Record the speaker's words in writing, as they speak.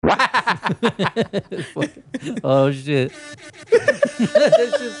Oh shit.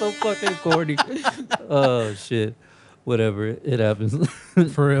 That shit's so fucking corny. Oh shit. Whatever. It happens.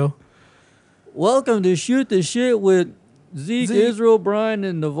 For real. Welcome to Shoot the Shit with Zeke, Zeke. Israel, Brian,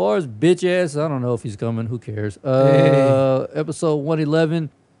 and Navarre's bitch ass. I don't know if he's coming. Who cares? Hey. Episode 111.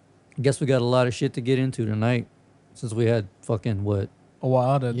 Guess we got a lot of shit to get into tonight since we had fucking what? A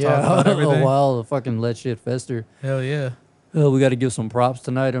while to talk about a everything. while to fucking let shit fester. Hell yeah. We got to give some props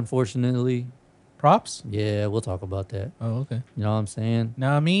tonight, unfortunately. Props? Yeah, we'll talk about that. Oh, okay. You know what I'm saying?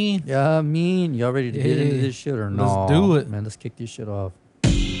 Now I mean, Yeah, I mean, y'all ready to get into Yeah. this shit or no? Let's do it. Man, let's kick this shit off.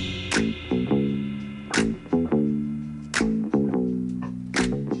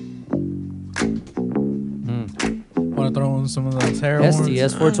 want to throw in some of those hair horns?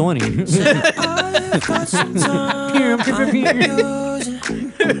 STS 420.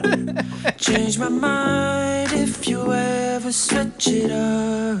 Change my mind if you ever switch it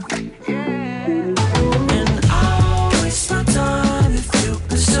up. And I'll waste my time if you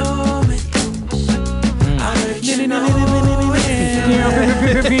pursue me. I'll let you know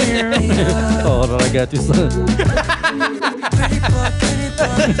Hold on, I got this. pretty boy,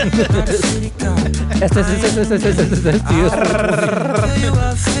 city girl. Fill you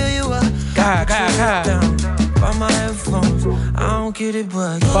up, fill you up. God. Down by my headphones. I don't get it,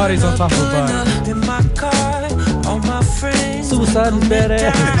 but you Body's on top of body. up in my car, all my friends. Suicide is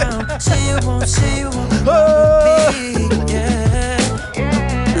badass. Down. Say you won't me, yeah.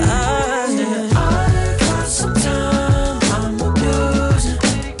 I've got some time, I'm abusing.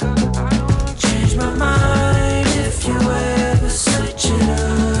 Change my mind if you ever switch it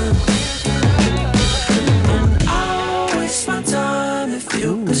up. And I'll waste my time if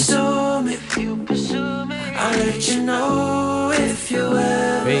you pursue me. I'll let you know if you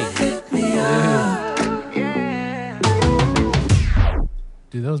ever hit me up.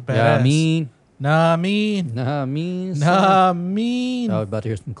 Dude, that was badass. Yeah, I mean. Nah, I mean. I was about to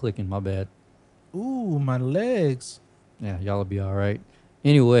hear some clicking. My bad. Ooh, my legs. Yeah, y'all will be all right.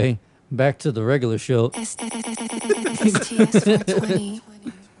 Anyway, back to the regular show. STS 420.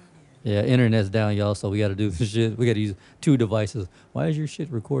 Yeah, internet's down, y'all, so we got to do this shit. We got to use two devices. Why is your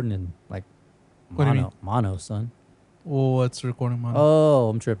shit recording in, like, What do you mean? mono, son? Oh, what's recording my Oh,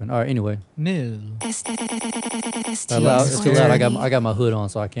 I'm tripping. All right, anyway. No. It's too loud. It's too loud. I got my hood on,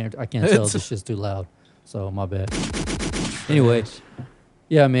 so I can't tell if this shit's too loud. So, my bad. Anyway,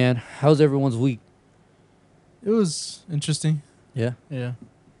 yeah, man. How's everyone's week? It was interesting. Yeah, Yeah.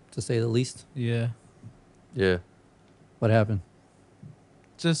 to say the least. Yeah. Yeah. What happened?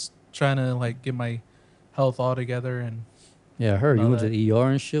 Just trying to like get my health all together and Yeah, I heard you All went to that. the ER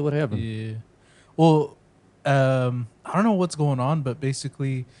and shit. What happened? yeah. Well, I don't know what's going on, but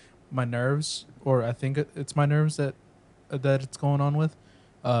basically my nerves, or I think it's my nerves that it's going on with.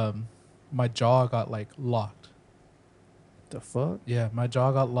 My jaw got like locked. The fuck? Yeah, my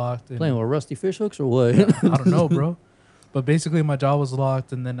jaw got locked. And Playing with rusty fish hooks or what? I don't know, bro. But basically, my jaw was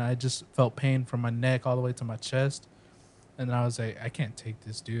locked, and then I just felt pain from my neck all the way to my chest. And then I was like, I can't take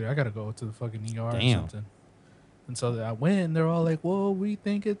this, dude. I gotta go to the fucking ER or Damn. something. And so I went, and they're all like, "Well, we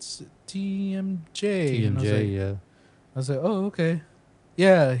think it's TMJ." And TMJ, yeah. I was like, "Oh, okay.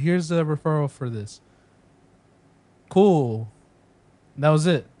 Yeah, here's a referral for this." Cool. And that was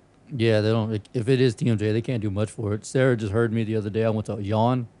it. Yeah, they don't. If it is TMJ, they can't do much for it. Sarah just heard me the other day. I went to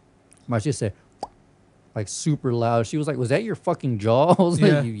yawn. My shit said, like super loud. She was like, "Was that your fucking jaw?" I was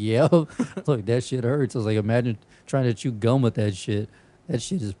Yeah. like, "Yeah." Look, that shit hurts. I was like, imagine trying to chew gum with that shit. That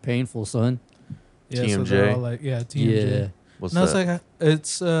shit is painful, son. Yeah, so TMJ? they're all like, "Yeah, TMJ." Yeah. What's No, it's that? like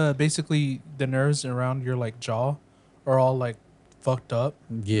it's basically the nerves around your like jaw are all like fucked up,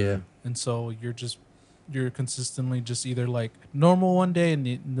 Yeah. and so you're consistently just either like normal one day, and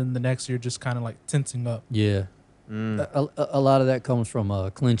then the next you're just kind of like tensing up. Yeah. Mm. A lot of that comes from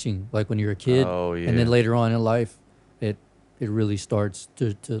clinching, like when you're a kid. Oh, yeah. And then later on in life, it really starts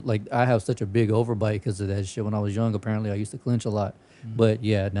to like, I have such a big overbite because of that shit. When I was young, apparently I used to clinch a lot. But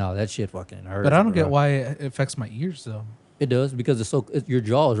yeah, no, that shit fucking hurts. But I don't bro. get why it affects my ears though. It does because your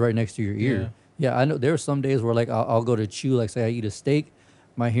jaw is right next to your ear. Yeah, I know there are some days where like I'll go to chew, like say I eat a steak,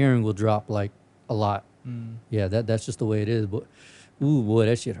 my hearing will drop like a lot. Yeah, that's just the way it is. But ooh boy,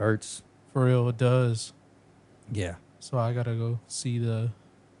 that shit hurts. For real, it does. Yeah. So I gotta go see the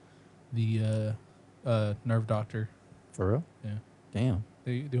nerve doctor. For real? Yeah. Damn.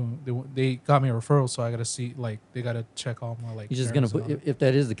 They got me a referral, so I gotta see like they gotta check all my like. He's just gonna nerves put and all if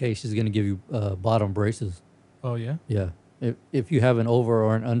that is the case, he's gonna give you bottom braces. that. Oh yeah. Yeah. If you have an over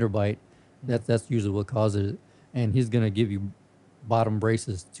or an underbite, that's usually what causes it. And he's gonna give you bottom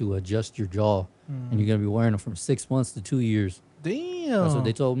braces to adjust your jaw, and you're gonna be wearing them from 6 months to 2 years. Damn. That's what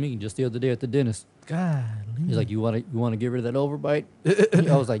they told me just the other day at the dentist. God. He's like, you want to get rid of that overbite?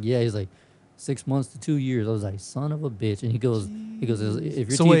 I was like, yeah. He's like, 6 months to 2 years. I was like, son of a bitch. And he goes, if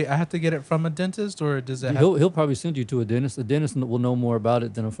your So teeth, wait, I have to get it from a dentist, or does that? he'll probably send you to a dentist. The dentist will know more about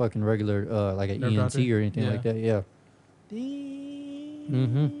it than a fucking regular like an Nerve ENT doctor? or anything like that. Yeah.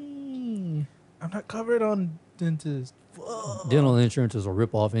 Dang. I'm not covered on dentist. Dental insurance is a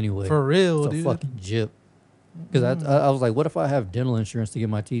ripoff anyway. For real, it's a dude. fucking jip. Because I was like, what if I have dental insurance to get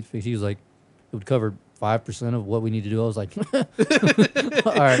my teeth fixed? He was like, it would cover 5% of what we need to do. I was like,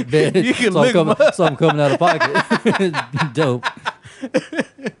 all right, bet. You can So I'm coming out of pocket. Dope.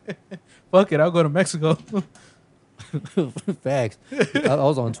 Fuck it, I'll go to Mexico. Facts. I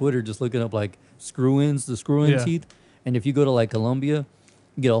was on Twitter just looking up like screw-ins, the screw-in Yeah. teeth. And if you go to like Colombia,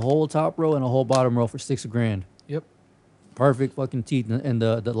 you get a whole top row and a whole bottom row for $6,000. Yep. Perfect fucking teeth. And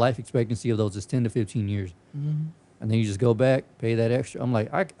the life expectancy of those is 10 to 15 years. Mm-hmm. And then you just go back, pay that extra. I'm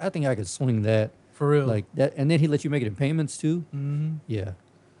like, I think I could swing that. For real. Like that. And then he let you make it in payments too. Mm-hmm. Yeah.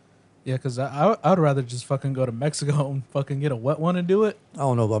 Yeah, because I'd rather just fucking go to Mexico and fucking get a wet one and do it. I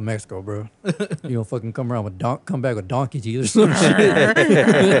don't know about Mexico, bro. You don't fucking come back with donkey teeth or some shit.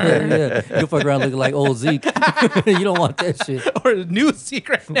 Yeah. You'll fuck around looking like old Zeke. You don't want that shit. Or the new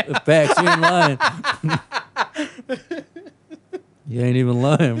secret now. Facts, you ain't lying. You ain't even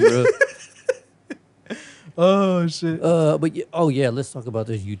lying, bro. Oh, shit. Yeah, let's talk about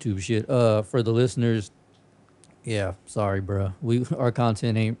this YouTube shit. For the listeners, yeah, sorry, bro. Our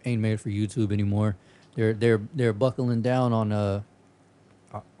content ain't made for YouTube anymore. They're buckling down on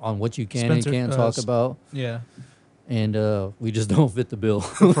what you can Spencer, and can't talk about. Yeah. And we just don't fit the bill.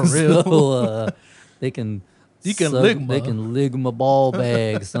 For real. So, they can lick my ball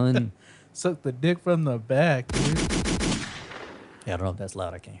bag, son. Suck the dick from the back, dude. Yeah, I don't know if that's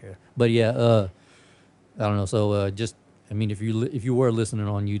loud. I can't hear it. But yeah, I don't know. So if you were listening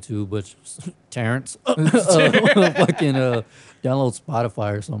on YouTube, but Terrence, fucking download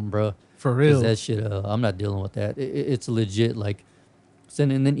Spotify or something, bro. For real. That shit, I'm not dealing with that. It's legit. Like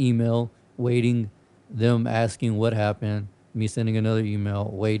sending an email, waiting, them asking what happened, me sending another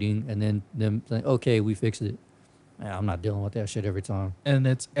email, waiting, and then them saying, okay, we fixed it. Man, I'm not dealing with that shit every time. And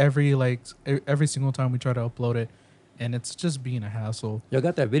it's every single time we try to upload it, and it's just being a hassle. Y'all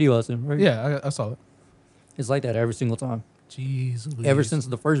got that video I sent, right? Yeah, I saw it. It's like that every single time. Jeez Louise. Ever since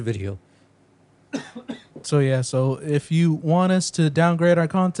the first video. So yeah, so if you want us to downgrade our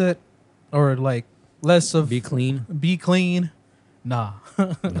content or like less of Be clean. nah.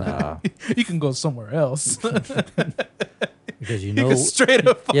 Nah. You can go somewhere else. Because you You know, can straight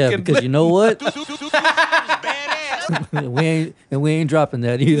up fucking yeah, because you know what? we ain't dropping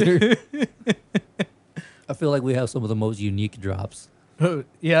that either. I feel like we have some of the most unique drops.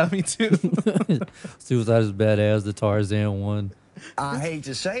 Yeah, me too. Suicide is Badass, the Tarzan one. I hate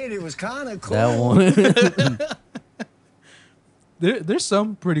to say it, it was kind of cool. That one. There's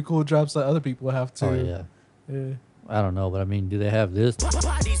some pretty cool drops that other people have too. Oh yeah. Yeah. I don't know, but I mean, do they have this?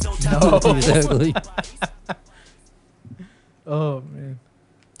 No. Exactly. Oh man.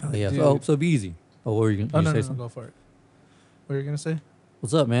 Oh yeah. Dude. So be easy. Oh, what were you gonna No, say? no, Something? go for it. What are you gonna say?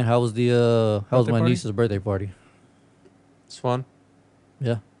 What's up, man? How was Birthday my party? niece's birthday party? It's fun.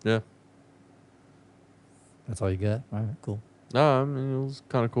 Yeah. Yeah. That's all you got? All right, cool. No, I mean, it was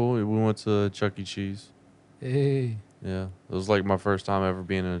kind of cool. We went to Chuck E. Cheese. Hey, Yeah. It was like my first time ever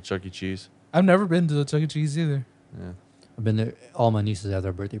being in a Chuck E. Cheese. I've never been to the Chuck E. Cheese either. Yeah. I've been there. All my nieces have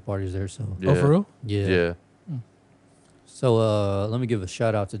their birthday parties there, so Yeah. Oh, for real? yeah. Yeah. So let me give a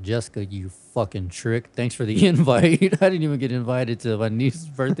shout out to Jessica, you fucking trick. Thanks for the invite. I didn't even get invited to my niece's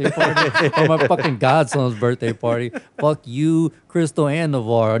birthday party or my fucking godson's birthday party. Fuck you, Crystal and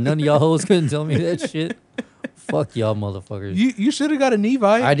Navarre. None of y'all hoes couldn't tell me that shit. Fuck y'all motherfuckers. You should have got an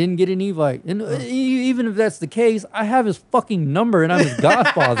Evite. I didn't get an Evite. And even if that's the case, I have his fucking number and I'm his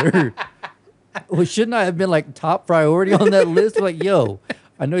godfather. Well, shouldn't I have been like top priority on that list? Like, yo,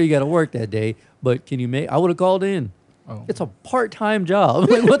 I know you got to work that day, but can you make? I would have called in. Oh. It's a part-time job.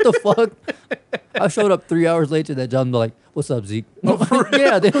 Like, what the fuck? I showed up 3 hours late to that job and be like, what's up, Zeke?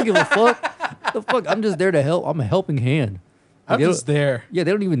 Yeah, they don't give a fuck. The fuck? I'm just there to help. I'm a helping hand. I'm They don't- just there. Yeah,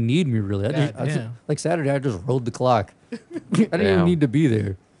 they don't even need me really. Goddamn. Like Saturday, I just rode the clock. I didn't even Damn. need to be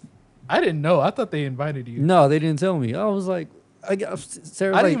there. I didn't know. I thought they invited you. No, they didn't tell me. I was like,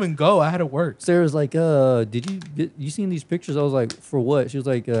 Sarah. I didn't even go. I had to work. Sarah's like, did you seen these pictures? I was like, for what? She was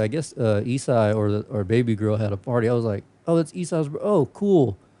like, I guess Esai or baby girl had a party. I was like, oh, that's Esai's. Oh,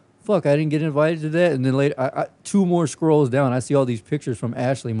 cool. Fuck, I didn't get invited to that. And then later, I 2 more scrolls down, I see all these pictures from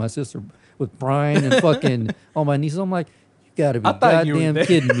Ashley, my sister, with Brian and fucking all my nieces. I'm like, you gotta be I thought you were goddamn there.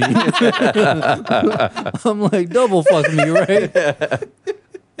 kidding me. I'm like, double fuck me, right?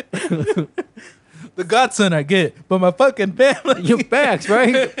 The godson I get, but my fucking family. Your facts,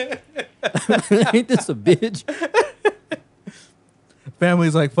 right? Ain't this a bitch?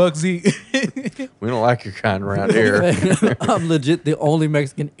 Family's like, fuck Zeke. We don't like your kind around here. I'm legit the only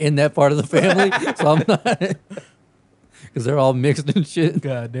Mexican in that part of the family, so I'm not. Because they're all mixed and shit.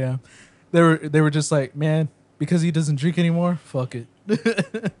 God damn. They were just like, man, because he doesn't drink anymore, fuck it.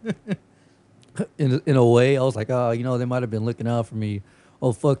 In a way, I was like, oh, you know, they might have been looking out for me.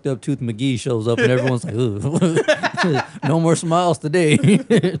 Oh, fucked up Tooth McGee shows up, and everyone's like, ooh, no more smiles today.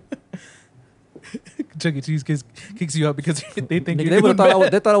 Chuck E. Cheese kicks you out because they think Nigga, you're they would doing have thought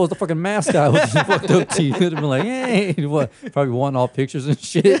bad. they thought I was the fucking mascot with these fucked up teeth. They'd have been like, hey, what? Probably wanting all pictures and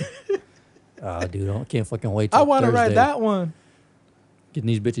shit. Ah, dude, I can't fucking wait till I want to Thursday. ride that one. Getting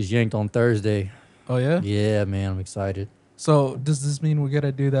these bitches yanked on Thursday. Oh, yeah? Yeah, man, I'm excited. So does this mean we got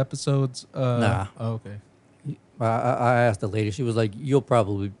to do the episodes? Nah. Oh, okay. I asked the lady. She was like, "You'll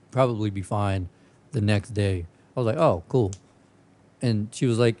probably be fine the next day." I was like, "Oh, cool." And she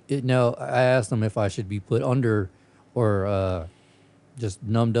was like, "No." I asked them if I should be put under or just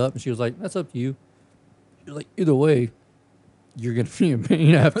numbed up, and she was like, "That's up to you." She was like, "Either way, you're gonna be in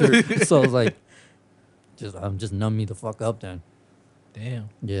pain after." So I was like, "Just numb me the fuck up then." Damn.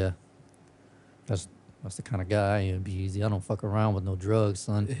 Yeah, that's the kind of guy I am. Be easy. I don't fuck around with no drugs,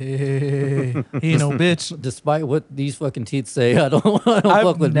 son. Hey, he ain't no bitch. Despite what these fucking teeth say, I don't fuck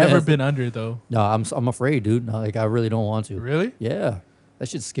I've with never meth. been under, though. No, I'm afraid, dude. No, like I really don't want to. Really? Yeah, that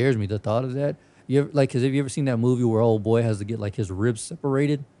shit scares me. The thought of that. You ever, like, cause have you ever seen that movie where old boy has to get like his ribs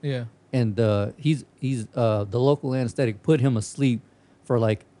separated, Yeah. and he's the local anesthetic put him asleep for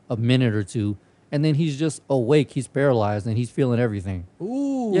like a minute or two, and then he's just awake. He's paralyzed and he's feeling everything. Ooh.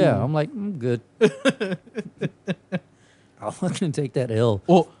 Yeah, I'm like, I'm good. I'll fucking take that L.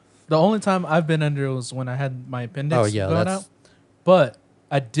 Well, the only time I've been under was when I had my appendix Oh, yeah, going that's- out. But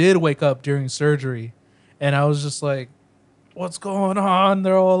I did wake up during surgery, and I was just like, what's going on?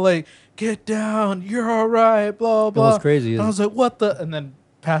 They're all like, get down. You're all right, blah, blah. what's crazy And I is- was like, what the? And then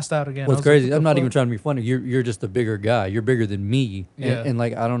passed out again. I What's was like, crazy? what I'm the not even fuck? trying to be funny. You're just a bigger guy. You're bigger than me. Yeah. And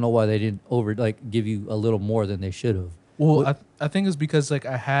like I don't know why they didn't give you a little more than they should have. Well, I think it's because like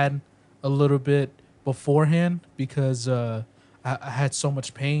I had a little bit beforehand because I had so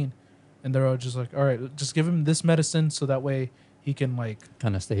much pain, and they're all just like, all right, just give him this medicine so that way he can like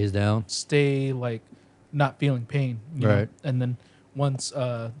Kind of stays down. stay like not feeling pain, you know? Right. And then once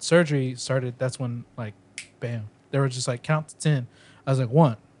surgery started, that's when like, bam, they were just like count to 10. I was like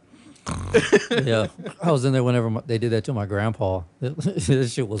 1. Yeah, I was in there whenever they did that to my grandpa.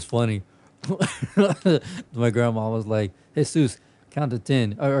 This shit was funny. My grandma was like, "Hey, Jesus, count to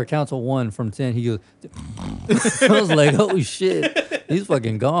 10 or count to 1 from 10." He goes, I was like, "Oh shit, he's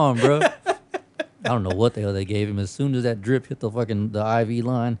fucking gone, bro." I don't know what the hell they gave him. As soon as that drip hit the IV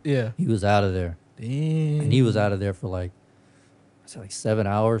line, Yeah. he was out of there, Damn. and he was out of there for like 7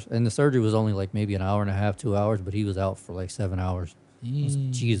 hours, and the surgery was only like maybe an hour and a half, 2 hours, but he was out for like 7 hours. I was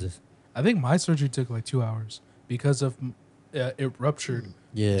like, Jesus. I think my surgery took like 2 hours because of it ruptured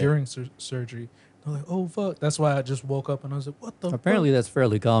Yeah. during surgery. They're like, oh fuck. That's why I just woke up and I was like, what the Apparently, fuck? that's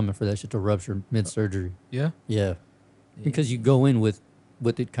fairly common for that shit to rupture mid-surgery. Yeah, Yeah, because you go in with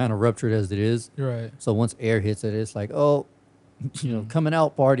it kind of ruptured as it is. you're right. So once air hits it, it's like, oh, coming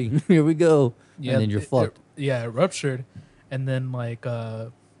out party. Here we go. Yeah, And then you're fucked. It ruptured, and then like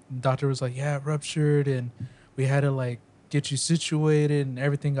doctor was like, yeah, it ruptured, and we had to like get you situated, and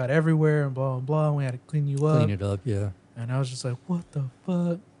everything got everywhere, and blah blah blah. And we had to clean you up, Clean it up, yeah. and I was just like, what the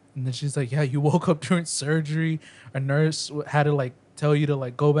fuck? And then she's like, yeah, you woke up during surgery. A nurse had to like tell you to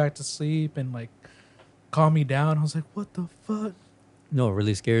like go back to sleep and like calm me down. I was like, what the fuck? No, what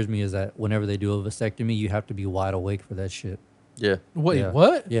really scares me is that whenever they do a vasectomy, you have to be wide awake for that shit. Yeah. Wait, Yeah.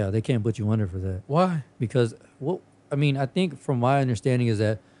 what? Yeah, they can't put you under for that. Why? Because, well, I mean, I think from my understanding is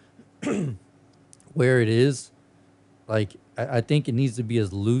that where it is, like, I think it needs to be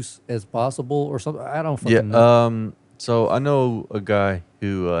as loose as possible or something. I don't fucking Yeah. know. So I know a guy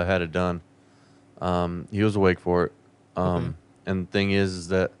who had it done. He was awake for it. Okay. And the thing is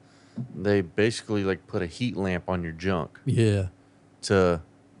that they basically like put a heat lamp on your junk Yeah. to,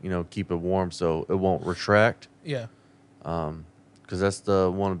 keep it warm so it won't retract. Yeah. Because that's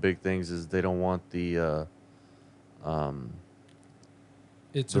one of the big things is they don't want the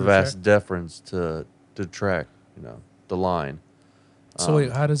It's the a vast deference to track, the line. So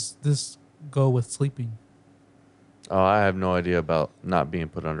wait, how does this go with sleeping? Oh, I have no idea about not being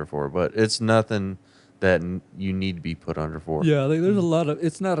put under for it, but it's nothing that you need to be put under for. Yeah, like there's a lot of.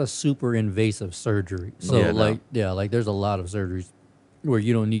 It's not a super invasive surgery. So Yeah, no. like there's a lot of surgeries where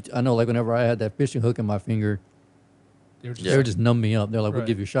you don't need. I know, like whenever I had that fishing hook in my finger, They were just, they would just numb me up. They're like, we'll Right.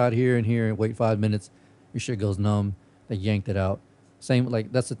 give you a shot here and here and wait 5 minutes. Your shit goes numb. They yanked it out. Same,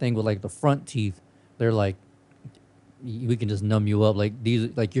 like, that's the thing with, like, the front teeth. They're like, we can just numb you up. Like,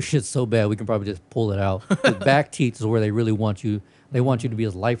 these, like, your shit's so bad, we can probably just pull it out. The back teeth is where they really want you. They want you to be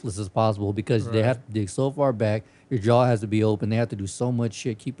as lifeless as possible because they have to dig so far back. Your jaw has to be open. They have to do so much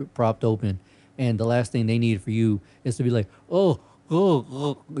shit, keep it propped open. And the last thing they need for you is to be like, oh,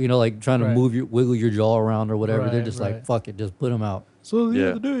 you know, like trying to wiggle your jaw around or whatever. They're just like, fuck it, just put them out. So the Yeah.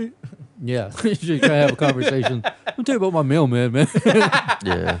 other day, Yeah, you're trying to have a conversation. I'll tell you about my mailman, man.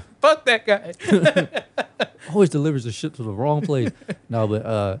 Yeah. fuck that guy. Always delivers the shit to the wrong place. No,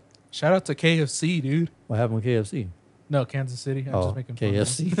 but Shout out to KFC, dude. what happened with KFC? No, Kansas City. I'm just making fun.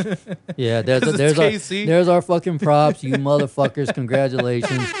 KFC. Yeah, there's 'Cause it's there's our, KC. there's our fucking props, you motherfuckers.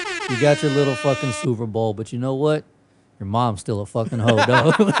 Congratulations, you got your little fucking Super Bowl. But you know what? Your mom's still a fucking hoe,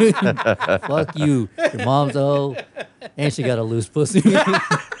 dog. Fuck you. Your mom's a hoe, and she got a loose pussy.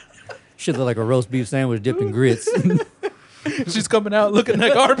 Shit look like a roast beef sandwich dipped in grits. She's coming out looking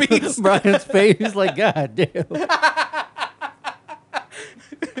like Arby's. Brian's face is like, God damn.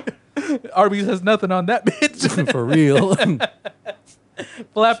 Arby's has nothing on that bitch. For real.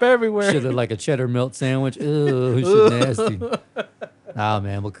 Flap everywhere. Shit look like a cheddar melt sandwich. Ew, shit nasty. Nah,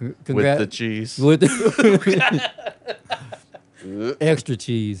 man. Well, With congrats. the cheese. With the extra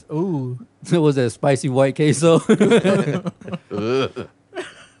cheese. Ooh. What was that, spicy white queso? Ugh.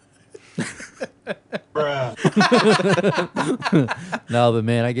 No, but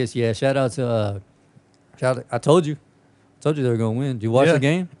man, I guess, yeah, shout out to I told you they were gonna win. Did you watch Yeah, the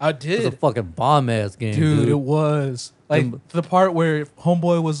game? I It was did. a fucking bomb ass game, Dude, dude. it was. Like the part where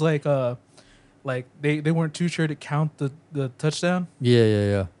homeboy was like they weren't too sure to count the touchdown.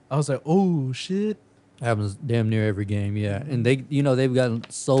 Yeah. I was like, oh shit. Happens damn near every game, yeah. And they, you know, they've gotten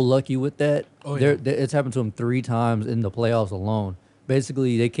so lucky with that. Oh, yeah. It's happened to them 3 times in the playoffs alone.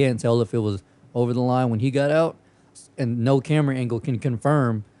 Basically, they can't tell if it was over the line when he got out, and no camera angle can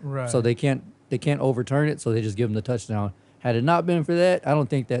confirm. Right. So they can't overturn it. So they just give him the touchdown. Had it not been for that, I don't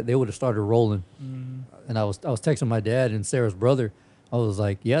think that they would have started rolling. And I was texting my dad and Sarah's brother. I was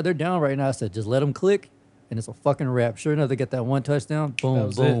like, yeah, they're down right now. I said, just let them click, and it's a fucking wrap. Sure enough, they get that one touchdown. Boom,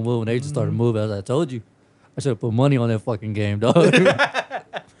 was boom, it. boom. They just started moving. As I told you, I should have put money on that fucking game, dog.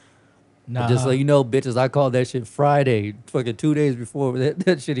 Nah. Just so you know, bitches, I called that shit Friday, fucking 2 days before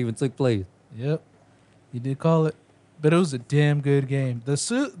that shit even took place. Yep. You did call it. But it was a damn good game. The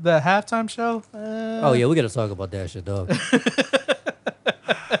halftime show? Oh yeah, we got to talk about that shit, dog.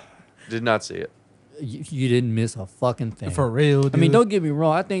 Did not see it. You didn't miss a fucking thing. For real, dude. I mean, don't get me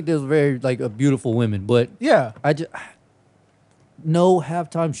wrong. I think there's very like a beautiful women, but Yeah. no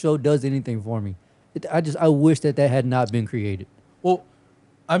halftime show does anything for me. I wish that had not been created. Well,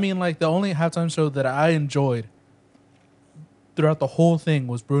 I mean, like, the only halftime show that I enjoyed throughout the whole thing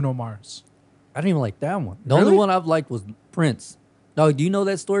was Bruno Mars. I didn't even like that one. The only Really? one I've liked was Prince. Dog, do you know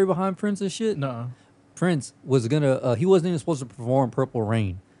that story behind Prince and shit? No. Prince was gonna he wasn't even supposed to perform Purple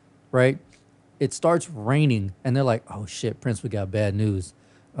Rain, right? It starts raining and they're like, oh shit, Prince, we got bad news.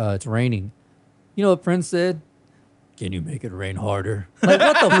 It's raining. You know what Prince said? Can you make it rain harder? Like,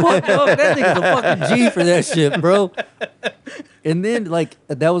 what the fuck, dog? That nigga's a fucking G for that shit, bro. And then, like,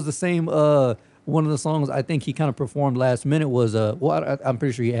 that was the same, one of the songs I think he kind of performed last minute was, I'm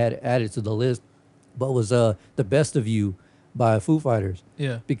pretty sure he had added to the list, but was The Best of You by Foo Fighters.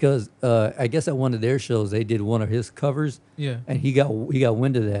 Yeah. Because I guess at one of their shows, they did one of his covers. Yeah. And he got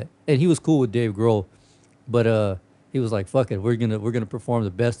wind of that. And he was cool with Dave Grohl. But he was like, fuck it, we're gonna perform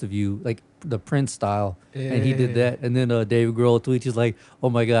The Best of You, like the Prince style. And he did that. And then David Grohl tweets, he's like, oh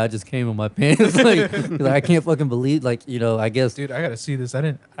my God, I just came in my pants. like, he's like, I can't fucking believe, like, you know, I guess. Dude, I gotta see this. I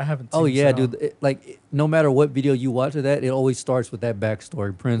haven't seen Oh this yeah, at all. dude. Like, no matter what video you watch of that, it always starts with that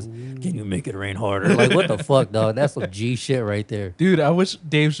backstory. Prince, can you make it rain harder? Like, what the fuck, dog? That's some G shit right there. Dude, I wish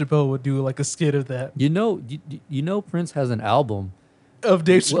Dave Chappelle would do like a skit of that. You know, Prince has an album Of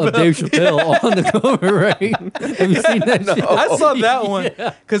Dave Chappelle. of Dave Chappelle on the cover, right? Have you seen that shit? I saw that one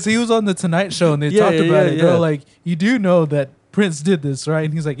because he was on the Tonight Show and they talked about it. They're like, "You do know that Prince did this, right?"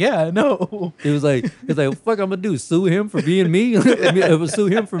 And he's like, "Yeah, I know." It was like, fuck, I'm gonna do sue him for being me. sue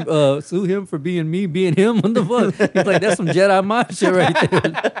him for being me, being him. What the fuck? He's like, that's some Jedi mind shit right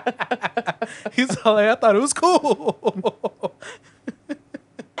there. He's all like, "I thought it was cool."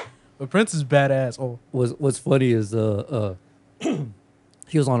 But Prince is badass. Oh, What's funny is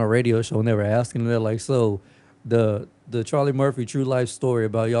he was on a radio show and they were asking him, they're like, so the the Charlie Murphy true life story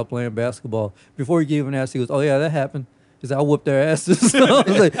about y'all playing basketball. Before he even asked, he goes, "Oh yeah, that happened." He said, "I whooped their asses." He's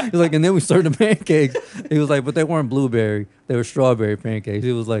like, and then we started the pancakes. He was like, but they weren't blueberry; they were strawberry pancakes.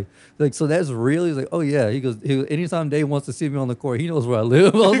 He was like, so that's real. He's like, "Oh yeah." He goes, anytime Dave wants to see me on the court, he knows where I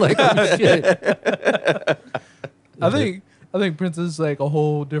live. I was like, "Oh shit." I think Prince is like a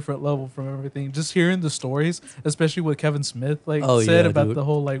whole different level from everything. Just hearing the stories, especially what Kevin Smith said about dude. the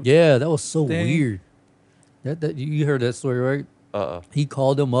whole like that was so thing. weird. That you heard that story, right? He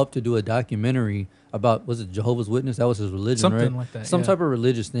called him up to do a documentary about, was it Jehovah's Witness? That was his religion, Something right? like that, Some yeah. type of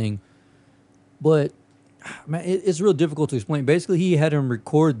religious thing. But man, it's real difficult to explain. Basically, he had him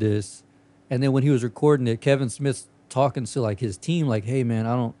record this, and then when he was recording it, Kevin Smith's talking to like his team, like, "Hey man,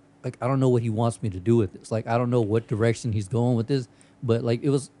 I don't know what he wants me to do with this. Like, I don't know what direction he's going with this." But like it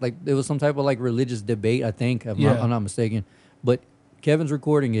was some type of like religious debate, I think, if I'm not mistaken. But Kevin's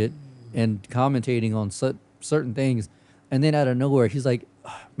recording it and commentating on certain things, and then out of nowhere, he's like,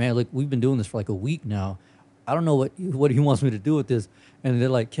 "Man, look, we've been doing this for like a week now. I don't know what he wants me to do with this." And they're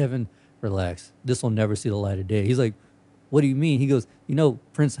like, "Kevin, relax. This will never see the light of day." He's like, "What do you mean?" He goes,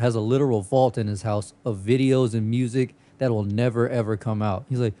 "Prince has a literal vault in his house of videos and music that will never ever come out."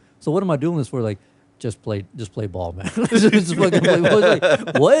 He's like, "So what am I doing this for?" Like, just play ball, man. just fucking play ball. He's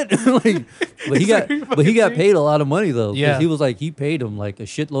like, "What?" Like, but he got paid a lot of money though. 'Cause Yeah. he was like, he paid him like a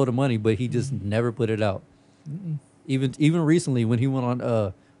shitload of money, but he just never put it out. Even recently when he went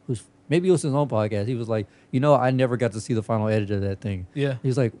on maybe it was his own podcast, he was like, "I never got to see the final edit of that thing." Yeah.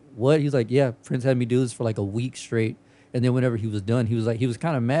 He's like, "What?" He's like, "Yeah, Prince had me do this for like a week straight, and then whenever he was done, he was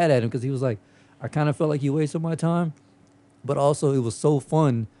kind of mad at him because he was like, I kind of felt like he wasted my time, but also it was so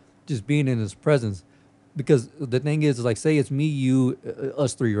fun just being in his presence." Because the thing is like, say it's me, you,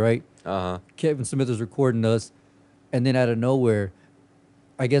 us three, right? Kevin Smith is recording us, and then out of nowhere,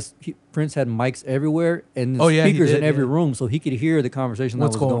 I guess Prince had mics everywhere and speakers in every room, so he could hear the conversation that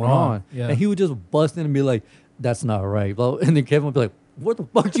was going on. Yeah. And he would just bust in and be like, "That's not right." And then Kevin would be like, "Where the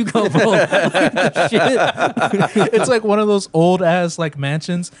fuck you come from?" Shit. It's like one of those old ass like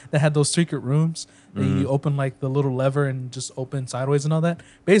mansions that had those secret rooms that you open like the little lever and just open sideways and all that.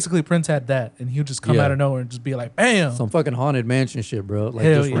 Basically, Prince had that, and he would just come out of nowhere and just be like, "Bam!" Some fucking haunted mansion shit, bro. Like,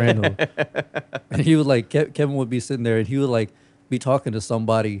 Hell just yeah. random. And he would like, Kevin would be sitting there and he would like be talking to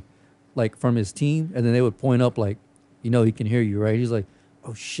somebody like from his team, and then they would point up like, he can hear you, right? He's like,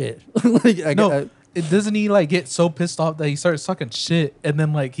 "Oh shit!" Doesn't he like get so pissed off that he starts sucking shit, and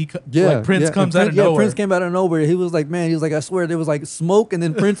then like Prince comes out of nowhere. Yeah, Prince came out of nowhere. He was like, "Man," he was like, "I swear there was like smoke," and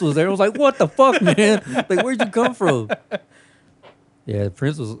then Prince was there. I was like, "What the fuck, man? Like, where'd you come from?" Yeah,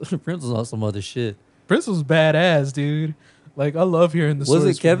 Prince was on some other shit. Prince was badass, dude. Like, I love hearing the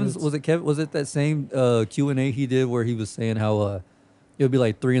stories. Was it that same Q&A he did where he was saying how it would be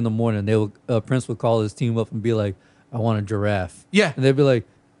like 3 a.m. Prince would call his team up and be like, "I want a giraffe." Yeah. And they'd be like,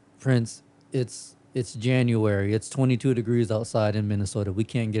 "Prince, it's January. It's 22 degrees outside in Minnesota. We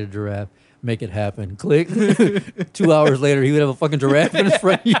can't get a giraffe. Make it happen." Click. 2 hours later, he would have a fucking giraffe in his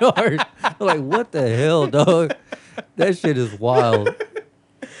front yard. I'm like, what the hell, dog? That shit is wild.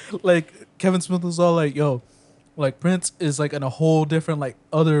 Like, Kevin Smith was all like, "Yo, like Prince is like in a whole different like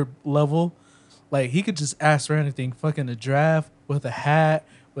other level. Like, he could just ask for anything, fucking a giraffe with a hat,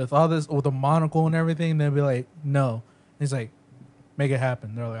 with all this, with a monocle and everything." And they'd be like, "No." And he's like, "Make it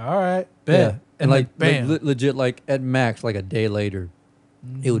happen." They're like, "All right, bet." Yeah. And like, bam. legit, like at max, like a day later,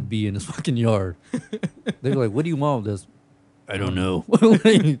 it would be in his fucking yard. They'd be like, "What do you want with this?" "I don't know."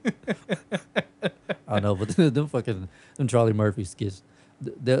 I know, but them Charlie Murphy skits,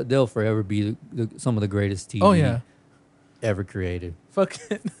 they'll forever be some of the greatest TV ever created.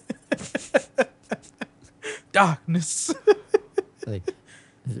 Fucking darkness. Like,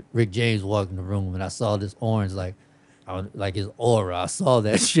 Rick James walked in the room and I saw this orange, like his aura. I saw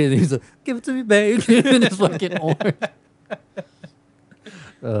that shit. He's like, "Give it to me, babe." And it's fucking orange.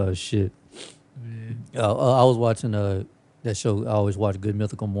 Oh shit. I was watching that show. I always watch Good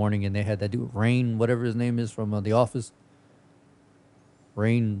Mythical Morning, and they had that dude Rain, whatever his name is, from The Office.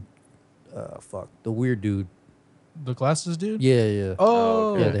 Rain, the weird dude. The glasses dude? Yeah.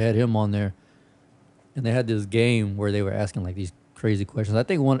 Oh. Yeah, they had him on there, and they had this game where they were asking like these crazy questions. I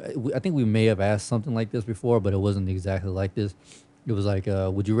think we may have asked something like this before, but it wasn't exactly like this. It was like,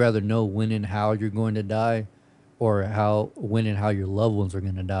 would you rather know when and how you're going to die, or when and how your loved ones are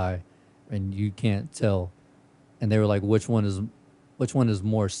going to die, and you can't tell? And they were like, which one is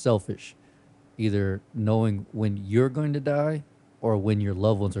more selfish, either knowing when you're going to die or when your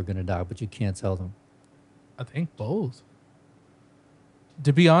loved ones are going to die, but you can't tell them? I think both.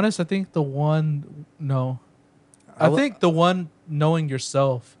 To be honest, I think the one, no. I think the one knowing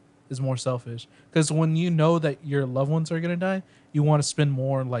yourself is more selfish. Because when you know that your loved ones are gonna die, you want to spend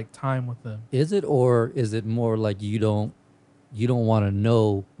more like time with them. Is it, or is it more like you don't want to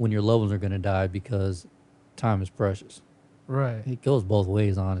know when your loved ones are going to die because time is precious? Right. It goes both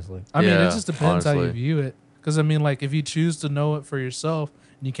ways, honestly. I mean, it Yeah, just depends how you honestly. view it. Because I mean, like if you choose to know it for yourself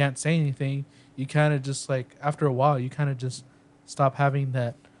and you can't say anything, you kind of just like after a while, you kind of just stop having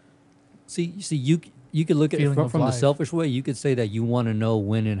that. You could look at it Feeling from, of from the life. selfish way. You could say that you want to know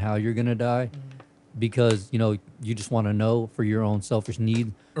when and how you're going to die because, you just want to know for your own selfish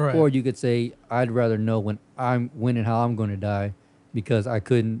need. Right. Or you could say, I'd rather know when and how I'm going to die because I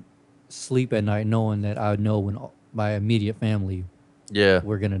couldn't sleep at night knowing that I would know when my immediate family Yeah.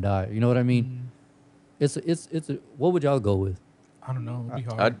 were going to die. You know what I mean? It's what would y'all go with? I don't know. It'd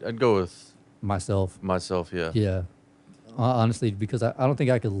be hard. I'd go with Myself. myself. Yeah. Yeah. Honestly, because I don't think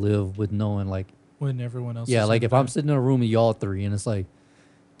I could live with knowing like, When everyone else. yeah, is like gonna if I'm die. sitting in a room with y'all three and it's like,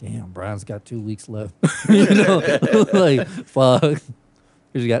 damn, Brian's got 2 weeks left. you know, like fuck.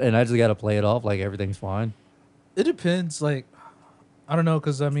 And I just got to play it off like everything's fine. It depends. Like, I don't know,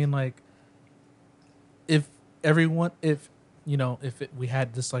 because I mean, like, if we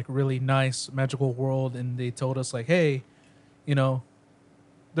had this like really nice magical world and they told us like, hey,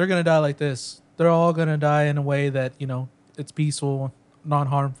 they're gonna die like this. They're all gonna die in a way that it's peaceful,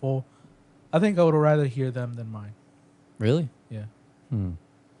 non-harmful. I think I would rather hear them than mine. Really? Yeah. Hmm.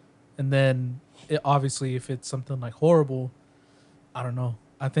 And then, obviously, if it's something like horrible, I don't know.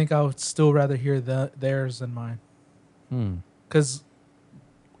 I think I would still rather hear theirs than mine. Hmm. Because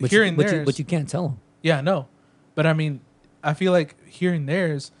But hearing you, theirs, but you can't tell them. yeah, no. But I mean, I feel like hearing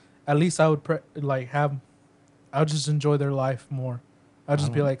theirs, at least I would I'll just enjoy their life more. I'll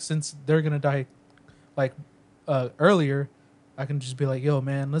just be don't- like, since they're gonna die, like earlier, I can just be like, yo,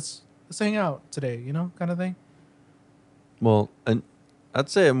 man, let's hang out today, kind of thing. Well, and I'd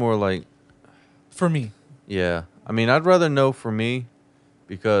say it more like, For me, yeah. I mean, I'd rather know for me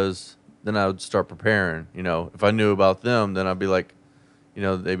because then I would start preparing. If I knew about them, then I'd be like,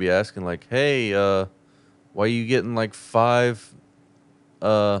 they'd be asking like, hey, why are you getting like 5,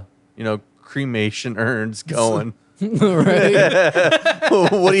 cremation urns going? Right?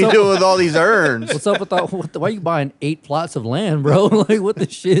 What are you doing with all these urns? What's up with that? Why are you buying 8 plots of land, bro? Like, what the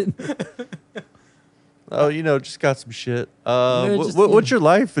shit? Oh, just got some shit. Yeah, just- What's your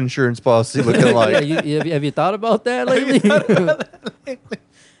life insurance policy looking like? Yeah, have you thought about that lately?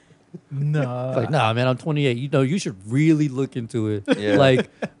 no. Like, nah, man, I'm 28. You should really look into it. Yeah. Like,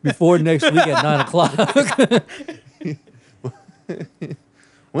 before next week at 9 o'clock.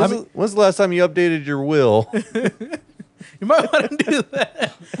 When's the last time you updated your will? You might want to do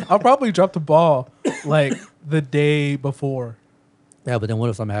that. I'll probably drop the ball like the day before. Yeah, but then what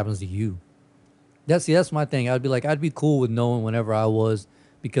if something happens to you? That's my thing. I'd be cool with knowing whenever I was,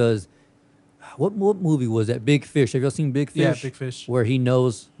 because what movie was that? Big Fish. Have y'all seen Big Fish? Yeah, Big Fish. Where he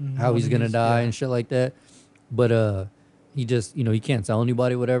knows how when he's gonna he's- die yeah. and shit like that. But he just he can't tell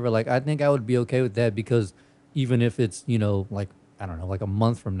anybody whatever. Like, I think I would be okay with that, because even if it's like, I don't know, like a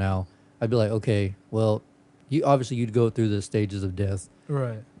month from now, I'd be like, okay, well, you'd go through the stages of death,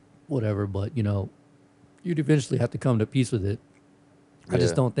 Right. whatever, but you'd eventually have to come to peace with it. I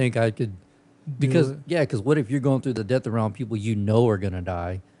just Yeah. don't think I could, Do because it. what if you're going through the death around people are gonna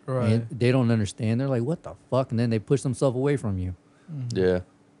die, Right. and they don't understand? They're like, what the fuck, and then they push themselves away from you. Yeah.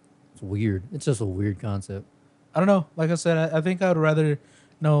 It's weird. It's just a weird concept. I don't know. Like I said, I think I would rather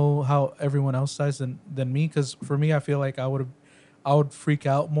know how everyone else dies than me. Because for me, I feel like I would freak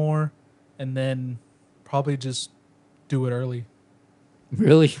out more, and then probably just do it early.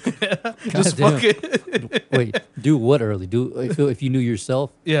 Really? Just damn. fuck it. Wait, do what early? Do if you knew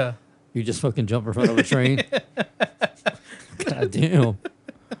yourself, Yeah. you just fucking jump in front of a train. God damn. All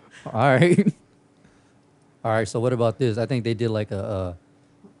right. All right. So what about this? I think they did like the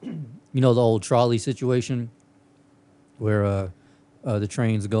old trolley situation where the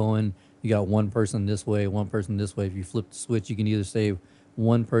train's going. You got one person this way, one person this way. If you flip the switch, you can either save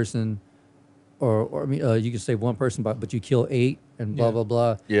one person, or you can save one person, but you kill 8 and blah Yeah. blah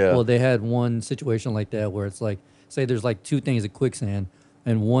blah. Yeah. Well, they had one situation like that where it's like, say there's like 2 things of quicksand,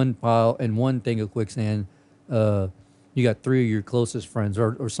 and one thing of quicksand, you got 3 of your closest friends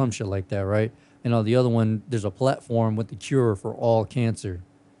or some shit like that, right? And on the other one, there's a platform with the cure for all cancer.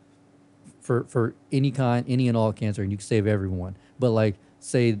 For any and all cancer, and you can save everyone. But like,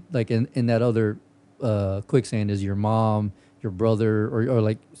 say like in that other quicksand is your mom, your brother, or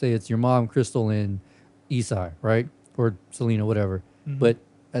like say it's your mom, Crystal, and Isai, right? Or Selena, whatever. But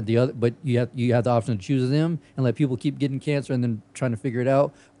at the other, but you have the option to choose them and let people keep getting cancer and then trying to figure it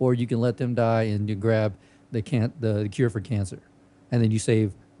out, or you can let them die and you grab the cure for cancer, and then you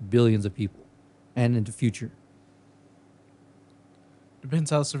save billions of people, and in the future.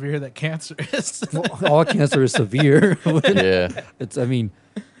 Depends how severe that cancer is. Well, all cancer is severe. Yeah. It's. I mean,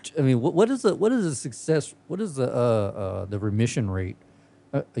 what is the success? What is the remission rate?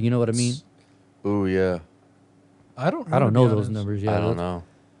 You know what I mean? Ooh, yeah. I don't I don't know those honest. numbers. I Yeah, don't know.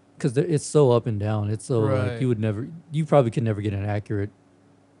 because it's so up and down. It's so Right. like you probably could never get an accurate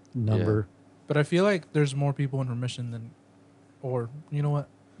number. But I feel like there's more people in remission than, or you know what?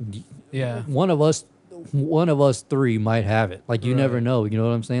 Yeah. One of us three might have it. Like you never Right. know. You know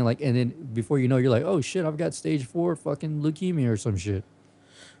what I'm saying? Like, and then before you know, you're like, oh shit, I've got stage 4 fucking leukemia or some shit.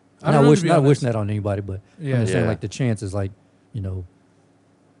 I don't know, to be Not honest. wishing that on anybody, but Yeah. I'm just saying Yeah. like the chances, like, you know.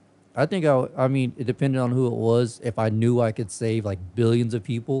 I think I mean, it depended on who it was. If I knew I could save like billions of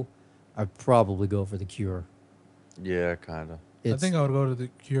people, I'd probably go for the cure. Yeah, kind of. I think I would go to the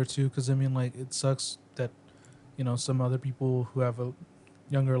cure too, because I mean, like, it sucks that, you know, some other people who have a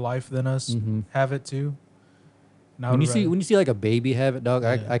younger life than us Mhm. have it too. And I when would you see rather- like a baby have it, dog,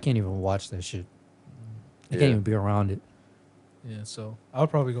 Yeah. I can't even watch that shit. I Yeah. can't even be around it. yeah, so I would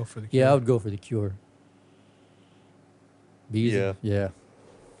probably go for the cure. Yeah, I would go for the cure. Be easy. Yeah. Yeah.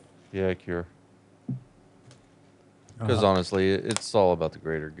 Yeah, cure. Because Uh, honestly, it's all about the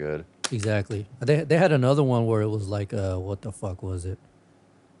greater good. Exactly. They had another one where it was like, what the fuck was it?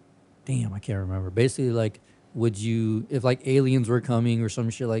 Damn, I can't remember. Basically, like, would you, if like aliens were coming or some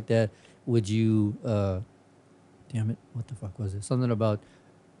shit like that, would you, damn it, what the fuck was it? Something about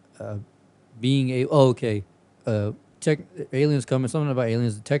being a, oh, okay, aliens coming, something about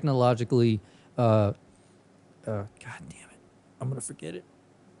aliens technologically, God damn it, I'm gonna forget it.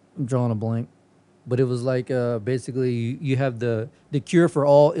 I'm drawing a blank. But it was like basically you have the cure for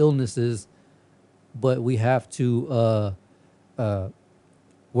all illnesses, but we have to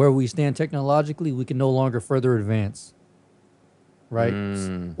where we stand technologically, we can no longer further advance. Right?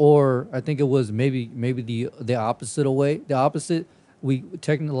 Or I think it was maybe the opposite away. The opposite, we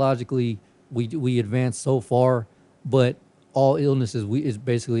technologically we advance so far, but all illnesses is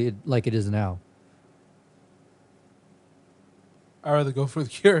basically like it is now. I'd rather go for the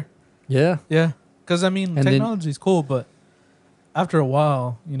cure. Yeah. Yeah, because I mean, And then- technology's cool, but after a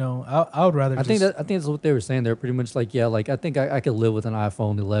while, you know, I would rather. I think that's what they were saying. They're pretty much like, yeah, like I think I could live with an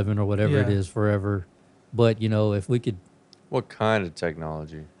iPhone 11 or whatever it Yeah. is forever, but you know, if we could, What kind of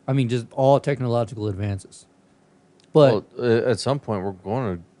technology? I mean, just all technological advances. But Well, at some point, we're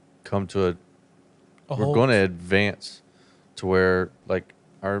going to come to we're going to advance to where like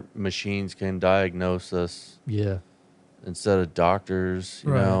our machines can diagnose us yeah, instead of doctors.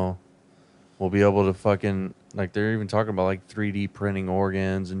 You Right. know, we'll be able to fucking like they're even talking about like 3D printing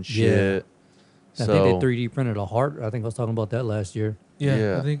organs and shit. I So think they 3D printed a heart. I think I was talking about that last year. Yeah,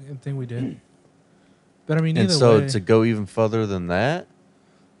 Yeah. I think we did. But I mean, and either so way, to go even further than that,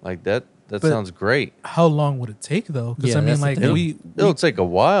 like that But- sounds great. how long would it take though? Because Yeah, I mean, that's the like thing. It'll take a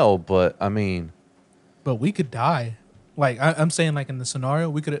while, but I mean, but we could die. Like I'm saying, like in the scenario,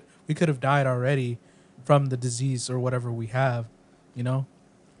 we could have died already from the disease or whatever we have. You know,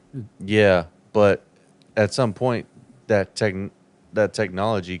 yeah, but at some point that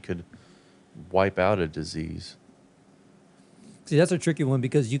technology could wipe out a disease. See, that's a tricky one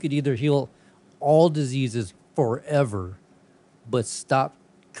because you could either heal all diseases forever, but stop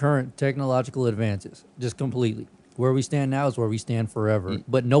current technological advances just completely. Where we stand now is where we stand forever.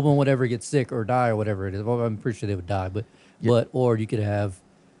 But no one would ever get sick or die or whatever it is. Well, I'm pretty sure they would die, but or you could have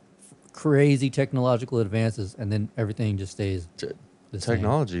crazy technological advances and then everything just stays the same.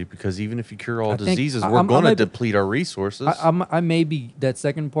 Technology, because even if you cure all I think- diseases, I- we're I'm- I going to might be- deplete our resources. I may be that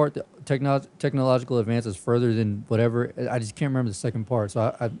second part, the technological advances further than whatever. I just can't remember the second part.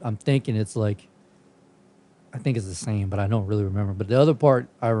 So I'm thinking it's like, I think it's the same, but I don't really remember. But the other part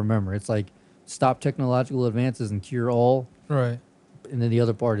I remember. It's like stop technological advances and cure all. right? And then the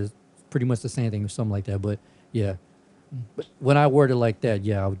other part is pretty much the same thing or something like that. But yeah, but when I word it like that,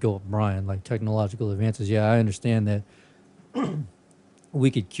 yeah, I would go with Brian, like technological advances. Yeah, I understand that we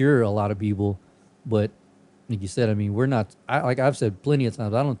could cure a lot of people, but like you said, I mean, we're not, like I've said plenty of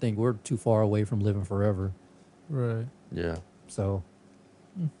times, I don't think we're too far away from living forever. Right. yeah. So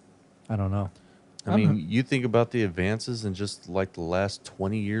I don't know. I mean, you think about the advances in just like the last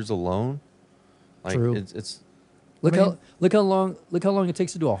 20 years alone. Like True. it's Look I mean- how long it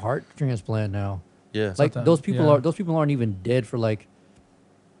takes to do a heart transplant now. yeah. Like Sometimes, those people yeah. those people aren't even dead for like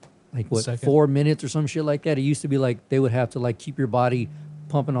what, Second. 4 minutes or some shit like that. It used to be like they would have to like keep your body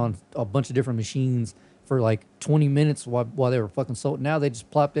pumping on a bunch of different machines for like 20 minutes while they were fucking so. Now they just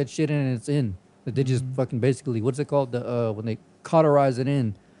plop that shit in and it's in. Like, they just fucking basically, what's it called, the when they cauterize it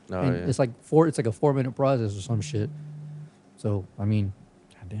in. Oh, And yeah. it's like a 4-minute process or some shit. So I mean,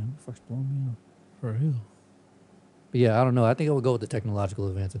 damn, the fuck's blowing me up. For real. But yeah, I don't know. I think I would go with the technological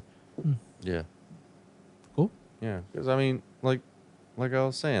advances. Yeah. Cool. Yeah, because I mean, like I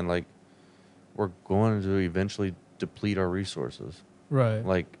was saying, like we're going to eventually deplete our resources. Right.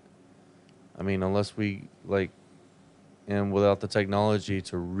 Like, I mean, unless we like, and without the technology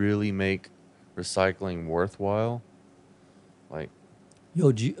to really make recycling worthwhile, like, Yo,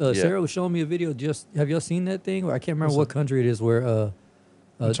 Yeah. Sarah was showing me a video. Have y'all seen that thing? I can't remember What's what that? country it is. Where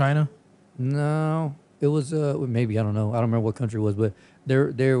In China? no, it was maybe I don't know. I don't remember what country it was, but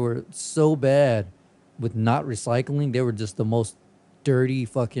they were so bad with not recycling. They were just the most dirty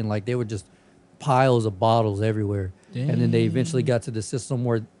fucking, like they were just piles of bottles everywhere. And then they eventually got to the system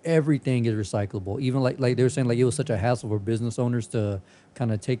where everything is recyclable. Even like they were saying, like it was such a hassle for business owners to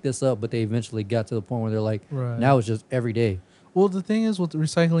kind of take this up, but they eventually got to the point where they're like, Right. now it's just every day. Well, the thing is with the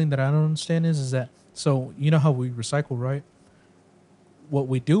recycling that I don't understand is that, so you know how we recycle, right? What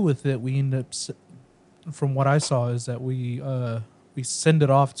we do with it, we end up, from what I saw, is that we send it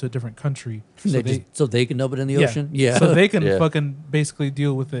off to a different country. So they can dump it in the ocean. Yeah. So they can Yeah. fucking basically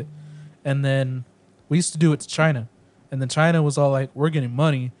deal with it. And then we used to do it to China. And then China was all like, we're getting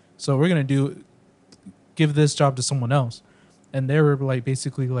money, so we're going to give this job to someone else. And they were like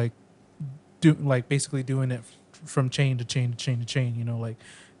basically like doing it from chain to chain to chain to chain, you know, like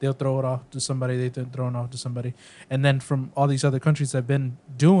they'll throw it off to somebody, they'll throw it off to somebody. And then from all these other countries that have been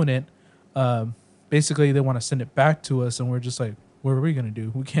doing it, basically they want to send it back to us, and we're just like, what are we going to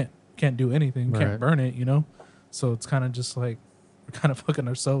do? We can't do anything. We Right. can't burn it, you know? So it's kind of just like we're kind of fucking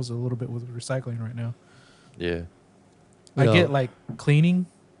ourselves a little bit with recycling right now. yeah, I Yeah. get like cleaning,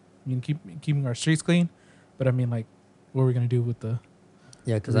 you know, keeping our streets clean, but I mean, like, what are we going to do with the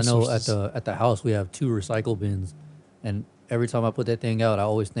Yeah, because I know resources. at the house we have 2 recycle bins, and every time I put that thing out, I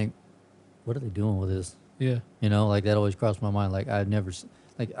always think, what are they doing with this? Yeah. You know, like that always crossed my mind. Like I've never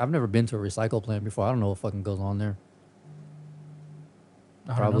been to a recycle plant before. I don't know what fucking goes on there. I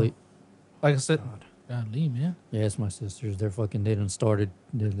don't Probably, know. Like I said, golly, man. yeah, it's my sisters. They're fucking. They done started.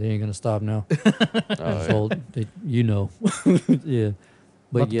 They ain't gonna stop now. Oh, So you know, yeah.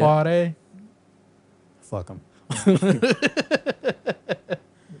 But Let's yeah, party. fuck them.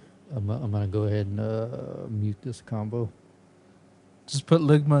 I'm gonna go ahead and mute this combo. Just put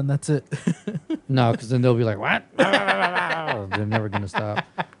Ligma and that's it. No, because then they'll be like, what? They're never gonna stop.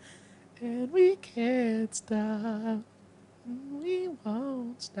 And we can't stop. We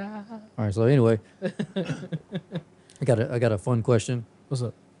won't stop. All right. So anyway, I got a fun question. What's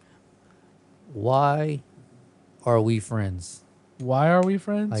up? Why are we friends? Why are we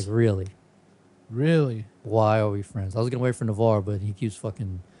friends? Like really? Really? Why are we friends? I was gonna wait for Navarre, but he keeps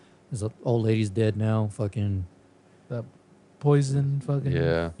fucking. His old lady's dead now. Fucking That poison fucking.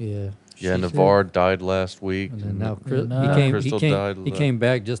 yeah, yeah. yeah. She- Navarre died last week. And then now now he came. Crystal He came. died He la- came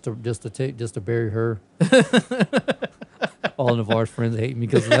back just to bury her. All Navarre's friends hate me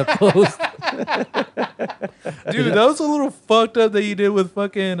because of that post. Dude, that was a little fucked up that you did with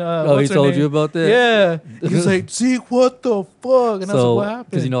fucking. Oh, he what's her told name? you about that? Yeah. He's like, Zeke, what the fuck? And I was like, what happened?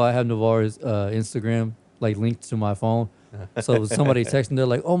 because you know I have Navarre's Instagram like linked to my phone, so somebody texting, they're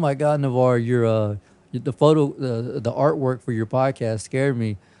like, "Oh my God, Navarre, your the photo, the artwork for your podcast scared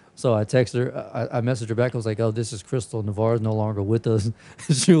me." So I texted her, I messaged her back. I was like, "Oh, this is Crystal. Navarre is no longer with us."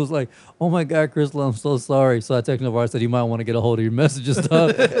 She was like, "Oh my God, Crystal, I'm so sorry." So I texted Navarre, said, "You might want to get a hold of your messages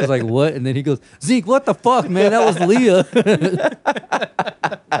stuff." I was like, "What?" And then he goes, "Zeke, what the fuck, man? That was Leah."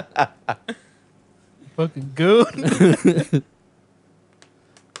 Fucking good.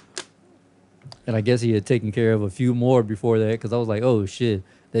 And I guess he had taken care of a few more before that, because I was like, oh shit,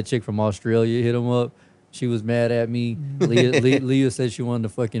 that chick from Australia hit him up. She was mad at me. Leah said she wanted to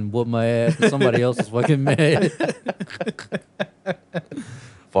fucking whoop my ass. And somebody else was fucking mad.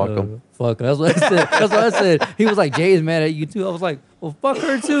 Fuck him. Fuck. That's what I said. That's what I said. He was like, Jay's mad at you too. I was like, well, fuck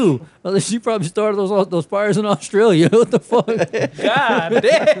her too. I was like, she probably started those fires in Australia. What the fuck? God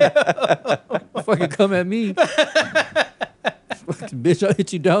damn. Fucking come at me. Fucking bitch, I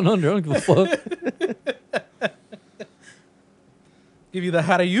hit you down under. I don't give a fuck. Give you the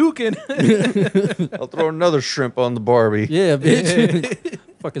Hadouken. I'll throw another shrimp on the Barbie. Yeah, bitch.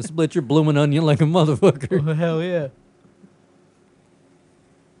 Fucking split your blooming onion like a motherfucker. Oh, hell yeah.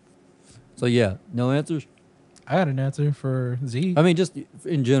 So yeah, no answers. I got an answer for Z. I mean, just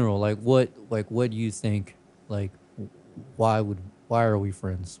in general, what do you think? Like, why are we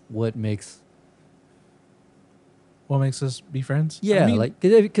friends? What makes? What makes us be friends? Yeah, I mean, like,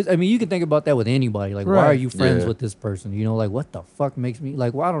 because I mean, you can think about that with anybody. Like, why are Right. you friends Yeah. with this person? You know, like, what the fuck makes me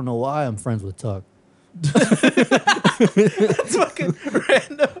like? Well, I don't know why I'm friends with Tuck. it's fucking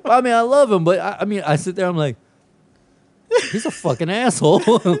random. I mean, I love him, but I mean, I sit there, I'm like, He's a fucking asshole.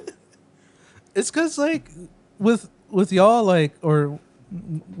 It's because like with y'all, like, or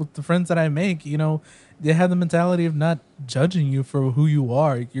with the friends that I make, you know, they have the mentality of not judging you for who you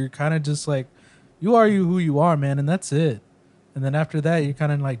are. You're kind of just like, you are who you are, man, and that's it. And then after that, you're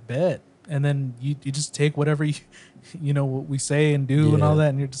kind of like bet, and then you just take whatever you know what we say and do and all that,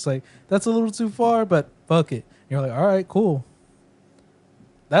 and you're just like, that's a little too far, but fuck it. And you're like, all right, cool.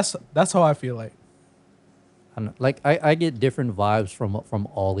 That's how I feel like. I know, like I get different vibes from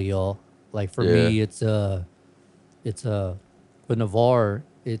all of y'all. Like for me, it's with Navar,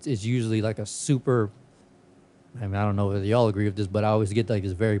 it's usually like a super. I mean, I don't know whether y'all agree with this, but I always get like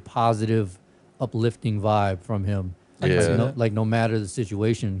this very positive, uplifting vibe from him. Like, Yeah. like no matter the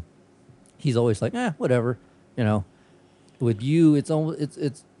situation, he's always like, whatever, you know. With you, it's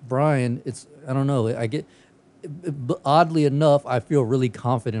Brian. It's I don't know. I get, but oddly enough, I feel really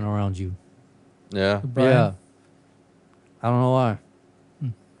confident around you. Yeah. Brian? Yeah. I don't know why.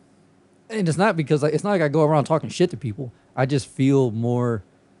 And it's not because it's not like I go around talking shit to people. I just feel more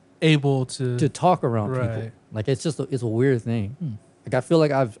Able to talk around people. Right. Like it's just it's a weird thing. Like I feel like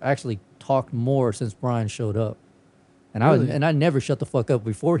I've actually talked more since Brian showed up. And Really? I never shut the fuck up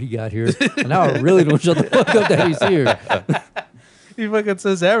before he got here. And now I really don't shut the fuck up that he's here. he fucking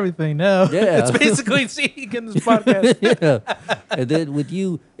says everything now. Yeah. It's basically seeing in this podcast. Yeah. And then with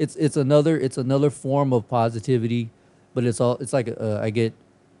you, it's another form of positivity, but it's like I get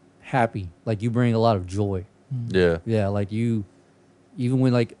happy. Like you bring a lot of joy. Yeah. Yeah, like you, even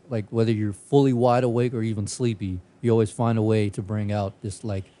when like whether you're fully wide awake or even sleepy, you always find a way to bring out this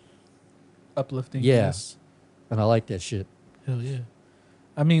like, Uplifting. Yeah. Yes. and I like that shit. Hell yeah.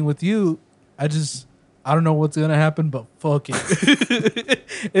 I mean, with you, I don't know what's gonna happen, but fuck it.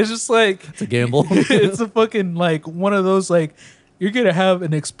 It's just like It's a gamble. it's a fucking like one of those like you're gonna have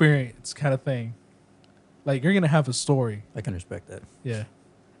an experience kind of thing. Like you're gonna have a story. I can respect that. Yeah.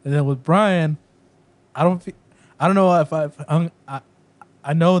 And then with Brian, I don't know if I've hung.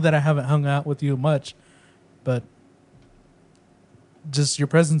 I know that I haven't hung out with you much, but just your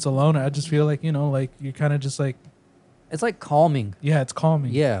presence alone, I just feel like, you know, like you're kind of just like, It's like calming. yeah, it's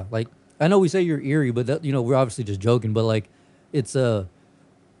calming. Yeah, like I know we say you're eerie, but that, you know, we're obviously just joking. But like, it's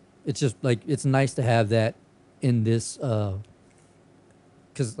just like it's nice to have that in this. Because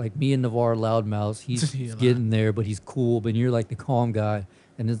like me and Navar Loudmouth, he's Yeah, getting there, but he's cool. But you're like the calm guy,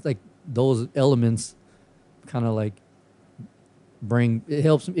 and it's like those elements, kind of like it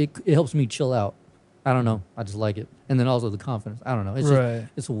helps me chill out. I don't know. I just like it, and then also the confidence. I don't know. It's Right.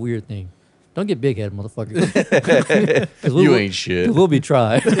 it's a weird thing. Don't get big head, motherfucker. 'Cause You ain't shit. 'cause we'll be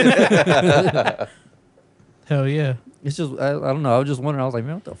tried. Hell yeah. It's just I don't know. I was just wondering. I was like,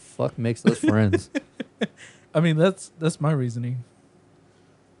 man, what the fuck makes us friends? I mean, that's my reasoning.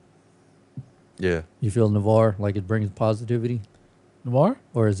 Yeah. You feel Navar like it brings positivity, Navar?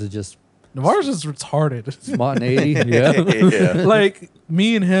 or is it just Navar's just retarded. spontaneity? Yeah. Yeah. Like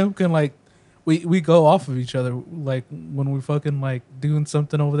me and him can like we go off of each other. Like when we fucking like doing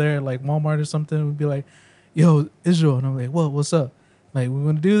something over there at like Walmart or something, we'd be like, yo, Israel, and I'm like, what's up? Like, we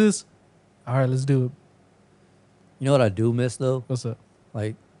want to do this? All right, let's do it. You know what I do miss though? What's up?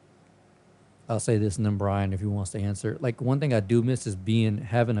 Like, I'll say this and then Brian, if he wants to answer. Like, one thing I do miss is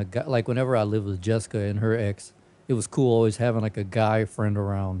having a guy. Like, whenever I lived with Jessica and her ex, it was cool always having like a guy friend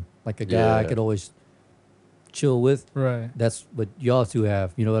around, like a guy I Yeah. could always chill with. Right. That's what y'all two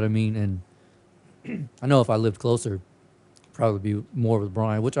have. You know what I mean? And I know if I lived closer, probably be more with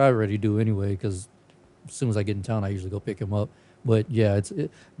Brian, which I already do anyway. Because as soon as I get in town, I usually go pick him up. But yeah,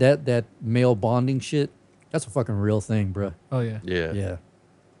 that male bonding shit. That's a fucking real thing, bro. Oh yeah. Yeah. Yeah.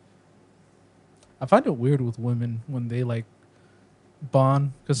 I find it weird with women when they like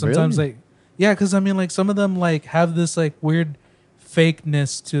bond because sometimes Really? like yeah, because I mean like some of them like have this like weird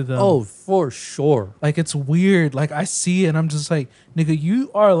fakeness to them. Oh, for sure. Like it's weird. Like I see it and I'm just like, nigga, you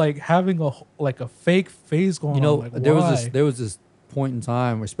are like having a fake phase going You know, on. Like, there why? was this point in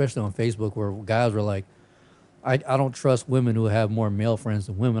time, especially on Facebook, where guys were like, I don't trust women who have more male friends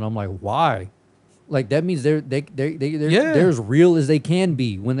than women. I'm like, why? Like that means they're Yeah. as real as they can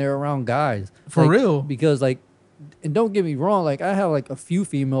be when they're around guys. For Like, real. Because like, and don't get me wrong, like I have like a few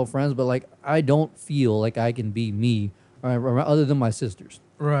female friends, but like I don't feel like I can be me other than my sisters.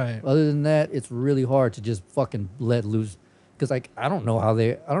 Right. Other than that, it's really hard to just fucking let loose. Because like I don't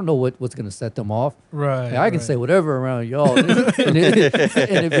know what's gonna set them off. Right. Like, I can right. say whatever around y'all, and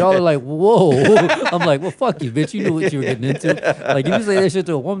if y'all are like, "Whoa," I'm like, "Well, fuck you, bitch. You knew what you were getting into." Like if you say that shit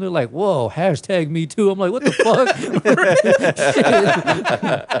to a woman, they're like, "Whoa, hashtag me too." I'm like, "What the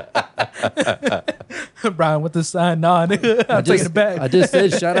fuck?" Brian with the sign. Nah, nigga, I'm taking it back. I just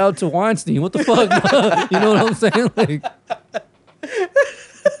said shout out to Weinstein. What the fuck? You know what I'm saying? Like,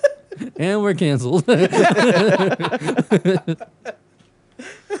 and we're canceled.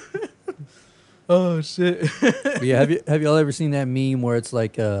 Oh shit. But yeah, have y'all ever seen that meme where it's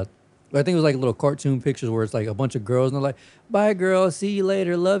like I think it was like little cartoon pictures where it's like a bunch of girls and they're like, "Bye, girl, see you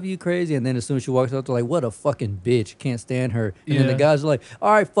later, love you, crazy." And then as soon as she walks out, they're like, "What a fucking bitch, can't stand her." And then the Yeah. guys are like,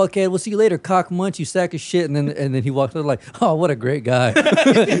 "All right, fuckhead, we'll see you later, cock munch, you sack of shit." And then he walks out like, "Oh, what a great guy." You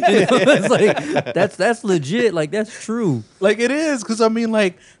know, it's like that's legit, like that's true. Like it is, because I mean,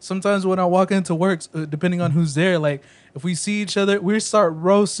 like sometimes when I walk into work, depending on who's there, like if we see each other, we start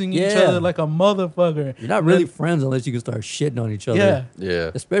roasting each Yeah. other like a motherfucker. You're not really friends unless you can start shitting on each other. Yeah.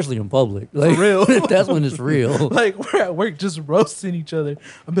 Yeah. Especially in public. Like, real. that's when it's real. Like we're at work just roasting each other.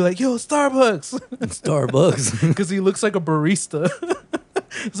 I'll be like, "Yo, Starbucks," Starbucks. because he looks like a barista.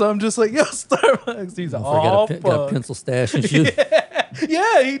 So I'm just like, "Yo, Starbucks." He's like, Got "Oh, a got a fuck." pencil stash and shit.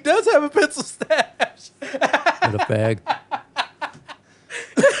 Yeah, he does have a pencil stash. With a fag.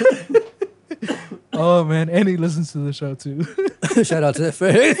 Oh man, and he listens to the show too. Shout out to that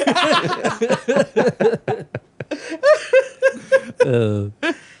fag.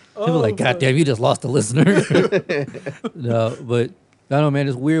 People like, "God damn, you just lost a listener." No, but I don't know, man.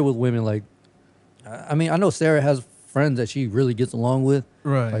 It's weird with women. Like, I mean, I know Sarah has friends that she really gets along with,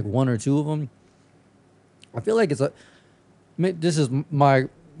 Right. like one or two of them. I feel like this is my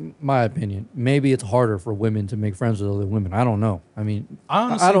opinion. Maybe it's harder for women to make friends with other women. I don't know. I mean, I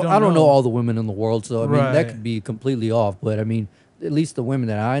honestly I don't don't know know. all the women in the world, so I mean that Right. could be completely off. But I mean, at least the women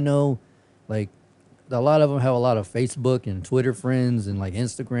that I know, like a lot of them have a lot of Facebook and Twitter friends and like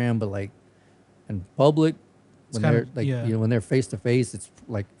Instagram, but like in public, when kinda- they're like yeah. you know when they're face to face, it's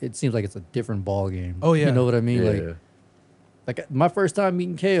like it seems like it's a different ball game. Oh, yeah. you know what I mean? Yeah. Like my first time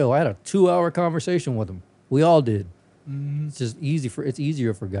meeting KO, I had a 2-hour conversation with him. We all did. Mm-hmm. It's just it's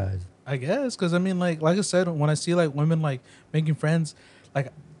easier for guys. I guess, because I mean, like I said, when I see like women like making friends,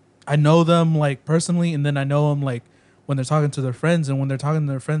 like I know them like personally, and then I know them like when they're talking to their friends, and when they're talking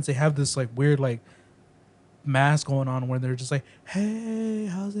to their friends, they have this like weird like mask going on where they're just like, "Hey,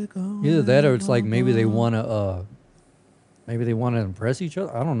 how's it going?" Either that or it's like maybe they want to impress each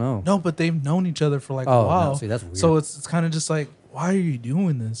other. I don't know. No, but they've known each other for like Oh, a no, while. see, that's weird. So it's kind of just like, why are you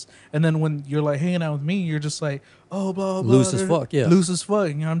doing this? And then when you're like hanging out with me, you're just like, oh, blah, blah. Loose as fuck, yeah. Loose as fuck.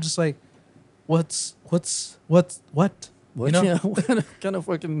 And I'm just like, what? What? You know? Yeah, what kind of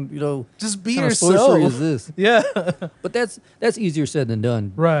fucking Just be kind of yourself. sorcery is this? Yeah. But that's easier said than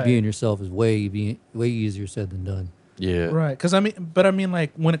done. Right. Being yourself is way easier said than done. Yeah. Right. Because I mean,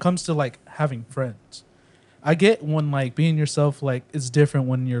 like when it comes to like having friends, I get when like being yourself like is different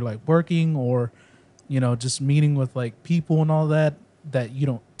when you're like working or, just meeting with like people and all that you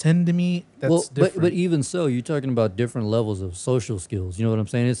don't tend to meet. That's different. but even so, you're talking about different levels of social skills. You know what I'm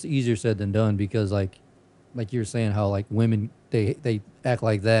saying? It's easier said than done because like you're saying how like women they act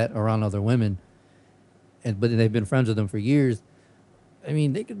like that around other women, but they've been friends with them for years. I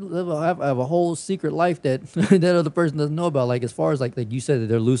mean, they could have a whole secret life that that other person doesn't know about. Like as far as like you said that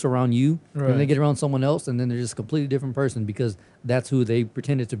they're loose around you, and they Right. get around someone else, and then they're just a completely different person because that's who they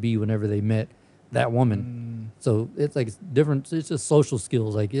pretended to be whenever they met that woman. So it's like it's different. It's just social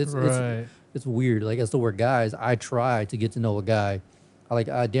skills. Like Right. it's weird. Like as to where guys, I try to get to know a guy.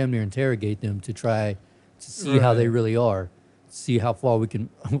 I damn near interrogate them to try to see how they Right. really are, see how far we can,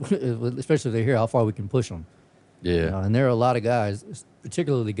 especially if they're here, how far we can push them. Yeah. And there are a lot of guys,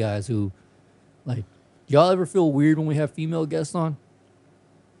 particularly guys who, like, y'all ever feel weird when we have female guests on?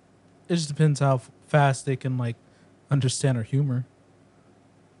 It just depends how fast they can like understand our humor.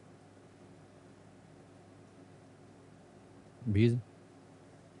 Beezy?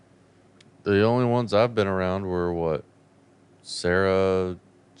 The only ones I've been around were what? Sarah,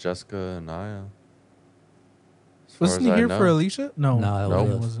 Jessica, and Naya. As far Wasn't as he I here know. for Alicia? No, Nah, it No. he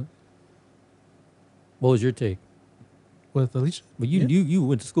was us. wasn't. What was your take? With Alicia? Well, you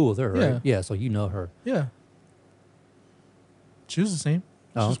went to school with her, right? Yeah. Yeah, so you know her. Yeah. She was the same.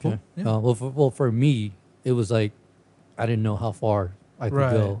 Oh, She's okay. cool. Yeah. Well, for me, it was like I didn't know how far I could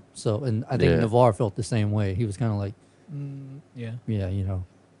Right. go. So, and I think Yeah. Navarre felt the same way. He was kind of like, Yeah. yeah,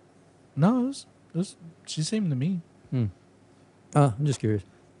 No, it was she seemed to me. I'm just curious.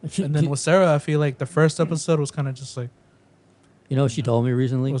 And then with Sarah, I feel like the first episode was kind of just like, You know what she told me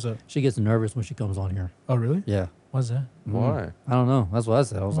recently? What's that? She gets nervous when she comes on here. oh, really? Yeah. What's that? Why? I don't know. That's what I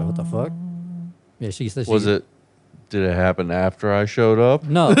said. I was like, what the fuck? Yeah, she said she... Was it? Did it happen after I showed up?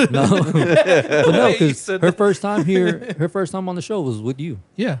 No, no. But no, You because said her that. first time here, her first time on the show was with you.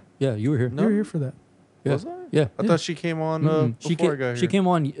 Yeah. Yeah, you were here. You were here for that. Yeah. Was I? Yeah. I thought she came on She before I came, got here. she came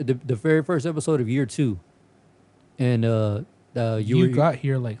on the very first episode of year 2, and You got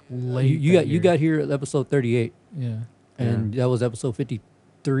here like late. you got here at episode 38, Yeah. and that was episode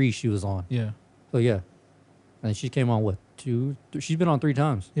 53. She was on. Yeah. So yeah, and she came on what she's been on 3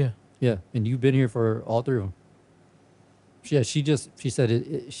 times. Yeah. Yeah, and you've been here for all 3 of them. Yeah, she said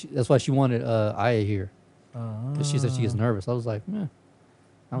that's why she wanted Aya here. Because she said she gets nervous. I was like, man.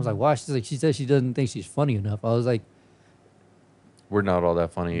 I was like, why? She said she doesn't think she's funny enough. I was like, We're not all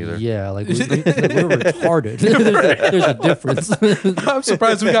that funny either. yeah, like we're retarded. There's a difference. I'm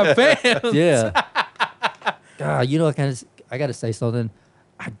surprised we got fans. Yeah. God, you know, I gotta say something.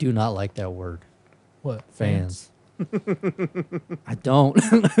 I do not like that word, What? fans. I don't.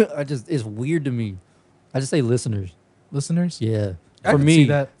 It's weird to me. I just say listeners. Listeners? Yeah. I For can me, see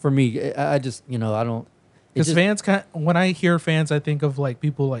that. for me, I just, I don't. Because just- fans when I hear fans, I think of like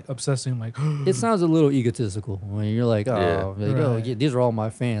people like obsessing, like, It sounds a little egotistical when you're like, oh, Yeah. like, oh, Right. yeah, these are all my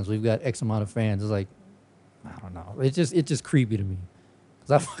fans. We've got X amount of fans. It's like, I don't know. It's just creepy to me.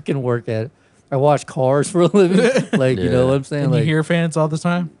 Because I fucking work at it. I watch cars for a living. Like, you know Yeah. what I'm saying? and Like, you hear fans all the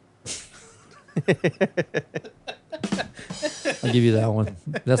time. I'll give you that one.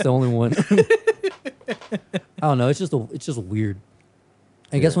 That's the only one. I don't know. It's just weird.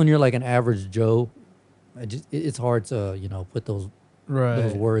 I guess when you're like an average Joe, it's hard to put those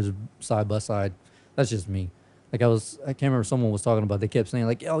Right. words side by side. That's just me. Like I can't remember, someone was talking about. They kept saying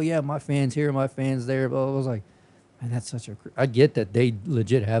like, "Oh yeah, my fans here, my fans there." But I was like, man, that's such a. I get that they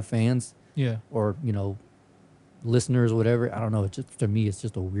legit have fans Yeah. or listeners or whatever. I don't know. It's just, to me, it's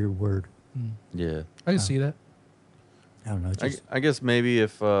just a weird word. Yeah. I can see that. I don't know. It's just, I guess maybe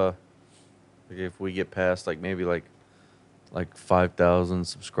if we get past maybe 5,000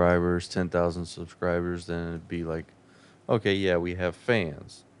 subscribers, 10,000 subscribers, then it'd be like, okay, yeah, we have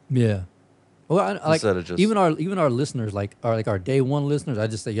fans. yeah. Well, like Instead of just- even our listeners, like our day one listeners, I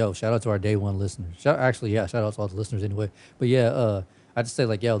just say, yo, shout out to our day one listeners. Shout out to all the listeners anyway. But yeah, I just say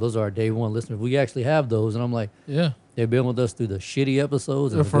like, yo, those are our day one listeners. We actually have those, and I'm like, Yeah. they've been with us through the shitty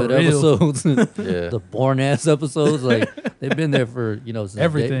episodes and the For good real. episodes, Yeah. the boring ass episodes. Like they've been there for since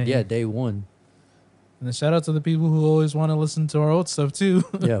Everything. day one. And then shout out to the people who always want to listen to our old stuff too.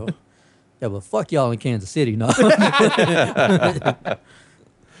 Yeah, yeah, but fuck y'all in Kansas City, no.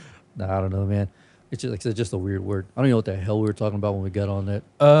 Nah, I don't know, man. It's just like I said, just a weird word. I don't know what the hell we were talking about when we got on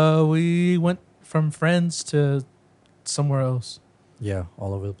that. We went from friends to somewhere else. Yeah,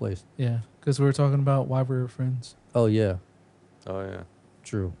 all over the place. Yeah. Because we were talking about why we were friends. Oh yeah, Oh yeah.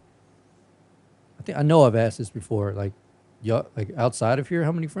 true. I know I've asked this before. Like, y'all, like outside of here,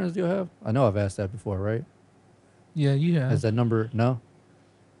 how many friends do you have? I know I've asked that before, right? Yeah, you have. Is that number no?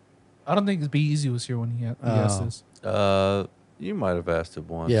 I don't think Be Easy was here when he asked Oh. this. You might have asked it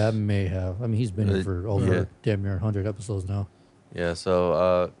once. Yeah, I may have. I mean, he's been here for over Yeah. damn near 100 episodes now. Yeah.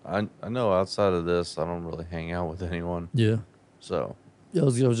 So I know outside of this, I don't really hang out with anyone. Yeah. So Yeah, I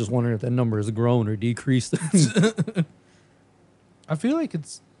was just wondering if that number has grown or decreased. I feel like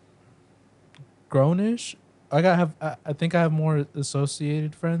it's grownish. I think I have more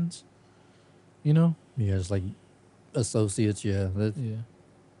associated friends. You know? Yeah, it's like associates. Yeah, Yeah.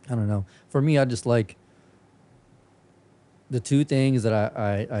 I don't know. For me, I just like the two things that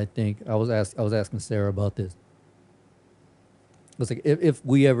I think I was asking Sarah about this. It's like if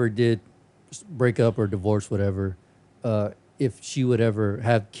we ever did break up or divorce, whatever, if she would ever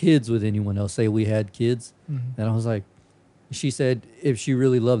have kids with anyone else, say we had kids, and I was like, she said if she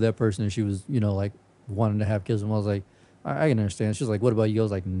really loved that person and she was like wanting to have kids, and I was like, I can understand. She's like, what about you? I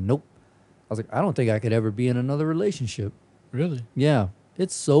was like, nope. I was like, I don't think I could ever be in another relationship. Really? Yeah,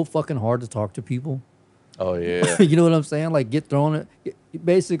 it's so fucking hard to talk to people. oh yeah. You know what I'm saying? Like get thrown it.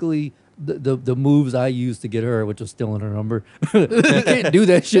 Basically, the moves I used to get her, which was stealing her number, you can't do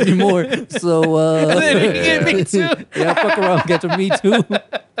that shit anymore. So Me too. yeah, fuck around, and get to me too.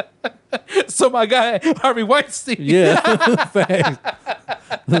 So my guy Harvey Weinstein. Yeah, facts.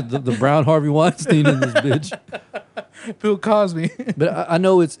 The brown Harvey Weinstein in this bitch. Bill Cosby. But I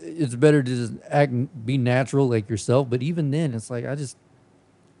know it's better to just be natural like yourself. But even then, it's like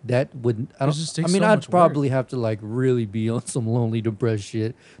that wouldn't. I don't. just I takes mean, so I'd much probably have to like really be on some lonely, depressed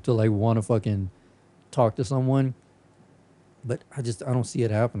shit to like want to fucking talk to someone. But I don't see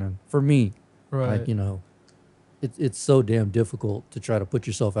it happening for me. Right. Like it's so damn difficult to try to put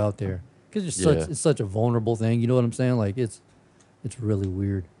yourself out there because it's such a vulnerable thing. You know what I'm saying? Like it's really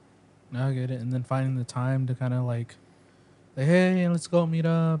weird. Now I get it. And then finding the time to kind of like, hey, let's go meet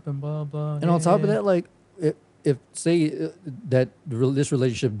up and blah, blah. And on top of yeah. that, like, if say that this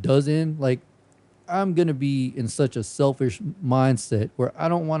relationship does end, like, I'm gonna be in such a selfish mindset where I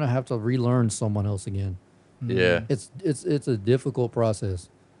don't want to have to relearn someone else again. Yeah. It's a difficult process.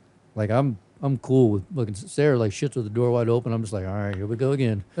 Like I'm cool with looking Sarah like shits with the door wide open. I'm just like, all right, here we go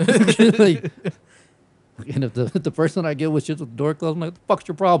again. Like, and if the person I get with shits with the door closed, I'm like, what the fuck's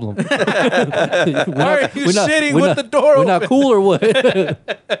your problem? Why are you shitting with the door We're open? not cool or what?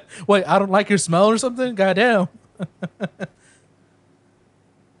 Wait, I don't like your smell or something? Goddamn.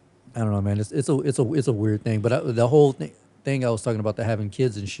 I don't know, man. It's a weird thing. But the whole thing I was talking about, the having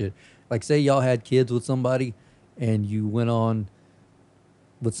kids and shit. Like, say y'all had kids with somebody, and you went on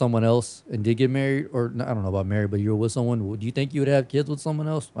with someone else and did get married, or I don't know about married, but you were with someone. Do you think you would have kids with someone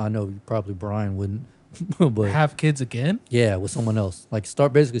else? I know probably Brian wouldn't, but Have kids again? yeah, with someone else. Like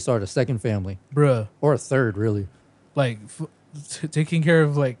start a second family Bruh. or a third, really. Like, taking care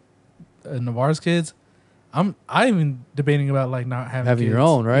of, like, Navarre's kids. I'm even debating about, like, not having Having your kids.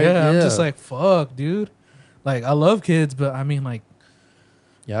 own, right? Yeah, I'm just Yeah. like, fuck, dude. Like, I love kids, but I mean, like,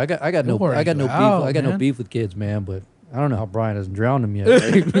 Yeah, I got no They'll wear no you beef. out, I got no man. beef with kids, man. But I don't know how Brian hasn't drowned them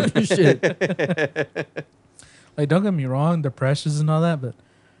yet. Shit. like, don't get me wrong, they're precious and all that, but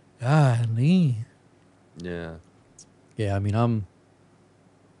golly. Yeah. Yeah, I mean,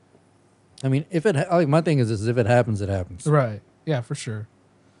 if it like my thing is if it happens, it happens. Right. Yeah, for sure.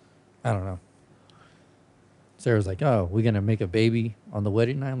 I don't know. Sarah's like, "Oh, we're gonna make a baby on the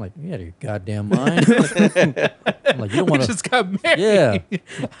wedding night." I'm like, "You out of your goddamn mind!" I'm like, "You don't We want to." just got married. Yeah,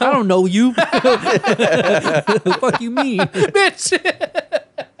 I don't know you. Fuck you, mean. Bitch.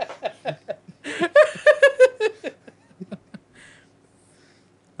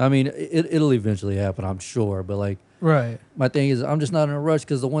 I mean, it'll eventually happen, I'm sure. But like, Right. my thing is, I'm just not in a rush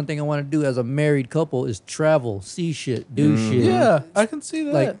because the one thing I want to do as a married couple is travel, see shit, do shit. Yeah, I can see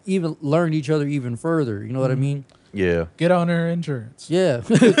that. Like even learn each other even further. You know what I mean? Yeah. Get on her insurance. Yeah,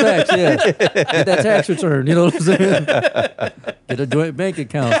 facts. Yeah, get that tax return. You know what I'm saying? Get a joint bank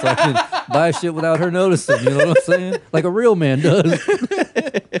account so I can buy shit without her noticing. You know what I'm saying? Like a real man does.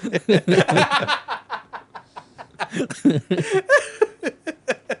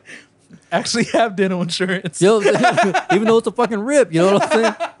 Actually have dental insurance. Yo, even though it's a fucking rip. You know what I'm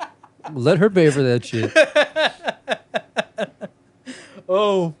saying? Let her pay for that shit,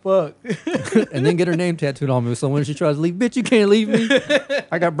 Oh, fuck. and then get her name tattooed on me. So when she tries to leave, bitch, you can't leave me.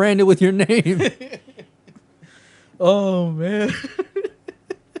 I got branded with your name. Oh, man.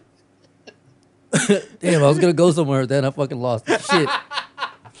 Damn, I was gonna go somewhere, then I fucking lost it. Shit.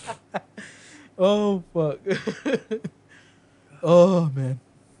 Oh, fuck. Oh, man.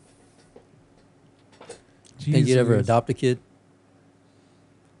 Think you'd ever Jesus. adopt a kid?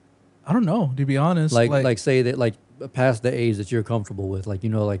 I don't know, to be honest. Like say that like past the age that you're comfortable with, like,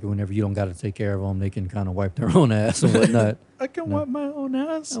 you know, like whenever you don't got to take care of them, they can kind of wipe their own ass and whatnot. I can wipe my own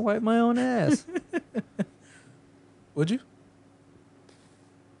ass. I wipe my own ass. Would you?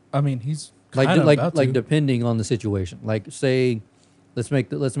 I mean, he's like kinda about to. depending on the situation. Like say, let's make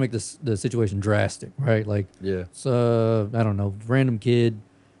the situation drastic, right? Like Yeah. so I don't know, random kid,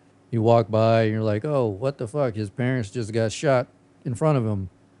 you walk by and you're like, oh, what the fuck? His parents just got shot in front of him,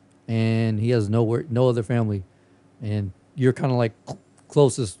 and he has no other family, and you're kind of like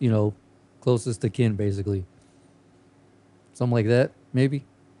closest to kin basically. Something like that, maybe.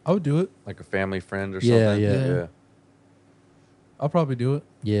 I would do it. Like a family friend or Yeah, something. yeah. Yeah. I'll probably do it.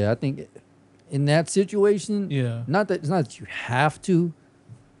 Yeah, I think in that situation, Yeah. not that it's not that you have to.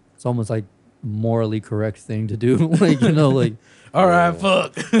 It's almost like morally correct thing to do. Like, you know, like, All right,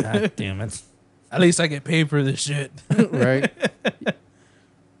 fuck. God damn it, At least I get paid for this shit. right?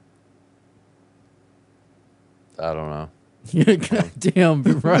 I don't know. God damn,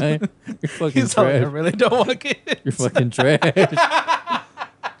 Brian, you're fucking He's like, I trash. really don't want kids. You're fucking trash.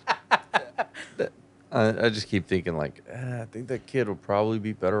 I just keep thinking like, I think that kid would probably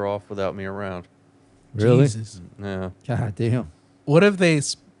be better off without me around. Really? Jesus. Yeah. God damn. What if they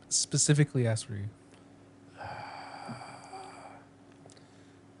specifically ask for you?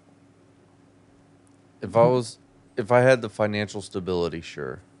 If I had the financial stability,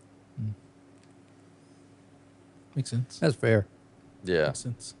 sure. Makes sense. That's fair. Yeah. Makes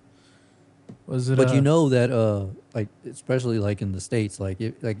sense. Was it? But you know that, like, especially like in the States, like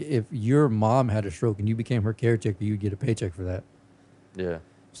if your mom had a stroke and you became her caretaker, you'd get a paycheck for that. Yeah.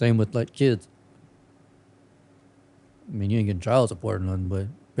 Same with like kids. I mean, you ain't getting child support or nothing, but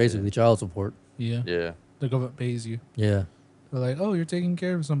basically child support. Yeah. Yeah. The government pays you. Yeah. They're like, oh, you're taking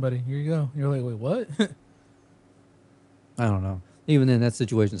care of somebody. Here you go. You're like, wait, what? I don't know. Even then, that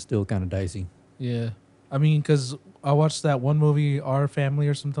situation's still kind of dicey. Yeah. I mean, because I watched that one movie, Our Family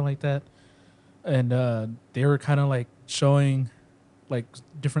or something like that. And they were kind of like showing like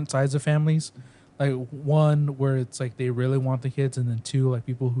different sides of families. Like one where it's like they really want the kids, and then two like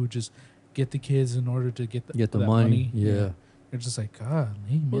people who just get the kids in order to get Get the that money. Yeah. You're just like, God,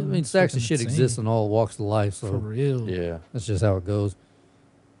 man. Well, I mean, that's stacks of fucking shit insane." exists in all walks of life, For so real. Yeah. that's just how it goes.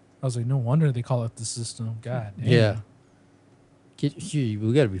 I was like, no wonder they call it the system. God damn. Yeah.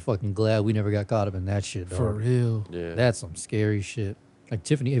 We gotta be fucking glad we never got caught up in that shit, dog. For real. Yeah. That's some scary shit. Like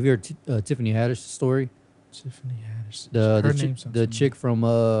Tiffany, have you heard Tiffany Haddish story? Tiffany Haddish. The Her the, name chi- sounds the chick from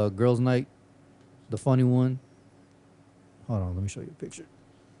Girls Night, the funny one. Hold on, let me show you a picture.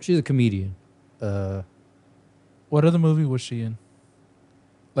 She's a comedian. What other movie was she in?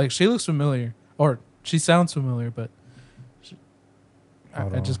 Like, she looks familiar. Or she sounds familiar, but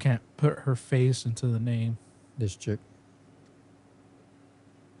Hold I on. just can't put her face into the name. This chick.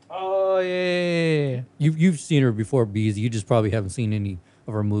 Oh, yeah. You've seen her before, Bees. You just probably haven't seen any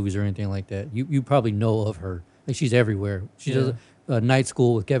of her movies or anything like that. You probably know of her. Like, she's everywhere. She does Night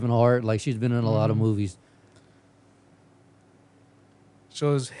School with Kevin Hart. Like, she's been in a lot of movies. She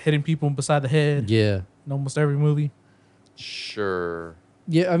was hitting people beside the head Yeah. in almost every movie. Sure.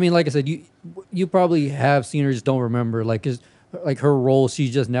 Yeah, I mean, like I said, you probably have seen her, just don't remember. Like, 'cause, like her roles,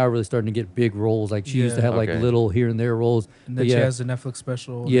 she's just now really starting to get big roles. Like, she used to Yeah. have like Okay. little here and there roles. And But then she yeah. has the Netflix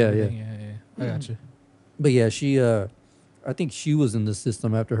special. and Yeah, everything. Yeah. I got you. But yeah, she I think she was in the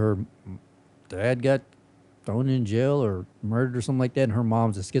system after her dad got thrown in jail or murdered or something like that, and her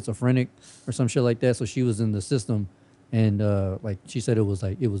mom's a schizophrenic or some shit like that. So she was in the system, and like she said, it was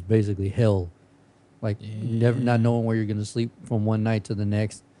basically hell, like never not knowing where you're gonna sleep from one night to the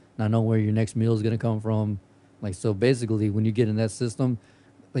next, not knowing where your next meal is gonna come from, like so basically when you get in that system,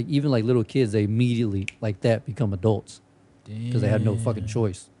 like even like little kids, they immediately like that become adults because they had no fucking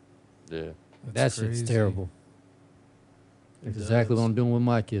choice. Yeah. That shit's crazy. terrible. That's It exactly what does. I'm doing with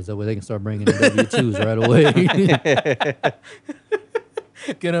my kids. That way they can start bringing in W-2s right away.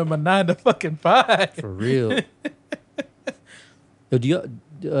 Get him a 9 to fucking 5. For real. Yo,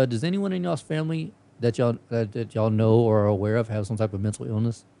 does anyone in y'all's family that y'all know or are aware of have some type of mental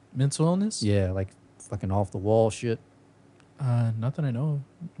illness? Mental illness? Yeah, like fucking off the wall shit. Nothing I know of.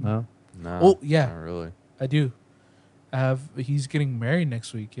 No. No. Oh, yeah. Not really. I do. He's getting married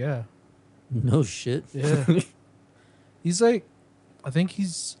next week. Yeah. No shit. Yeah. He's like, I think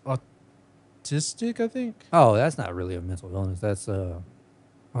he's autistic, I think. Oh, that's not really a mental illness. That's I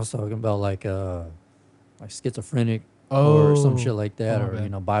was talking about like schizophrenic or some shit like that, Oh, or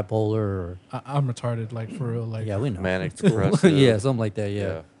man. bipolar or I'm retarded, like, for real. Like, yeah, we know. Manic depressive. Yeah, something like that.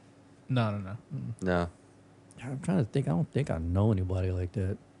 Yeah. No. Mm. No. I'm trying to think. I don't think I know anybody like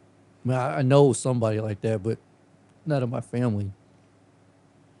that. I mean, I know somebody like that, but not in my family.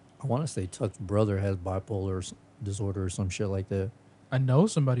 I want to say Tuck's brother has bipolar disorder or some shit like that. I know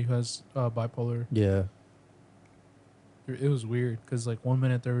somebody who has bipolar. Yeah. It was weird because, like, 1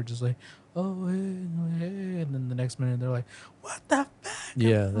 minute they were just like, oh, hey, and then the next minute they're like, what the fuck?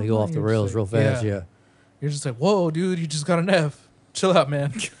 Yeah, they go off the You're rails just real like, fast. Yeah. You're just like, whoa, dude, you just got an F. Chill out,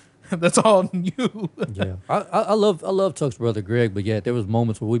 man. That's all you. Yeah. I love Tuck's brother Greg, but yeah, there was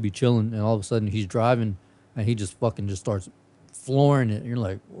moments where we'd be chilling and all of a sudden he's driving and he just fucking just starts flooring it. And you're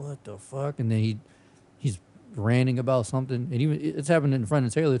like, what the fuck? And then he's ranting about something, and even it's happened in front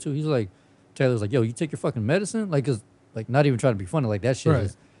of Taylor too. He's like, Taylor's like, yo, you take your fucking medicine, like, cause like not even trying to be funny, like that shit Right.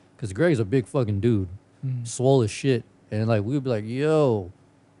 is, cause Greg's a big fucking dude, swole as shit, and like we'd be like, yo,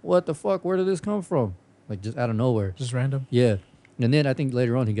 what the fuck? Where did this come from? Like just out of nowhere. Just random. Yeah. And then I think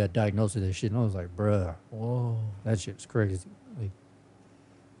later on he got diagnosed with that shit, and I was like, bruh, Whoa. that shit's crazy. Like,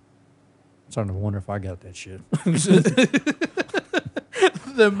 I'm starting to wonder if I got that shit.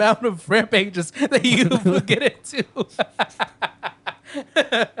 The amount of rampages that you will get into.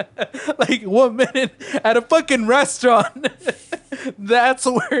 Like 1 minute at a fucking restaurant. That's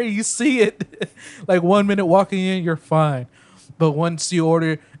where you see it. Like 1 minute walking in, you're fine. But once you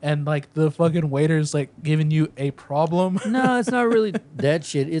order and like the fucking waiter's like giving you a problem. No, it's not really that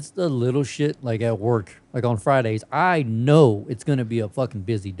shit. It's the little shit like at work, like on Fridays. I know it's gonna be a fucking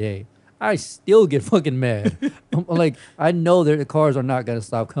busy day. I still get fucking mad. I'm like, I know that the cars are not gonna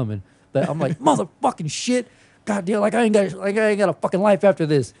stop coming, but I'm like, motherfucking shit. God damn, like I ain't got a fucking life after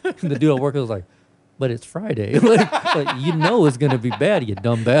this. And the dude at work was like, but it's Friday. like you know it's gonna be bad, you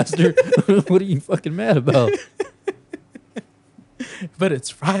dumb bastard. What are you fucking mad about? But it's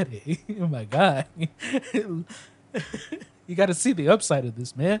Friday. Oh my God. You got to see the upside of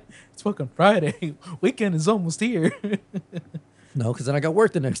this, man. It's fucking Friday. Weekend is almost here. No, because then I got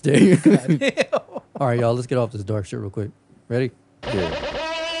work the next day. Damn. All right, y'all, let's get off this dark shit real quick. Ready? Yeah.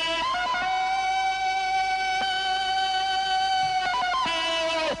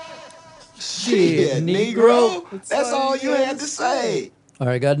 Shit, Negro. That's all you had to say. All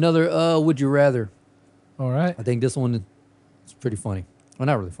right, got another would you rather. All right. I think this one is pretty funny. Well,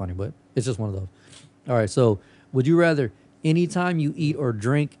 not really funny, but it's just one of those. All right, so would you rather anytime you eat or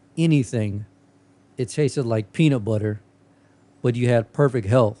drink anything, it tasted like peanut butter, but you had perfect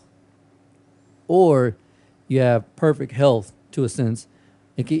health? Or you have perfect health to a sense,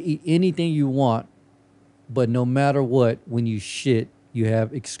 you can eat anything you want, but no matter what, when you shit, you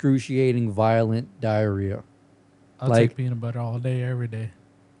have excruciating violent diarrhea. I'll Like- take peanut butter all day, every day.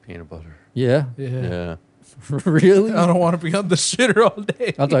 Peanut butter. Yeah? Yeah. Yeah. Really? I don't want to be on the shitter all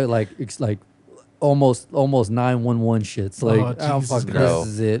day. I'm talking like it's like almost 911 shits. Like, Oh, oh, Jesus fuck, Christ. this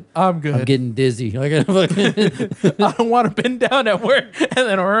is it. I'm good. I'm getting dizzy. Like, I'm fucking- I don't want to bend down at work and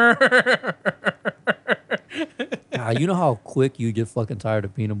then. You know how quick you get fucking tired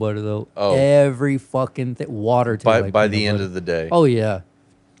of peanut butter though. Oh. Every fucking water tastes By like by peanut the end butter. of the day. Oh yeah,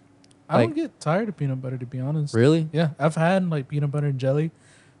 I don't Like- get tired of peanut butter, to be honest. really? Yeah, I've had like peanut butter and jelly,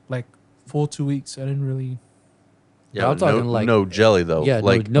 like full 2 weeks. I didn't really. Yeah, I'm but talking no, like- no jelly though. Yeah, no-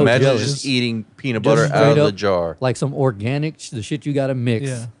 like no imagine jelly. just Just- eating peanut just butter out straight of the up, jar. Like some organic, the shit you gotta mix.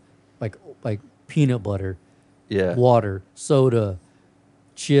 Yeah. Like peanut butter, Yeah. water, soda,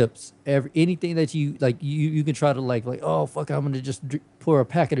 chips, anything that you like. You can try to like oh fuck, I'm gonna just pour a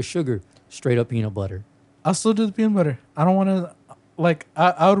packet of sugar, straight up peanut butter. I'll still do the peanut butter. I don't want to. Like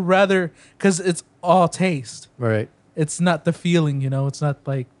I would rather, because it's all taste. Right. It's not the feeling, It's not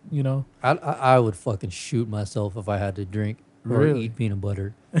like I would fucking shoot myself if I had to drink or Really? eat peanut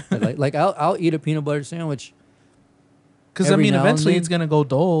butter. like I'll eat a peanut butter sandwich, Because I Every mean, now and eventually then. it's gonna go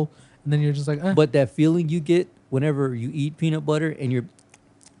dull, and then you're just like, but that feeling you get whenever you eat peanut butter and you're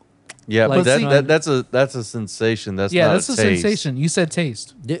Yeah, Like, but see- that's a sensation. That's yeah, not that's a a taste. sensation. You said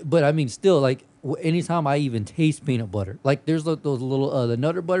taste. but I mean still like anytime I even taste peanut butter, like there's those little the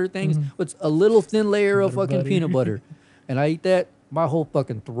Nutter Butter things, it's a little thin layer of Nutter fucking Butter. peanut butter, and I eat that, my whole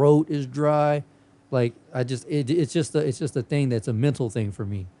fucking throat is dry. Like I just it's just a thing that's a mental thing for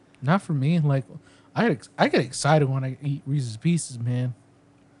me. Not for me. Like I get excited when I eat Reese's Pieces, man.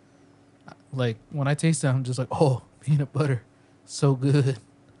 Like when I taste them, I'm just like, oh, peanut butter, so good.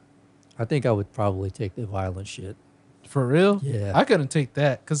 I think I would probably take the violent shit. For real? Yeah. I couldn't take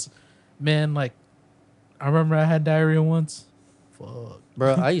that because, man, like, I remember I had diarrhea once. Fuck.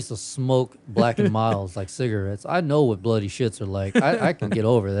 Bro, I used to smoke Black and Milds like cigarettes. I know what bloody shits are like. I can get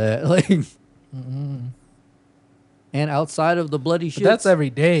over that. Like, and outside of the bloody shits, But that's every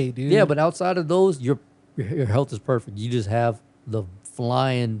day, dude. yeah. But outside of those, your health is perfect. You just have the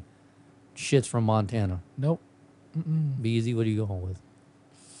flying shits from Montana. Nope. Be easy. What are you going with?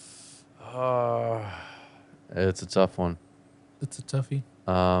 It's a tough one. It's a toughie.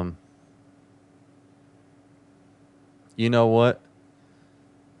 You know what?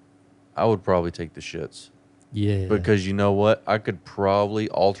 I would probably take the shits. Yeah, Because you know what? I could probably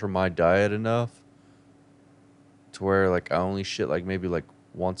alter my diet enough to where like I only shit like maybe like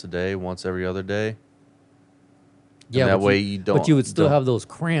once a day, once every other day. yeah. that but way you don't- But you would still don't- have those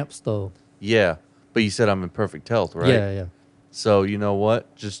cramps though. Yeah. But you said I'm in perfect health, right? Yeah, yeah. So you know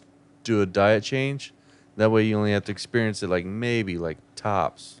what? Just do a diet change. That way you only have to experience it like maybe like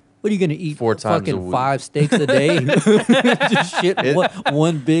tops. What are you gonna eat? 4 times a fucking week. 5 steaks a day? Just shit.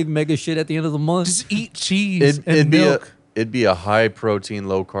 One big mega shit at the end of the month. Just eat cheese and It'd milk. be a high protein,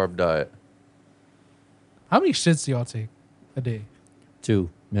 low carb diet. How many shits do y'all take a day? 2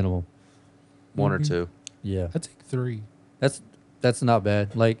 minimum. One or Mhm. two. Yeah. I take 3. That's not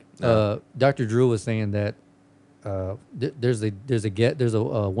bad. Like No. Dr. Drew was saying that there's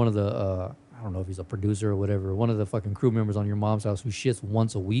one of the I don't know if he's a producer or whatever, one of the fucking crew members on Your Mom's House who shits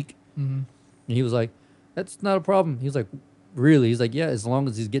once a week, Mm-hmm. and he was like, "That's not a problem." He's like, "Really?" He's like, "Yeah, as long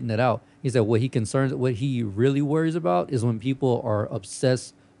as he's getting it out." He said, what he really worries about is when people are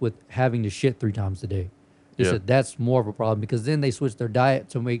obsessed with having to shit 3 times a day. He Yeah. said that's more of a problem because then they switch their diet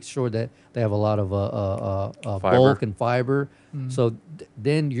to make sure that they have a lot of Fiber. bulk and fiber. So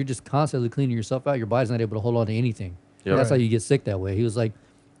then you're just constantly cleaning yourself out. Your body's not able to hold on to anything. Yep. That's how Right. you get sick that way. He was like,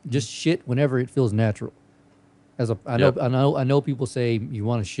 just shit whenever it feels natural. I Yep. know people say you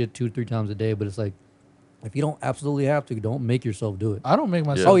want to shit 2-3 times a day, but it's like if you don't absolutely have to, don't make yourself do it. I don't make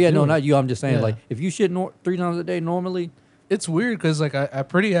myself. Oh yeah, do no, it. not you. I'm just saying Yeah. like if you shit 3 times a day normally, It's weird because like I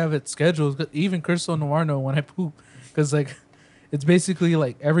pretty have it scheduled. 'Cause even Crystal and Noir know when I poop because like it's basically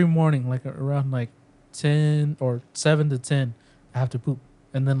like every morning, like around like 10 or 7 to 10, I have to poop,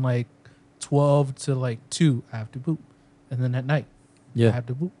 and then like 12 to like 2, I have to poop, and then at night, I yeah. have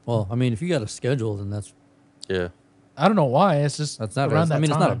to poop. Well, I mean, if you got a schedule, then that's Yeah. I don't know why. It's just not. around that I mean,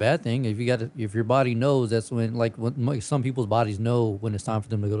 it's not a time. bad thing if if your body knows that's when like some people's bodies know when it's time for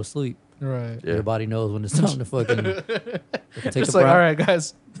them to go to sleep. Right. Yeah. Your body knows when it's time to fucking Take It's the like, Brown- all right,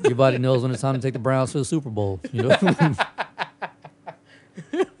 guys. Your body knows when it's time to take the Browns to the Super Bowl. You know.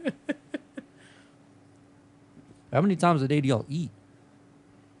 How many times a day do y'all eat?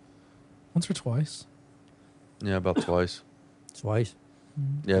 Once or twice. Yeah, about twice. Twice.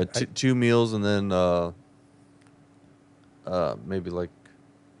 Yeah, two meals and then maybe like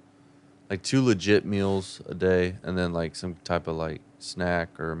two legit meals a day, and then like some type of like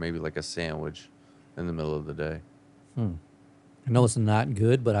snack or maybe like a sandwich in the middle of the day. I know it's not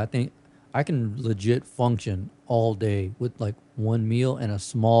good, but I think I can legit function all day with like one meal and a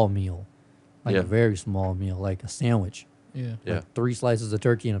small meal, like Yeah. a very small meal, like a sandwich. Yeah. Yeah. Like 3 slices of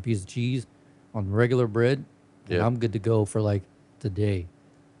turkey and a piece of cheese on regular bread, and Yeah. I'm good to go for like the day.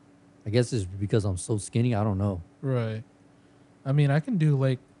 I guess it's because I'm so skinny. I don't know. Right. I mean, I can do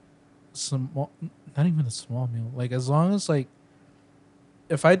like not even a small meal. Like as long as like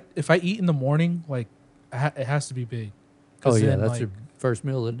if I eat in the morning, like it has to be big. Oh 'Cause yeah, then, that's like, your first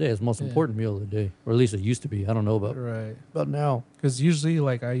meal of the day. It's the most Yeah. important meal of the day, or at least it used to be. I don't know right. about now. Because usually,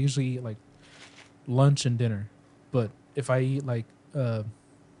 like I usually eat like lunch and dinner, but if I eat like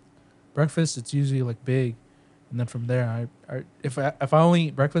breakfast, it's usually like big, and then from there, if I only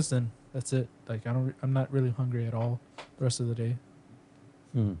eat breakfast, then that's it. Like I'm not really hungry at all the rest of the day.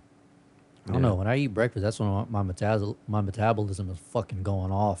 I don't know. When I eat breakfast, that's when my metabolism is fucking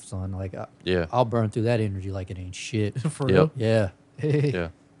going off, son. Like Yeah. I'll burn through that energy like it ain't shit. For Yep. real? Yeah, Hey, Yeah.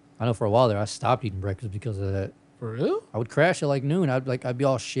 I know. For a while there, I stopped eating breakfast because of that. for real? I would crash at like noon. I'd be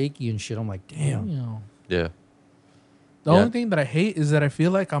all shaky and shit. I'm like, damn. Damn. Yeah. The Yeah. only thing that I hate is that I feel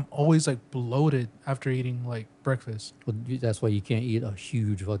like I'm always like bloated after eating like breakfast. Well, that's why you can't eat a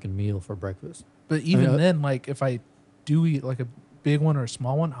huge fucking meal for breakfast. But even mean, then, like if I do eat like a big one or a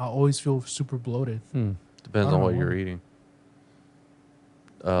small one, I always feel super bloated. Depends I don't on what know you're why. eating.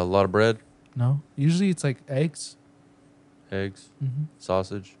 A lot of bread, No, usually it's like eggs. eggs, Hmm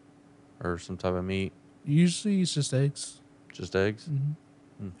sausage, or some type of meat. Usually it's just eggs. Just eggs.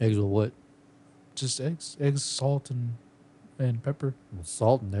 Eggs with what? Just eggs, salt, and pepper. Well,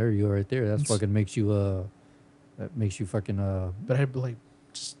 salt, and there you are right there. That's It's- fucking makes you that makes you fucking But I like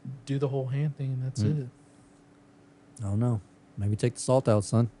just do the whole hand thing and that's it. I don't know. Maybe take the salt out,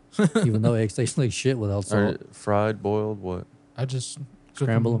 son. Even though eggs taste like shit without Or salt. fried, boiled, what? I just cook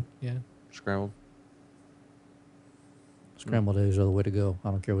Scramble 'em? Yeah. Scrambled. Scrambled eggs are the way to go. I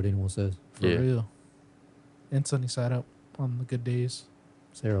don't care what anyone says. For Yeah. real. And sunny side up on the good days.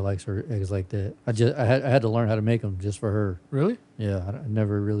 Sarah likes her eggs like that. I had to learn how to make them just for her. Really? Yeah, I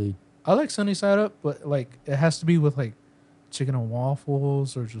never really. I like sunny side up, but like it has to be with like chicken and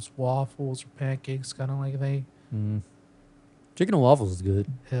waffles or just waffles or pancakes, kind of like they. Chicken and waffles is good.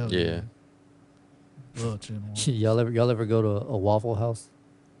 Hell Yeah. Love chicken and waffles. y'all ever go to a Waffle House?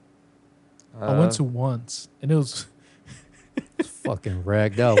 I went to once and it was It's fucking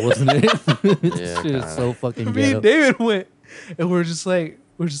ragged out, wasn't it? Yeah, Shit is kinda. so fucking me ghetto. and David went, and we're just like,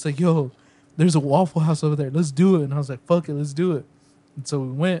 yo, there's a Waffle House over there. Let's do it. And I was like, fuck it, let's do it. And so we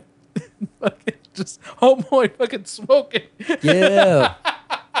went. Fucking just homeboy fucking smoking. Yeah.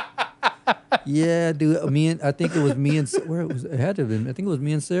 Yeah, dude. I think it was me and where it was. It had to have been. I think it was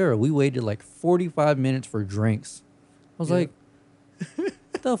me and Sarah. We waited like 45 minutes for drinks. I was Yeah. like,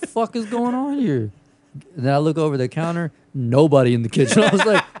 "What the fuck is going on here?" And then I look over the counter. Nobody in the kitchen. I was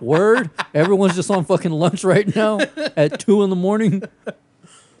like, "Word? Everyone's just on fucking lunch right now at 2 in the morning."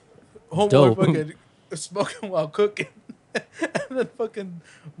 Homeboy Dope. fucking smoking while cooking. And then fucking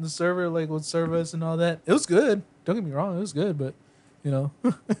the server like would serve us and all that. It was good. Don't get me wrong, it was good, but you know,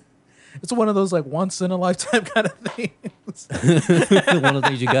 it's one of those like once in a lifetime kind of things. One of the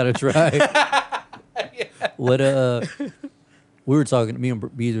things you gotta try. What we were talking. Me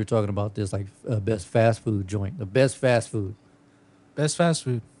and Bees were talking about this like best fast food joint. The best fast food. Best fast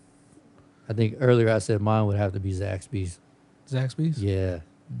food. I think earlier I said mine would have to be Zaxby's. Zaxby's. Yeah.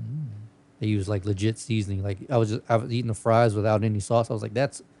 They use like legit seasoning. Like I was eating the fries without any sauce. I was like,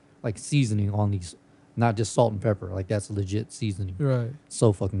 that's like seasoning on these, not just salt and pepper. Like that's legit seasoning. Right.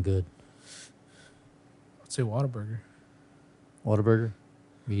 So fucking good. I'd say Whataburger. Whataburger,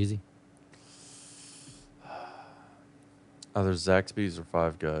 be easy. Either Zaxby's or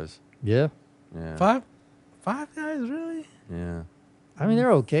Five Guys. Yeah. Yeah. Five Guys, really? Yeah. I mean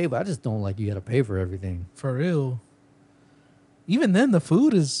they're okay, but I just don't like you got to pay for everything. For real. Even then, the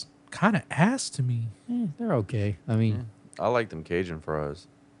food is kind of ass to me. They're okay. I mean, I like them Cajun fries.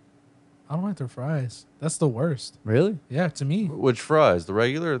 I don't like their fries. That's the worst. really? Yeah, to me, Which fries? The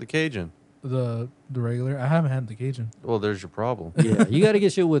regular or the Cajun? the regular. I haven't had the Cajun Well, there's your problem. Yeah. You got to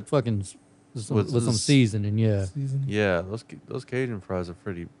get shit with fucking with some With seasoning. Yeah. seasoning. Yeah, those Cajun fries are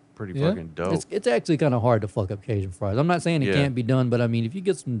pretty pretty Yeah. fucking dope. It's actually kind of hard to fuck up Cajun fries. I'm not saying it Yeah. can't be done, but I mean, if you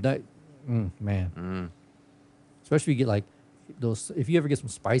get some, man, especially if you get like those, if you ever get some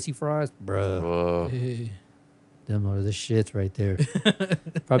spicy fries, bruh, Hey. them are the shits right there.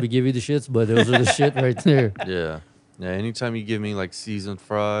 Probably give you the shits, but those are the shit right there. Yeah. Yeah. Anytime you give me like seasoned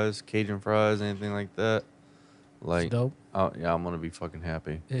fries, Cajun fries, anything like that, like, dope. yeah, I'm gonna be fucking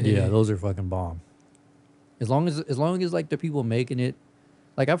happy. Yeah, those are fucking bomb. As long as like the people making it,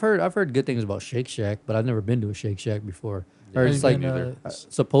 like I've heard good things about Shake Shack, but I've never been to a Shake Shack before. Or Have it's you like been,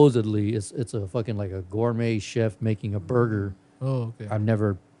 supposedly it's a fucking like a gourmet chef making a burger. Oh, okay. I've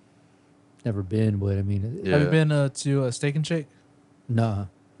never been, but I mean, Yeah. Have you been to a Steak and Shake? nah.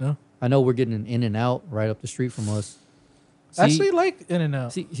 No. I know we're getting an In-N-Out right up the street from us. See- Actually, like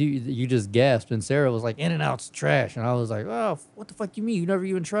In-N-Out. See, you just gasped, and Sarah was like, "In-N-Out's trash," and I was like, "Oh, what the fuck you mean? You never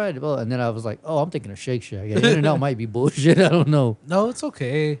even tried it?" Well, and then I was like, "Oh, I'm thinking of Shake Shack. Yeah, In-N-Out might be bullshit. I don't know." No, it's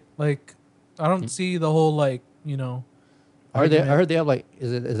okay. Like, I don't see the whole like I heard they have like,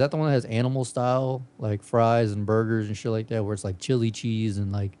 is that the one that has animal style like fries and burgers and shit like that, where it's like chili cheese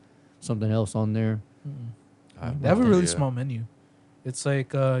and like something else on there? They have a really idea. small menu. It's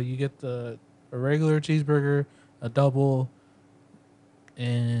like you get a regular cheeseburger, a double,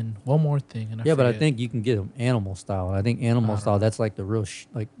 and one more thing. And Yeah, but I forget. think you can get them animal style. And I think animal don't style, that's like the real,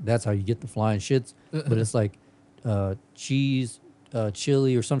 like that's how you get the flying shits. But it's like cheese,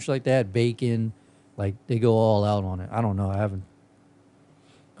 chili, or some shit like that, bacon. Like they go all out on it. I don't know. I haven't.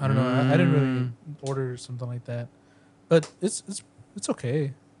 I don't know. I didn't really order something like that, but it's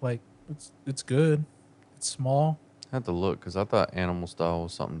okay. Like it's good. It's small. I had to look because I thought animal style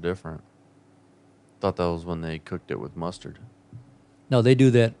was something different. Thought that was when they cooked it with mustard. No, they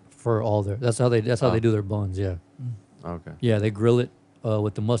do that for all their. That's how they do their buns. Yeah, Okay. yeah. They grill it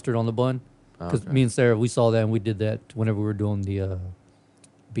with the mustard on the bun. Because Okay. me and Sarah, we saw that and we did that whenever we were doing the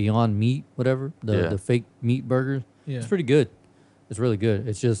Beyond Meat, whatever, Yeah. the fake meat burgers. Yeah. It's pretty good. It's really good.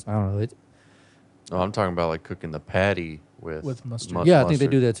 It's just I don't know. Oh, I'm talking about like cooking the patty with mustard. Yeah, I think they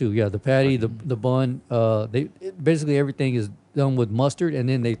do mustard. that too. Yeah, the patty, the bun. Basically everything is done with mustard, and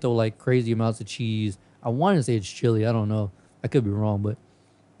then they throw like crazy amounts of cheese. I want to say it's chili. I don't know. I could be wrong, but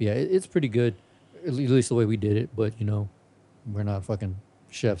yeah, it's pretty good. At least the way we did it. But we're not fucking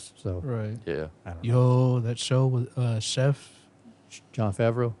chefs, so Right. Yeah. I don't know. Yo, that show with Chef. John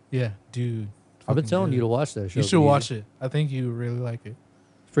Favreau. Yeah, dude. I've been fucking telling good. you to watch that show. You should watch it. I think you really like it.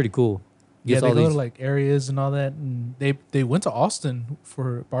 It's pretty cool. Yeah, Gets they all go these- to like areas and all that, and they went to Austin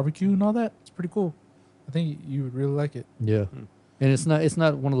for barbecue and all that. It's pretty cool. I think you would really like it. Yeah, and it's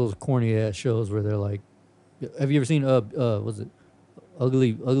not one of those corny ass shows where they're like, have you ever seen was it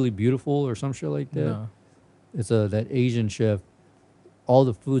Ugly Beautiful or some shit like that? No. It's that Asian chef. All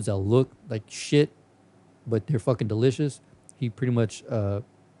the foods that look like shit, but they're fucking delicious. He pretty much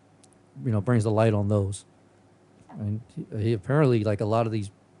brings the light on those. And he apparently like a lot of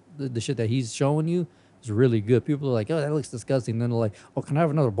these the shit that he's showing you is really good. People are like, oh, that looks disgusting. Then they're like, oh, can I have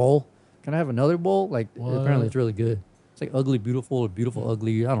another bowl? Can I have another bowl? Like apparently What? it's really good. It's like Ugly Beautiful or Beautiful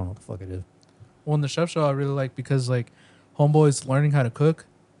Ugly. I don't know what the fuck it is. Well, in the chef show, I really like because like homeboy's learning how to cook,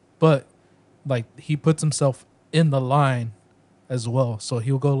 but like he puts himself in the line as well. So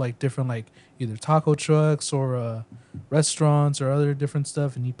he'll go like different like either taco trucks or restaurants or other different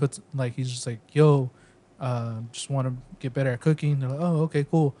stuff, and he puts like he's just like, yo, just want to get better at cooking. They're like, oh, okay,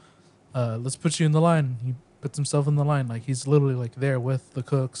 cool. Let's put you in the line. He puts himself in the line. Like he's literally like there with the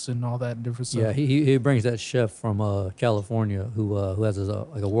cooks and all that different stuff. Yeah, he brings that chef from California who has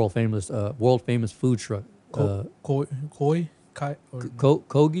like a world famous food truck. Kogi,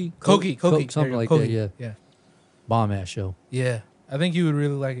 Kogi, something like that. Yeah, yeah. bomb ass show. Yeah, I think you would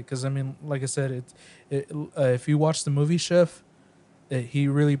really like it because I mean, like I said, if you watch the movie Chef, he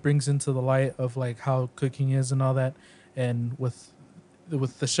really brings into the light of like how cooking is and all that, and with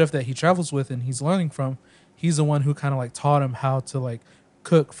the chef that he travels with and he's learning from, he's the one who kind of like taught him how to like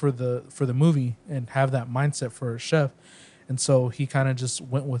cook for the movie and have that mindset for a chef, and so he kind of just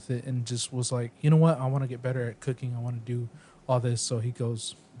went with it and just was like, you know what, I want to get better at cooking. I want to do all this, so he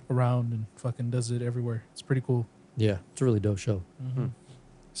goes around and fucking does it everywhere. It's pretty cool. Yeah, it's a really dope show.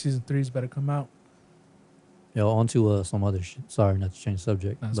 Season 3's better come out. On to some other shit. Sorry, not to change the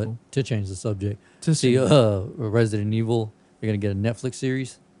subject, That's but cool. to change the subject. To See, see. Resident Evil. You're gonna get a Netflix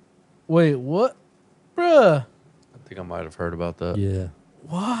series. Wait, what, bruh? I think I might have heard about that. Yeah,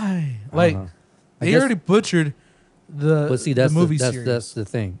 Why? I Like don't know. I they guess- already butchered the But see, that's the movie that's series. that's the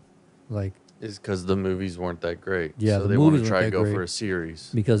thing. Like It's because the movies weren't that great. Yeah, so the they want movies to try weren't to that go for great. a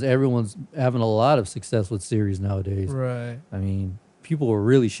series. because everyone's having a lot of success with series nowadays. right. I mean, people were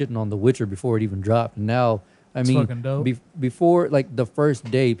really shitting on The Witcher before it even dropped, and now I It's mean, fucking dope. before like the first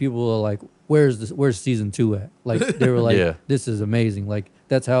day, people were like, Where's season 2 at?" Like they were like, Yeah. "This is amazing." Like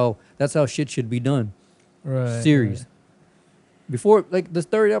that's how shit should be done. Right. Series. right. Before like the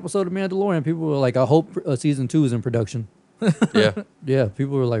third episode of Mandalorian, people were like, "I hope season 2 is in production." Yeah. Yeah,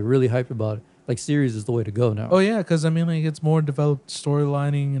 people were like really hyped about it. Like series is the way to go now. Oh yeah, because I mean, like it's more developed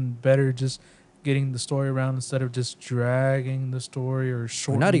storylines and better just getting the story around instead of just dragging the story or Or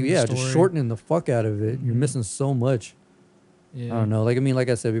shortening. not even the yeah, story. just shortening the fuck out of it. You're Mhm. missing so much. Yeah. I don't know. Like I mean, like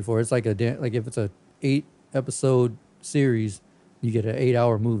I said before, it's like like if it's a 8-episode series, you get an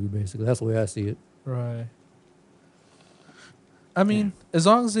 8-hour movie basically. That's the way I see it. Right. I mean, as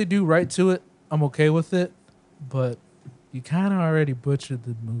long as they do right to it, I'm okay with it. But you kind of already butchered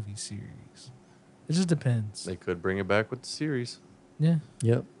the movie series. It just depends. They could bring it back with the series. Yeah.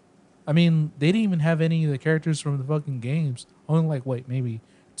 Yep. I mean, they didn't even have any of the characters from the fucking games. Only like, wait, maybe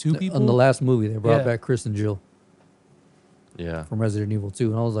 2 people? In the last movie, they brought Yeah. back Chris and Jill Yeah. from Resident Evil 2,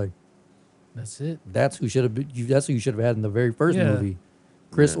 and I was like, That's it. that's who should have been. That's who you should have had in the very first Yeah. movie,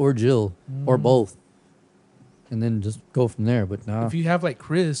 Chris Yeah. or Jill or Mhm. both, and then just go from there. But nah, If you have like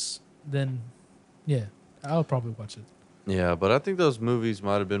Chris, then yeah, I'll probably watch it. Yeah, but I think those movies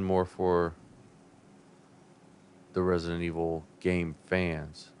might have been more for the Resident Evil game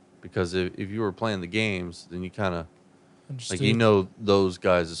fans. Because if you were playing the games, then you kind of, Understood. like, you know those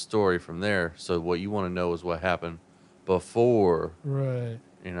guys' story from there. So what you want to know is what happened before, Right.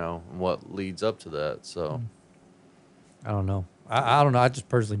 you know, and what leads up to that. So, I don't know. I don't know. I just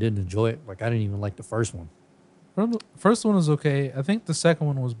personally didn't enjoy it. Like I didn't even like the first one. From the first one was okay. I think the second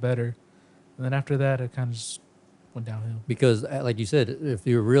one was better, and then after that, it kind of just went downhill. Because like you said, if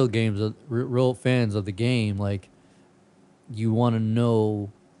you're real real fans of the game, like you want to know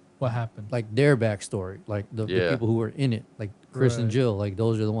What happened? like their backstory, like the Yeah. people who were in it, like Chris and Right. Jill, like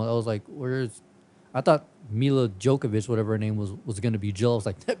those are the ones. I was like, where's? I thought Mila Djokovic, whatever her name was going to be Jill. I was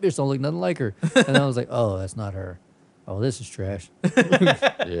like, that bitch don't look nothing like her, and I was like, oh, that's not her. Oh, this is trash.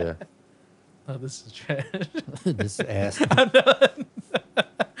 yeah. Oh, this is trash. This is ass.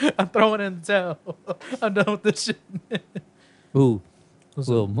 I'm throwing in the towel. I'm done with this shit. Ooh, What's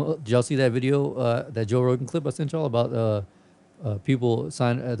well, did y'all see that video, that Joe Rogan clip I sent y'all about people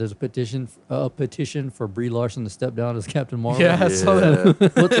sign? There's a petition for Brie Larson to step down as Captain Marvel. Yeah, I saw that.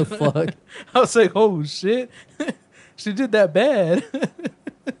 Yeah. What the fuck? I was like, oh shit, she did that bad.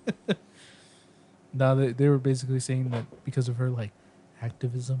 No, they were basically saying that because of her like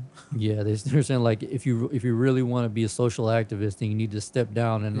activism. Yeah, they're saying like if you really want to be a social activist, then you need to step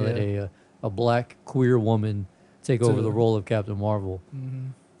down and let Yeah. a black queer woman take over To- the role of Captain Marvel. Mm-hmm.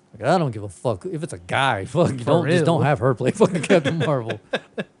 Like, I don't give a fuck if it's a guy. Fuck, For don't just don't real. have her play fucking Captain Marvel.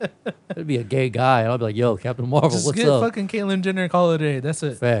 It'd be a gay guy, and I'll be like, "Yo, Captain Marvel, Just what's get up?" fucking Caitlyn Jenner and call it a day. That's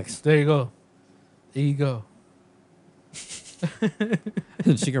it. Facts. There you go. There you go.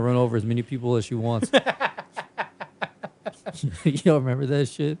 She can run over as many people as she wants. Y'all remember that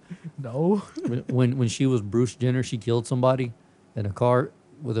shit? No. When she was Bruce Jenner, she killed somebody in a car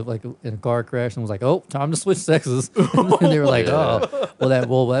in a car crash and was like, "Oh, time to switch sexes." And they were like, Yeah.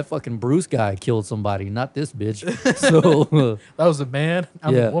 "Oh, that fucking Bruce guy killed somebody, not this bitch." So That was a man.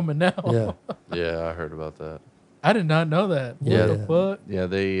 I'm Yeah. a woman now. yeah, Yeah, I heard about that. I did not know that. What Yeah. the fuck? Yeah,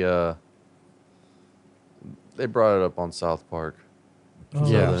 they brought it up on South Park. Oh,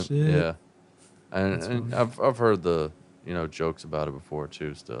 Yeah. then- shit. yeah. And, That's and funny. I've heard the jokes about it before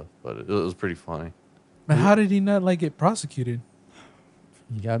too, stuff, but it was pretty funny. But how did he not like get prosecuted?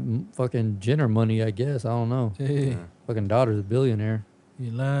 you got fucking Jenner money, I guess. I don't know. Hey, Yeah. Fucking daughter's a billionaire. you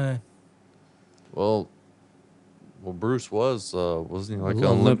lying. Well, Bruce wasn't he like Like an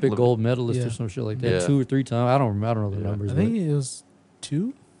Olympic gold medalist Yeah. or some shit like that, Yeah. 2 or 3 times. I don't know the Yeah. numbers. I think it was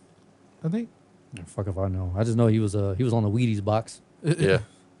 2. I think. but fuck if I know. I just know he was on the Wheaties box. Yeah,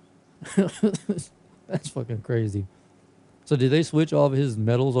 That's fucking crazy. So did they switch all of his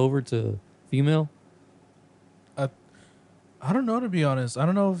medals over to female? I don't know, to be honest. I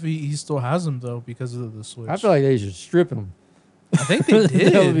don't know if he still has them though because of the switch. I feel like they should strip him. I think they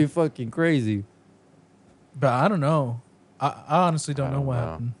did. That would be fucking crazy. But I don't know. I honestly don't I know don't what know.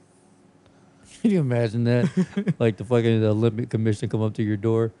 happened. Can you imagine that? Like the Olympic Commission come up to your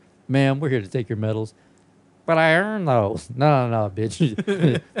door, ma'am, we're here to take your medals. But I earned those. No,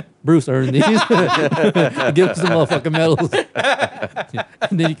 bitch. Bruce earned these. Give him some motherfucking medals.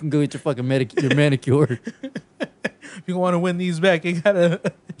 And then you can go get your fucking your manicure. If you want to win these back, you gotta.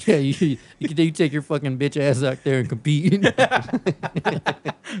 Yeah, you take your fucking bitch ass out there and compete.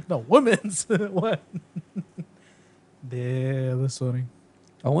 No, women's. What? Yeah, that's funny.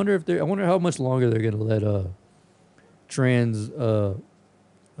 I wonder how much longer they're gonna let trans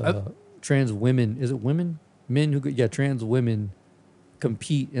trans women, is it women, men who trans women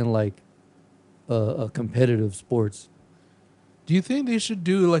compete in like competitive sports. Do you think they should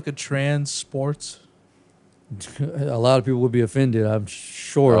do like a trans sports? A lot of people would be offended. I'm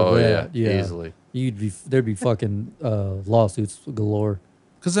sure Oh of that. yeah, Yeah, easily. there'd be fucking lawsuits galore.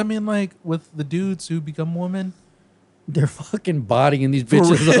 Because I mean, like with the dudes who become women, They're fucking bodying these For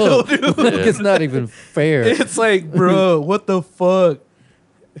bitches real, up. dude. Like, it's not even fair. it's like, bro, what the fuck?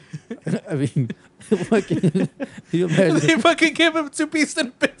 I mean, fucking, you imagine They fucking give him 2 pieces and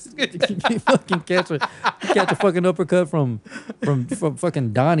a biscuit. you fucking catch a fucking uppercut from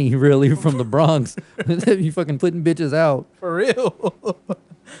fucking Donnie, really, from the Bronx. You fucking putting bitches out. For real.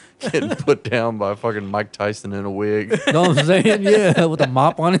 Getting put down by fucking Mike Tyson in a wig. Know what I'm saying? Yeah, with a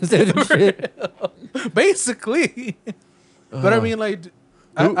mop on his head and shit. Basically. But I mean, like,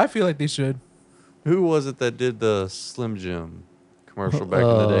 Who- I feel like they should. Who was it that did the Slim Jim commercial back in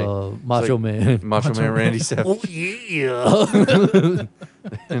the day? Macho like- Man. Macho Man Randy Savage. Oh yeah.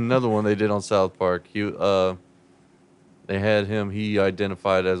 Another one they did on South Park. They had him. He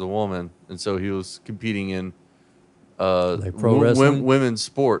identified as a woman, and so he was competing in Like pro wrestling? women's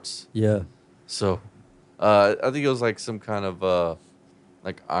sports. Yeah. So I think it was like some kind of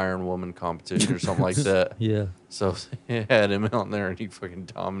like Iron Woman competition or something like that. Yeah. So they had him out there, and he fucking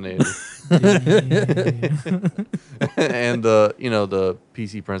dominated. And the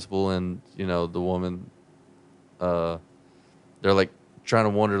PC principal and the woman, they're like trying to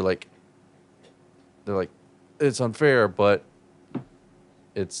wonder, like they're like, it's unfair, but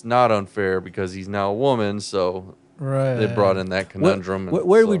it's not unfair because he's now a woman. So Right. they brought in that conundrum.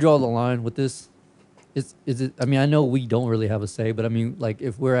 Where do we so- draw the line with this? Is it? I mean, I know we don't really have a say, but I mean, like,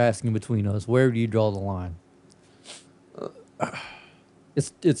 if we're asking between us, where do you draw the line?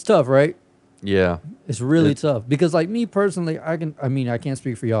 It's tough, right? Yeah, It's really It's- tough because, like, me personally, I can't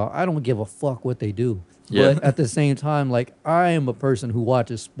speak for y'all. I don't give a fuck what they do. Yeah. But at the same time, like, I am a person who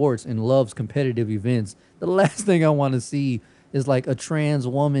watches sports and loves competitive events. The last thing I want to see is like a trans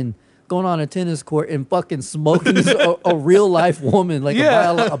woman going on a tennis court and fucking smoking a real life woman, like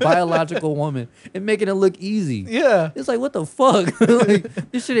Yeah. a biological woman, and making it look easy. Yeah. It's like, what the fuck?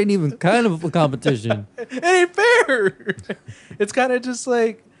 Like, this shit ain't even kind of a competition. It ain't fair. It's kind of just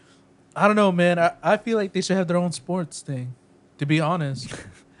like, I don't know, man. I feel like they should have their own sports thing, to be honest.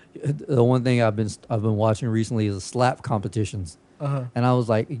 The one thing I've been watching recently is the slap competitions. Uh-huh. And I was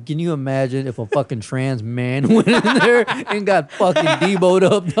like, can you imagine if a fucking trans man went in there and got fucking deboed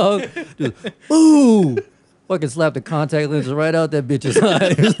up, dog? Just, ooh! Fucking slapped the contact lenses right out that bitch's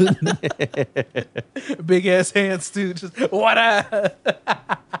eyes. Big ass hands, too. Just, what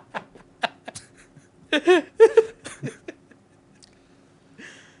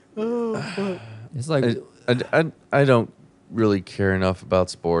Oh, fuck. It's like, I don't really care enough about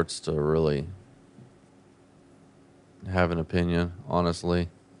sports to really have an opinion, honestly.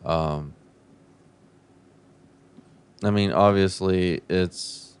 I mean, obviously, they're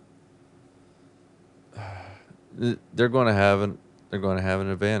going to have an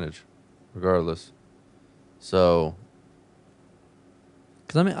advantage, regardless. So,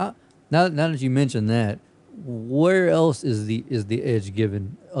 because I mean, now that you mention that, where else is the edge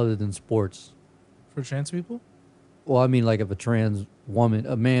given other than sports? For trans people? Well, I mean, like if a trans woman,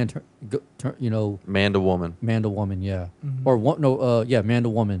 a man, man to woman. man to woman, yeah, Mhm. or man to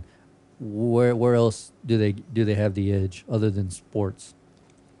woman. Where else do they have the edge other than sports?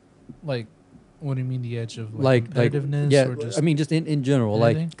 Like, what do you mean the edge of Like competitiveness? yeah, or just, I mean, just in general,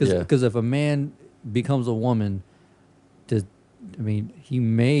 like anything? because Yeah. if a man becomes a woman, he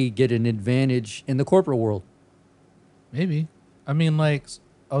may get an advantage in the corporate world. maybe. I mean, like,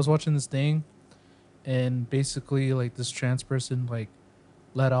 I was watching this thing, and basically, like, this trans person, like,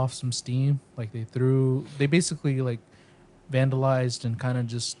 let off some steam. Like, they basically, like, vandalized and kind of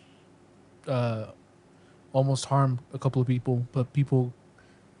just almost harmed a couple of people, but people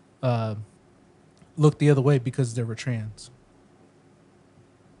looked the other way because they were trans.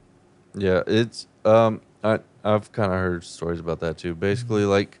 Yeah, it's I've kind of heard stories about that too. Basically,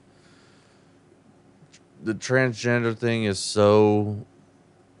 like the transgender thing is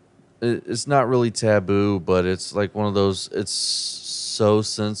it's not really taboo, but it's like one of those, it's so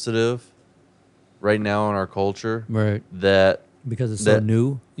sensitive right now in our culture Right. that Because it's so That-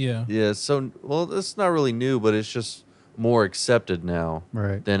 new. Yeah. yeah, so well, it's not really new, but it's just more accepted now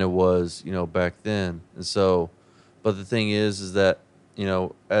Right. than it was, back then. And so, but the thing is that,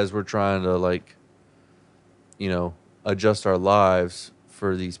 as we're trying to like, adjust our lives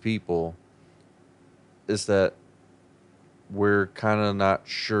for these people, is that we're kind of not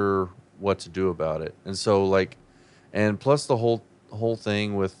sure what to do about it. And so like, and plus the whole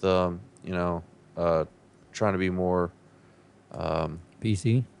thing with, trying to be more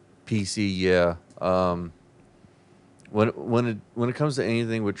PC. PC. Yeah. When it comes to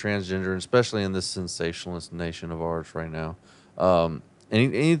anything with transgender, especially in this sensationalist nation of ours right now,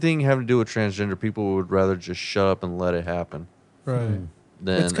 anything having to do with transgender, people would rather just shut up and let it happen Right.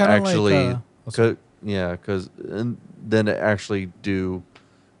 than It's kinda actually, like, because then to actually do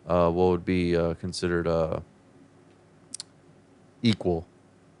what would be considered equal.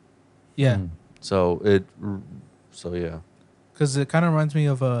 Yeah. Mm. So yeah. Because it kind of reminds me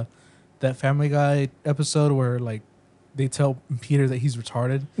of that Family Guy episode where like they tell Peter that he's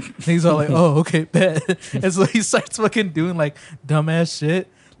retarded, and he's all like, "Oh, okay, bet." And so he starts fucking doing like dumbass shit.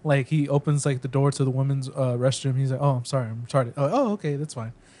 Like he opens like the door to the women's restroom. He's like, "Oh, I'm sorry, I'm retarded." Oh, okay, that's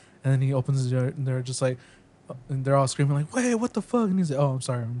fine. And then he opens the door, and they're just like, and they're all screaming like, "Wait, what the fuck?" And he's like, "Oh, I'm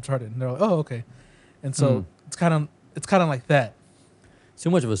sorry, I'm retarded." And they're like, "Oh, okay." And so it's kind of like that. Too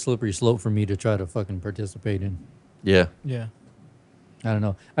much of a slippery slope for me to try to fucking participate in. Yeah. Yeah. I don't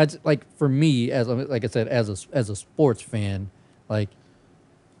know. Like for me, as like I said, as a sports fan, like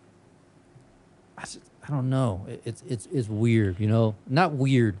I don't know. It's weird, you know. Not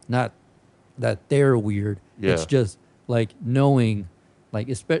weird, not that they're weird. Yeah. It's just like knowing, like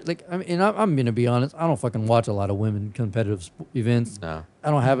especially like I'm gonna be honest. I don't fucking watch a lot of women competitive events. No.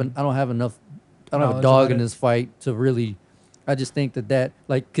 I don't have enough. I don't have a Knowledge dog about in it. this fight to really. I just think that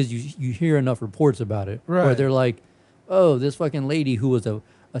like because you hear enough reports about it where Right. they're like, oh, this fucking lady who was a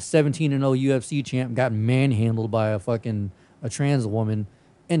 17-0 UFC champ got manhandled by a trans woman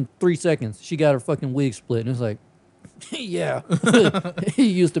in 3 seconds. She got her fucking wig split, and it's like, yeah, he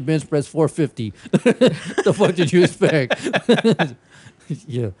used to bench press 450. The fuck did you expect?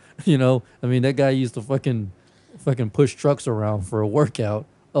 Yeah, you know, I mean that guy used to fucking push trucks around for a workout.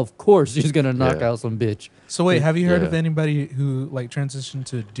 Of course, he's gonna knock Yeah. out some bitch. So wait, have you heard Yeah. of anybody who like transitioned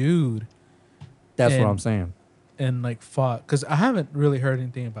to dude That's what And- I'm saying. and like fought? Because I haven't really heard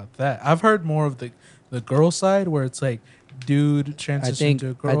anything about that. I've heard more of the girl side where it's like dude I transitioned think to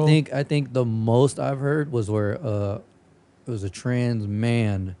a girl. I think the most I've heard was where it was a trans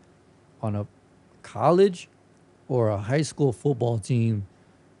man on a college or a high school football team,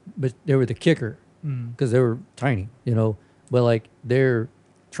 but they were the kicker because they were tiny, you know. But like they're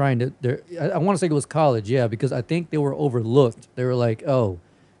trying to, I want to say it was college, yeah, because I think they were overlooked. They were like, oh,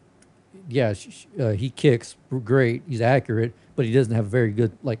 yeah, he kicks great, he's accurate, but he doesn't have a very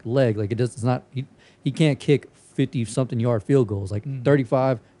good like leg. Like it's not he can't kick 50 something yard field goals. Like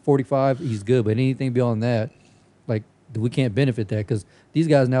 35, 45, he's good, but anything beyond that, like we can't benefit that because these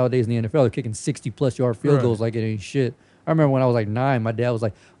guys nowadays in the NFL are kicking 60 plus yard field Right. goals like it ain't shit. I remember when I was like 9, my dad was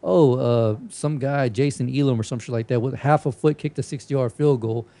like, "Oh, some guy, Jason Elam or some shit like that, with half a foot kicked a 60-yard field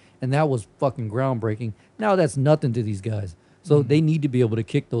goal, and that was fucking groundbreaking." Now that's nothing to these guys. So they need to be able to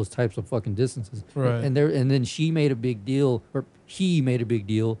kick those types of fucking distances. Right. And then she made a big deal, or he made a big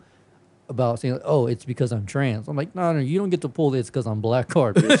deal about saying, "Oh, it's because I'm trans." I'm like, no, you don't get to pull this because I'm black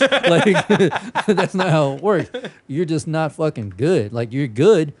card, bitch. Like that's not how it works. You're just not fucking good. Like you're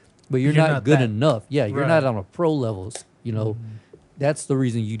good, but you're not good that. enough. Yeah, you're Right. not on a pro levels. You know, that's the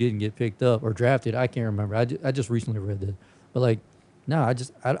reason you didn't get picked up or drafted. I can't remember. I just recently read this, but like, no,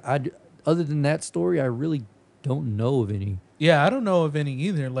 I other than that story, I really don't know of any. Yeah, I don't know of any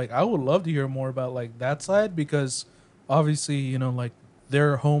either. Like, I would love to hear more about like that side because obviously, you know, like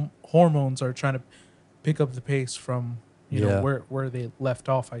their hormones are trying to pick up the pace from you Yeah. know where they left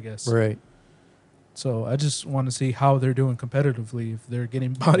off, I guess. Right. So I just want to see how they're doing competitively. If they're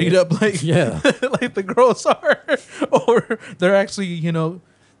getting bodied up like Yeah. like the girls are, or they're actually you know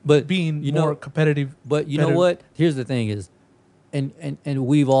But being you more know, competitive. but you know better- what? Here's the thing is, and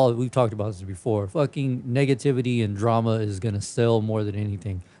we've talked about this before. Fucking negativity and drama is gonna sell more than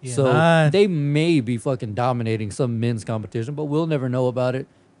anything. Yeah, So man. they may be fucking dominating some men's competition, but we'll never know about it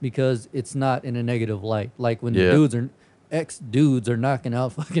because it's not in a negative light. Like when Yeah. ex-dudes are knocking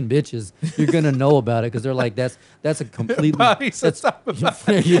out fucking bitches, you're gonna know about it because they're like, that's a completely Bodies on that's top of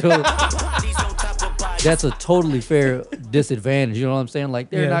you know, that's a totally fair disadvantage. You know what I'm saying? Like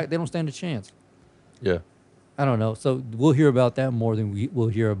Yeah. they don't stand a chance. Yeah. I don't know. So we'll hear about that more than we'll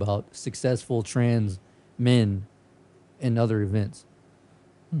hear about successful trans men in other events.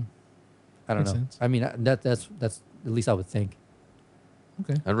 I don't Makes know. sense. I mean, that's at least I would think.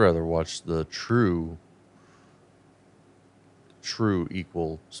 Okay. I'd rather watch the true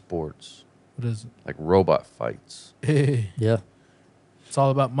equal sports, What is like robot fights. it? Yeah. It's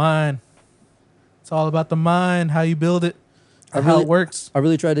all about mind. It's all about the mind, how you build it, I how really- it works. I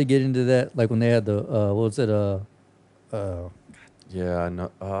really tried to get into that, like when they had the what was it? Yeah, I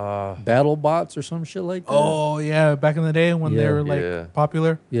know. Battle bots or some shit like that. Oh yeah, back in the day when they Yeah. were like Yeah.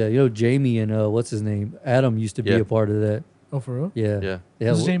 popular. Yeah, you know Jamie and what's his name? Adam used to be Yeah. a part of that. Oh, for real? Yeah. Yeah. They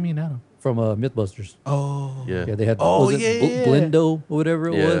had Who's Jamie and Adam? from Mythbusters. Oh, Yeah. Yeah, they had Oh, was it yeah, yeah, yeah. Blindo or whatever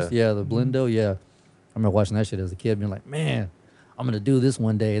it was. Yeah. Yeah, the Blindo. Yeah, I remember watching that shit as a kid, being like, man, I'm gonna do this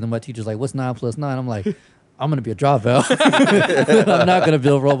one day. And then my teacher's like, what's 9 + 9? I'm like, I'm gonna be a dropout. I'm not gonna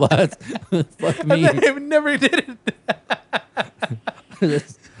build robots. Fuck me. I never did it.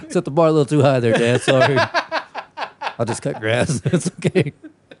 Set the bar a little too high there, Dad. Sorry. I'll just cut grass. It's okay.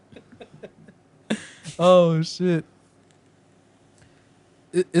 Oh shit.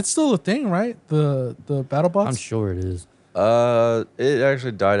 It's still a thing, right? The battle bots. I'm sure it is. It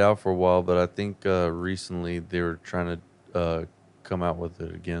actually died out for a while, but I think recently they were trying to come out with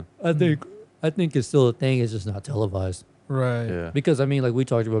it again. I think it's still a thing. It's just not televised. Right. Yeah. Because I mean, like we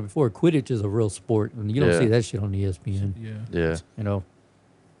talked about before, Quidditch is a real sport, and you don't Yeah. see that shit on ESPN. Yeah. Yeah. You know,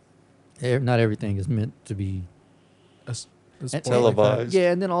 not everything is meant to be. A sport And- like that. Televised.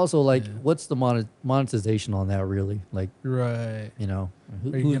 Yeah, and then also like, Yeah. what's the monetization on that really? Like, Right. you know,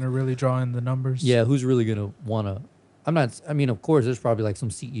 Are you gonna really draw in the numbers? yeah, who's really gonna wanna? I'm not. I mean, of course, there's probably like some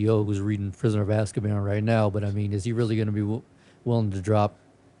CEO who's reading Prisoner of Azkaban right now, but I mean, is he really gonna be willing to drop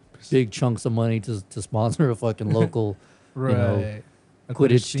big chunks of money to sponsor a fucking local Right. know, A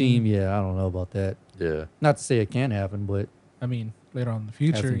Quidditch team? Yeah, I don't know about that. Yeah. Not to say it can't happen, but I mean, later on in the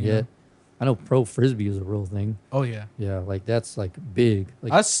future. hasn't You yet. know? I know pro frisbee is a real thing. Oh yeah. Yeah, like that's like big.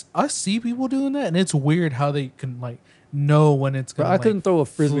 Like I see people doing that, and it's weird how they can like know when it's bro, gonna. I like, couldn't throw a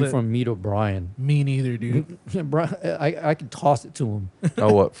frisbee flip. from me to Brian. Me neither, dude. Brian, I could toss it to him.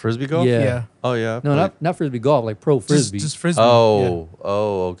 Oh, what? Frisbee golf? Yeah. Yeah. Oh, yeah. I No, played. not frisbee golf, like pro frisbee. Just frisbee. Oh.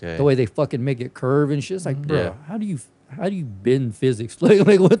 Oh, okay. The way they fucking make it curve and shit. It's like, bro, Yeah. how do you bend physics?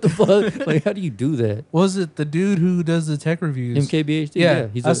 like what the fuck? Like how do you do that? Was it the dude who does the tech reviews? MKBHD. Yeah,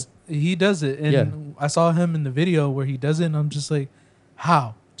 he's he does it, and Yeah. I saw him in the video where he does it, and I'm just like,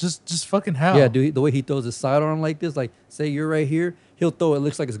 how? Just fucking how? yeah, dude. The way he throws his sidearm like this, like say you're right here, he'll throw it.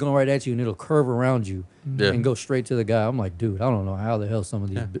 Looks like it's going right at you, and it'll curve around you Yeah. and go straight to the guy. I'm like, dude, I don't know how the hell some of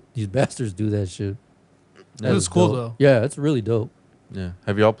these Yeah. these bastards do that shit. It was cool dope. though. Yeah, it's really dope. Yeah.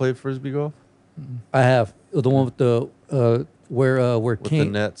 Have y'all played Frisbee golf? I have the one with the where With the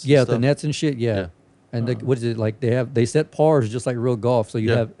nets and Yeah, the stuff? nets and shit. Yeah. Yeah. And what is it like? They set pars just like real golf, so you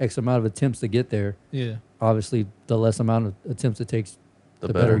Yeah. have X amount of attempts to get there. Yeah. Obviously, the less amount of attempts it takes, The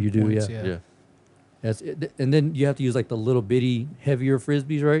the better better. you do. Points, Yeah. Yeah. That's it. And then you have to use like the little bitty heavier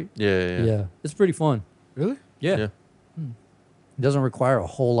frisbees, right? Yeah. Yeah. It's pretty fun. Really? Yeah. Yeah. It doesn't require a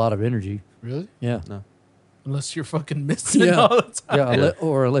whole lot of energy. Really? Yeah. No. Unless you're fucking missing Yeah. all the time. Yeah,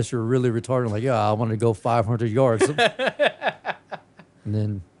 or unless you're really retarded, like, yeah, I want to go 500 yards. And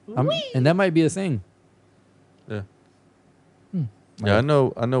then, and that might be a thing. Yeah. Yeah, I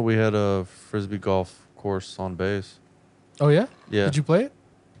know we had a Frisbee golf course on base. Oh yeah. Yeah. Did you play it?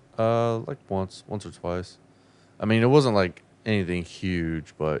 Like once or twice. I mean, it wasn't like anything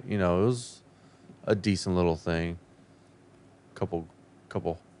huge, but you know, it was a decent little thing. Couple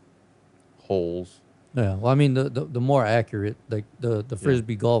holes. Yeah, well, I mean, the more accurate, like the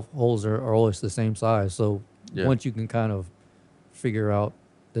frisbee golf holes are always the same size. So Yeah. once you can kind of figure out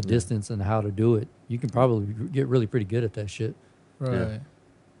the distance and how to do it, you can probably get really pretty good at that shit. Right.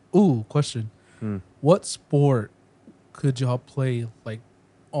 Ooh, question. Hmm. What sport could y'all play like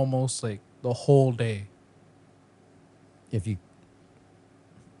almost like the whole day? If you,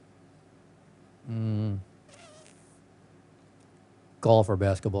 golf or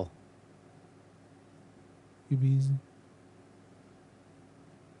basketball. You be easy.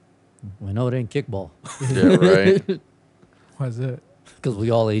 We know it ain't kickball Yeah, right. Why is that? because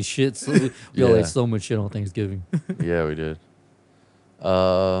we all ate shit. So we all Yeah. ate so much shit on Thanksgiving. Yeah, we did.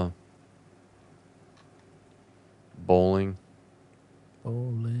 Bowling.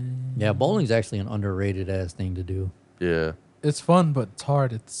 Bowling. Yeah, bowling's actually an underrated ass thing to do. Yeah. It's fun, but it's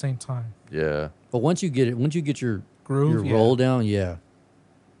hard at the same time. Yeah. But once you get your Groove. yeah. roll down, yeah.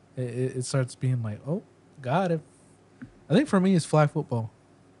 It starts being like, oh, got it. I think for me it's flag football.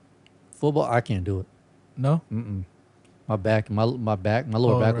 Football, I can't do it. No. Mm-mm. My lower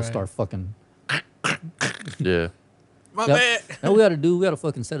Oh, back will right. start fucking. Yeah. My Yep. Now we gotta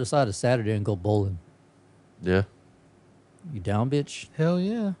fucking set aside a Saturday and go bowling. Yeah. You down, bitch? Hell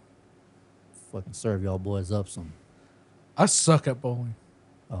yeah. Fucking serve y'all boys up some. I suck at bowling.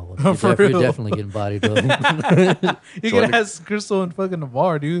 Oh, well, For you're real. definitely getting bodied up. You Join can the- ask Crystal and fucking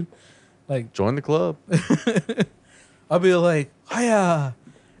Navarre, dude. Like, Join the club. I'll be like, hiya.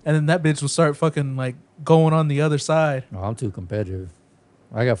 And then that bitch will start fucking like going on the other side. No, I'm too competitive.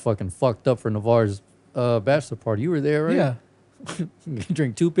 I got fucking fucked up for Navarre's bachelor party. You were there, right? Yeah.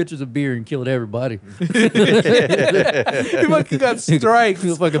 Drink 2 pitchers of beer and killed everybody. He fucking got strikes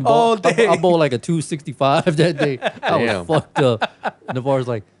Fucking all ball, day. I bowled like a 265 that day. I Damn. was fucked up. And Navarre's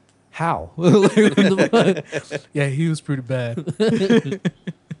like, how? Like, what the fuck? Yeah, he was pretty bad.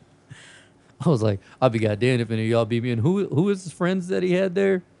 I was like, I'll be goddamn if any of y'all beat me. And who is his friends that he had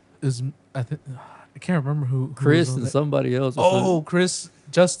there? Is I think I can't remember who Chris was on and that. somebody else. or Oh, Chris,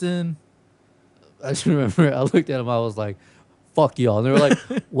 Justin. something. I just remember I looked at him. I was like, fuck y'all. And they were like,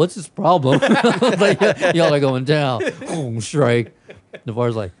 what's his problem? I was like, y'all are going down. Boom, strike.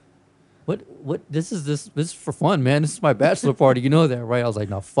 Navarre's like, what? This is for fun, man. This is my bachelor party. You know that, right? I was like,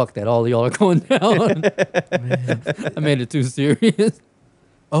 no, fuck that. All of y'all are going down. Man. I made it too serious.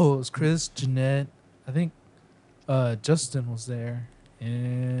 Oh, it was Chris, Jeanette. I think Justin was there,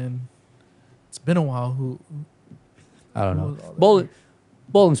 and it's been a while. Who I don't Who know. was all there?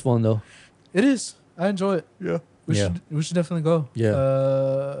 Bowling's fun though. it is? I enjoy it. Yeah. We Yeah. should definitely go. Yeah.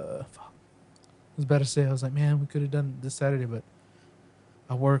 Fuck. I was about to say, I was like, man, we could have done it this Saturday, but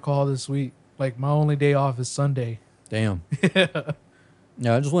I work all this week. Like my only day off is Sunday. Damn.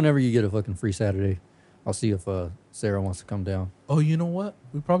 Yeah, just whenever you get a fucking free Saturday, I'll see if Sarah wants to come down. Oh, you know what?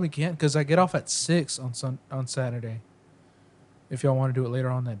 We probably can't because I get off at 6 on Saturday. If y'all want to do it later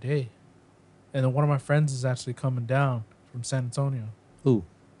on that day, and then one of my friends is actually coming down from San Antonio. Who?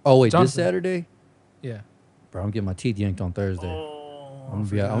 Oh wait, this Jonathan. Saturday? Yeah. Bro, I'm getting my teeth yanked on Thursday. Oh, I'm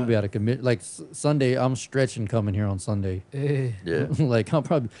gonna be out of commit. Like Sunday, I'm stretching coming here on Sunday. Hey. Yeah. Like I'm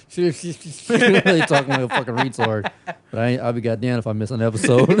probably really talking like a fucking retard. But I'll be goddamn if I miss an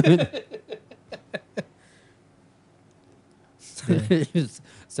episode.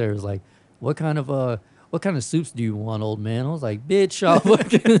 Sarah's like, what kind of soups do you want, old man? I was like, bitch, I'll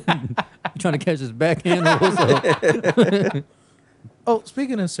fucking you trying to catch his backhand or what's up? Oh,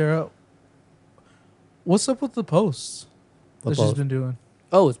 speaking of Sarah, what's up with the posts What that she's post? been doing?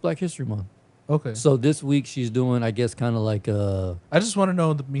 Oh, it's Black History Month. Okay. So this week she's doing, I guess, kind of like I just want to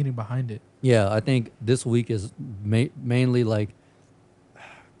know the meaning behind it. yeah, I think this week is mainly like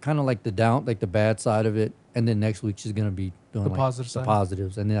kind of like the bad side of it, and then next week she's gonna be doing The like positive the side?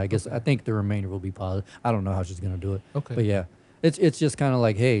 positives, and then I guess Okay. I think the remainder will be positive. I don't know how she's gonna do it, Okay. but yeah, it's just kind of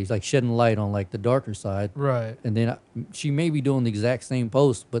like, hey, it's like shedding light on like the darker side, Right. and then she may be doing the exact same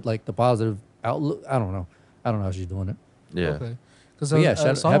post, but like the positive outlook. I don't know how she's doing it. Yeah. Okay. Because But yeah,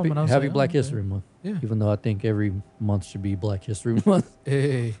 happy "Oh, Black History Month. Yeah. Even though I think every month should be Black History Month.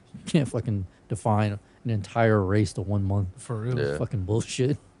 Hey, You can't fucking define an entire race to 1 month. for real. Yeah. Fucking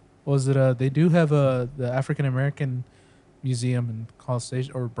bullshit. Was it? They do have the African American Museum in College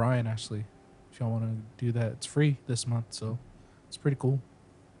Station, or Bryan actually. If y'all want to do that, it's free this month, so it's pretty cool.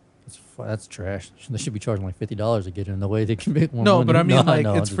 That's trash. They should be charging like $50 to get in. The way they can make more No, money. but I mean, like,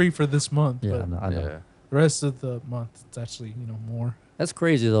 know, it's just- free for this month. Yeah, but I know. Yeah. the rest of the month, it's actually more. That's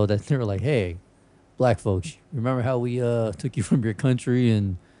crazy though that they were like, "Hey, black folks, remember how we took you from your country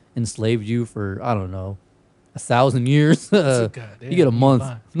and enslaved you for I don't know 1,000 years? Goddamn, you get a month.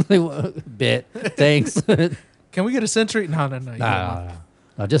 fine. Like, what? Bet. Thanks. Nah, Can we get a century? No. You get a month. nah.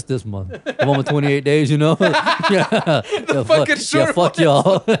 No, just this month. The one with 28 days, you know? yeah. fucking short fuck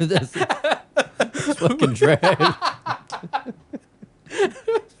y'all. That's fucking trash.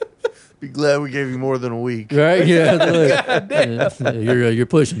 Be glad we gave you more than a week. Right? Yeah. Look, you're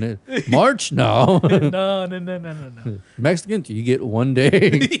pushing it. March? No. No. Mexican? You get 1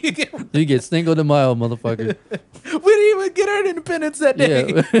 day. You get Cinco de Mayo, motherfucker. We didn't even get our independence that day.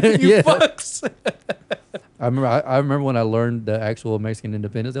 Yeah. You Yeah. fucks. I remember when I learned the actual Mexican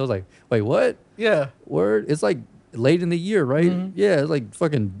independence. I was like, wait, what? Yeah. Word? It's like late in the year, right? Mhm. Yeah, it's like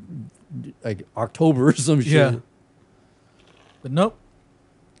fucking like October or some shit. Yeah. But nope.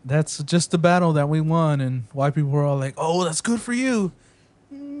 That's just the battle that we won, and white people were all like, "Oh, that's good for you."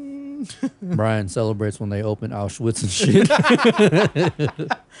 Brian celebrates when they open Auschwitz and shit.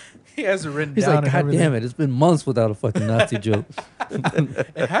 He has it written He's down. like, and God everything. damn it, it's been months without a fucking Nazi joke.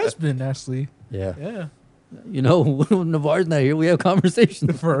 It has been actually. Yeah. Yeah. You know, when Navarre's not here, we have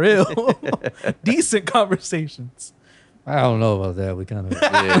conversations. For real. Decent conversations. I don't know about that. We kind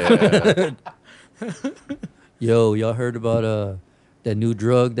of. Yeah. Yo, y'all heard about that new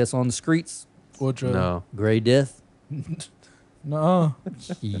drug that's on the streets? What drug? No. Gray Death? No.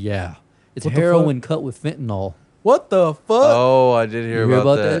 Yeah. It's What the heroin cut with fentanyl. What the fuck? Oh, I did hear You hear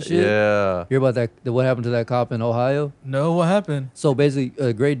about, about that shit? Yeah. Hear about that? What happened to that cop in Ohio? No, what happened? So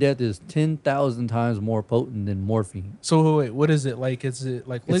basically, Gray Death is 10,000 times more potent than morphine. So wait, what is it like? Is it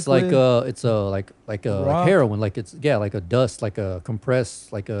like liquid? It's like like Rock? heroin. Like it's like a dust, like a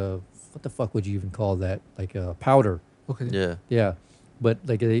compressed, like a what the fuck would you even call that? Like a powder. Okay. Yeah. Yeah, but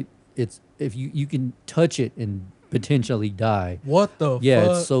like it's if you can touch it and potentially die. What the Yeah,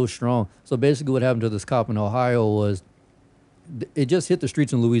 fuck? it's so strong. So basically, what happened to this cop in Ohio was it just hit the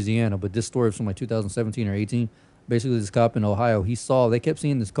streets in Louisiana, but this story was from like 2017 or 18. Basically, this cop in Ohio, they kept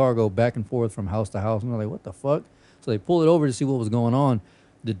seeing this car go back and forth from house to house, and they're like, "What the fuck?" So they pull it over to see what was going on.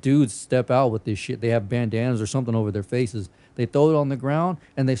 The dudes step out with this shit. They have bandanas or something over their faces. They throw it on the ground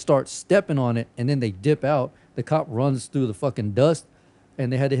and they start stepping on it, and then they dip out. The cop runs through the fucking dust,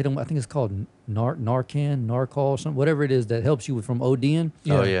 and they had to hit him. I think it's called Narcol, something, whatever it is that helps you from ODing.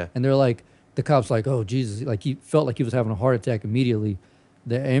 Oh yeah. And they're like, the cop's like, "Oh Jesus!" Like he felt like he was having a heart attack immediately.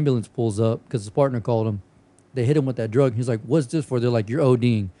 The ambulance pulls up because his partner called him. They hit him with that drug. He's like, "What's this for?" They're like, "You're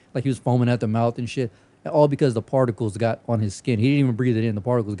ODing." Like he was foaming at the mouth and shit. All because the particles got on his skin. He didn't even breathe it in. The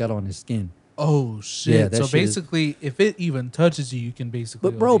particles got on his skin. Oh shit! Yeah, that so shit is- basically, if it even touches you, you can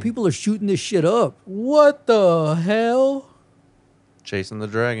basically. But bro, OD. people are shooting this shit up. What the hell? Chasing the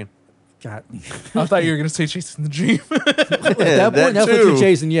dragon. God. I thought you were gonna say chasing the dream. At that that point, that's what you're too.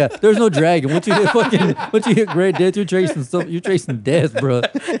 chasing. Yeah, there's no dragon. Once you hit great death, you're chasing something. You're chasing death, bro.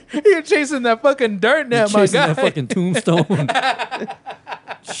 You're chasing that fucking dirt You're net, my chasing guy. that fucking tombstone.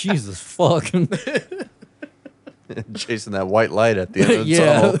 Jesus fuck. Chasing that white light at the end of the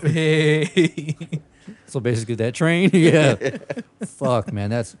Yeah. tunnel. Hey, So basically, that train. Yeah. Fuck, man,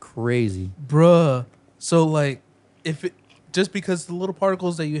 that's crazy. bruh. So like, if it just because the little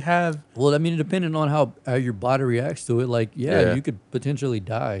particles that you have, Well, I mean, depending on how your body reacts to it, like, Yeah. you could potentially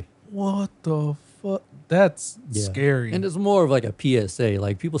die. what the fuck? That's Yeah. scary. And it's more of like a PSA.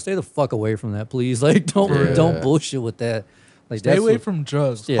 Like, people stay the fuck away from that, please. Like, don't Yeah. bullshit with that. Like, Stay that's away what- from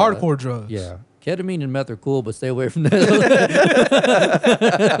drugs, Yeah. hardcore drugs. Yeah. Ketamine and meth are cool, but stay away from that.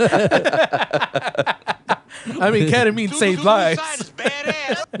 I mean, ketamine saves lives.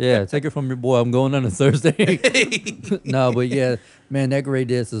 Yeah, take it from your boy. I'm going on a Thursday. No, but yeah, man, that Great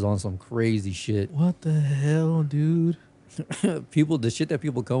Death is on some crazy shit. What the hell, dude? The shit that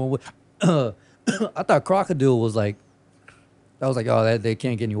people come up with. I thought Crocodile was like, I was like, oh, they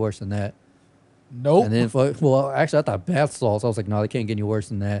can't get any worse than that. Nope. And then, well, actually, I thought bath salts. I was like, no, they can't get any worse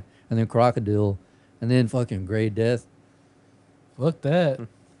than that. And then Crocodile, and then fucking Great Death. Fuck that.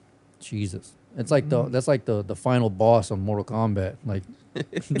 Jesus, it's like that's like the final boss on Mortal Kombat. Like,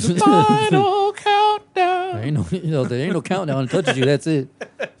 Final countdown. there ain't there ain't no countdown. It touches you. That's it.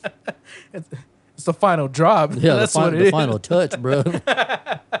 It's the final drop. Yeah, That's the, what it the is. final touch, bro.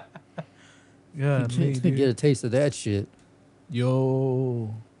 Yeah, me, Get dude. a taste of that shit.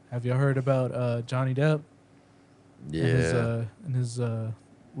 Yo, have you heard about Johnny Depp Yeah. and his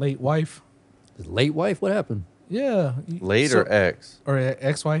late wife? His late wife. What happened? Yeah, Late or ex? or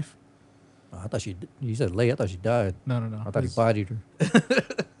ex-wife? Oh, I thought you said late. I thought she died. No. I thought he His- bodied her.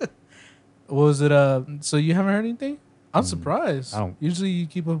 What was it? So you haven't heard anything? I'm surprised. I don't- Usually you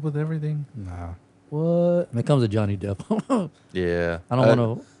keep up with everything. Nah. What? When it comes to Johnny Depp, Yeah. I don't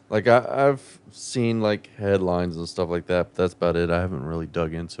want to. Like I've seen like headlines and stuff like that, but that's about it. I haven't really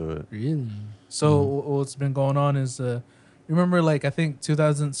dug into it. Really? So what's been going on is, remember, like I think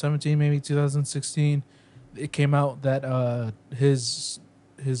 2017, maybe 2016, it came out that his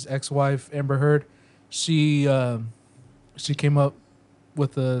ex-wife Amber Heard, she came up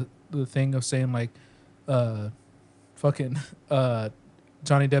with the thing of saying like, fucking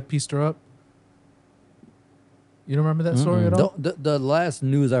Johnny Depp pieced her up. You don't remember that story at all? The last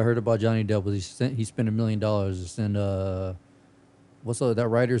news I heard about Johnny Depp was he spent $1 million to send what's that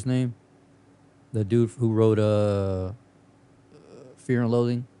writer's name? The dude who wrote Fear and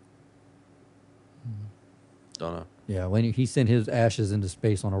Loathing. Don't know. Yeah, when he sent his ashes into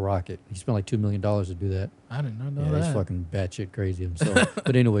space on a rocket, he spent like $2 million to do that. I did not know Yeah, that. he's fucking batshit crazy himself.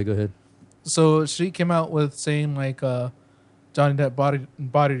 But anyway, go ahead. So she came out with saying like Johnny Depp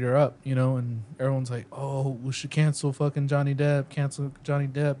bodied her up, you know, and everyone's like, oh, we should cancel fucking Johnny Depp, cancel Johnny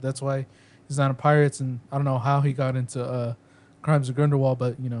Depp. That's why he's not in Pirates, and I don't know how he got into Crimes of Grindelwald,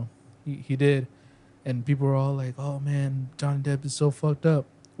 but you know, he did, and people were all like, oh man, Johnny Depp is so fucked up.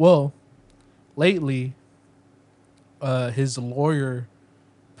 Well, lately, his lawyer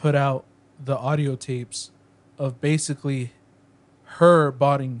put out the audio tapes of basically her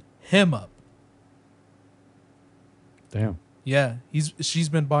botting him up. Damn. Yeah, she's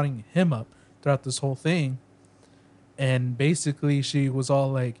been botting him up throughout this whole thing, and basically she was all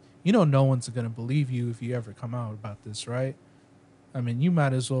like, you know, no one's gonna believe you if you ever come out about this, right? I mean, you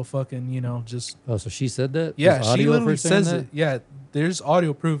might as well fucking, you know, just Oh, so she said that? yeah. There's She audio of her literally saying says that? it. Yeah, there's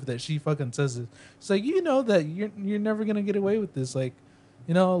audio proof that she fucking says it. It's like, you know that you're never gonna get away with this. Like,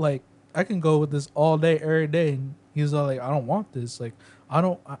 you know, like I can go with this all day, every day. And he's all like, I don't want this. Like,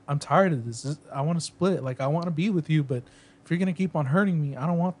 I'm tired of this. I want to split. Like, I want to be with you, but if you're gonna keep on hurting me, I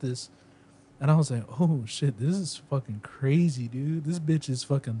don't want this. And I was like, oh shit, this is fucking crazy, dude. This bitch is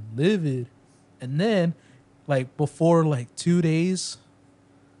fucking livid. And then, like, before like 2 days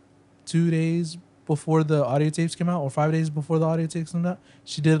before the audio tapes came out, or 5 days before the audio tapes came out,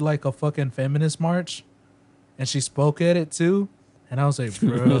 she did like a fucking feminist march, and she spoke at it too. And I was like,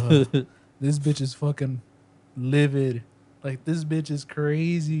 bro, this bitch is fucking livid. Like, this bitch is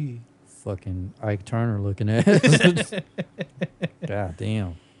crazy. Fucking Ike Turner looking at. God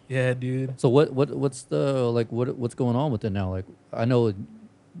damn. Yeah, dude. So what's what's going on with it now? Like, I know,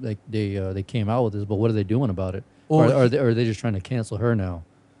 like they came out with this, but what are they doing about it? Or Well, are they just trying to cancel her now?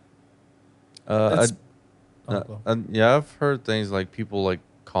 It's- go. Yeah, I've heard things like people like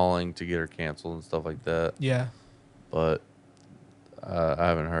calling to get her canceled and stuff like that, Yeah. but I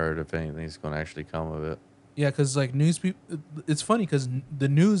haven't heard if anything's going to actually come of it. Yeah, because like news people, it's funny because the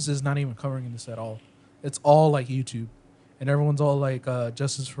news is not even covering this at all. It's all like YouTube, and everyone's all like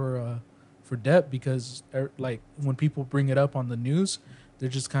justice for Depp, because like when people bring it up on the news, they're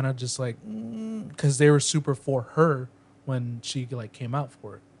just kind of just like, because they were super for her when she like came out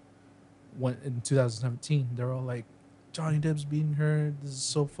for it. When in 2017, they're all like, Johnny Depp's beating her. This is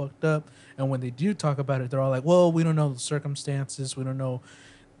so fucked up. And when they do talk about it, they're all like, well, we don't know the circumstances. We don't know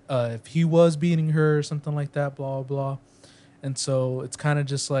if he was beating her or something like that, blah, blah. And so it's kind of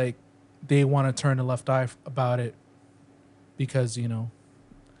just like they want to turn a left eye about it because, you know,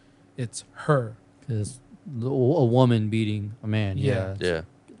 it's her. Because a woman beating a man, Yeah. Yeah,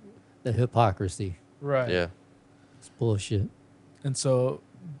 the hypocrisy, Right. yeah. it's bullshit. And so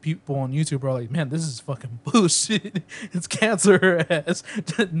people on YouTube are like, man, this is fucking bullshit. It's cancel her ass.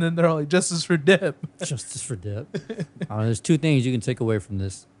 And then they're all like, justice for Depp. Justice for Depp. There's two things you can take away from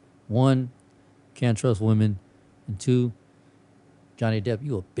this. One, can't trust women, and two, Johnny Depp,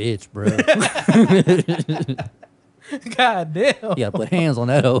 you a bitch, bro. God damn. Yeah, put hands on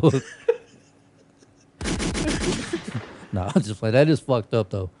that hoe. No, I'm just like, that is fucked up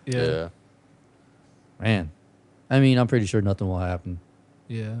though. Yeah. Man, I mean, I'm pretty sure nothing will happen.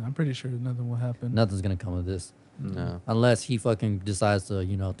 Yeah, I'm pretty sure nothing will happen. Nothing's gonna come of this No. unless he fucking decides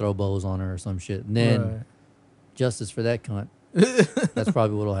to, throw bows on her or some shit. And then justice for that cunt. That's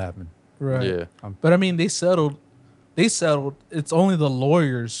probably what'll happen. Right. Yeah. But I mean, they settled. It's only the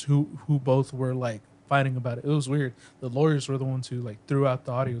lawyers who both were like fighting about it. It was weird. The lawyers were the ones who like threw out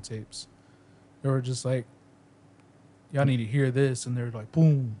the audio tapes. They were just like, y'all need to hear this, and they're like,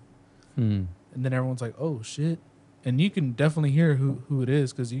 boom, Hmm. and then everyone's like, oh shit. And you can definitely hear who it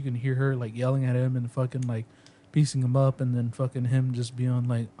is, because you can hear her like yelling at him and fucking like piecing him up, and then fucking him just being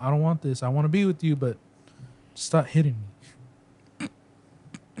like, I don't want this. I want to be with you, but stop hitting me.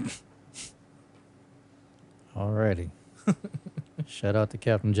 Alrighty. Shout out to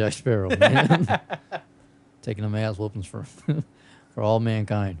Captain Jack Sparrow, man. Taking them ass whoopings for all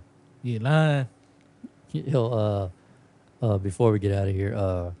mankind. You lying. Yo, before we get out of here,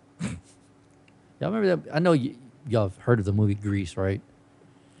 y'all remember that? I know y'all have heard of the movie Grease, right?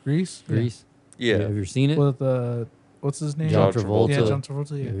 Grease? Grease. Yeah. Have you ever seen it? With what's his name? John John Travolta. Yeah, John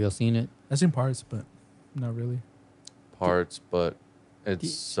Travolta. Yeah. Have y'all seen it? I've seen parts, but not really. Parts, but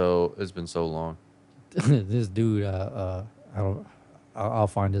it's been so long. This dude, I'll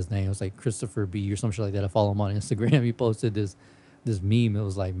find his name. It was like Christopher B or some shit like that. I follow him on Instagram. He posted this meme. It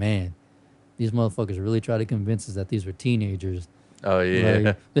was like, man, these motherfuckers really try to convince us that these were teenagers. Oh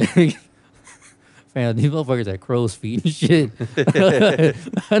yeah. Like, fam, these motherfuckers had crow's feet and shit.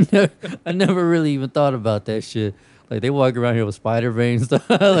 I never really even thought about that shit. Like, they walk around here with spider veins stuff.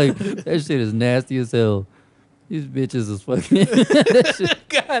 Like, that shit is nasty as hell. These bitches is fucking. That shit,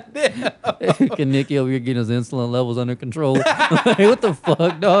 God damn. can Nicky over here getting his insulin levels under control? Like, what the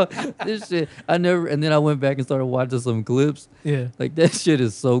fuck, dog? This shit, and then I went back and started watching some clips. Yeah. Like, that shit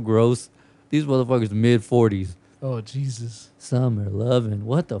is so gross. These motherfuckers mid-40s. Oh, Jesus. Summer loving.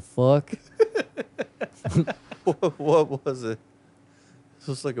 What the fuck? What was it? This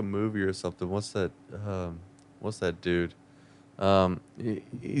was like a movie or something. What's that dude?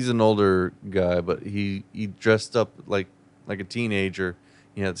 He's an older guy, but he dressed up like a teenager.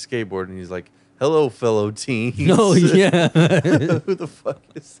 He had the skateboard, and he's like, "Hello, fellow teens." No, yeah. Who the fuck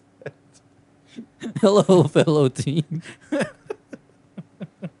is that? Hello, fellow team.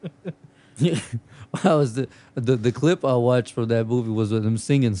 I was the clip I watched from that movie was with them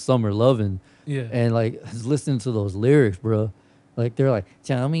singing "Summer Lovin'," Yeah. and like I was listening to those lyrics, bro. Like, they're like,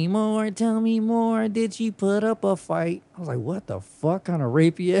 tell me more, did she put up a fight? I was like, what the fuck kind of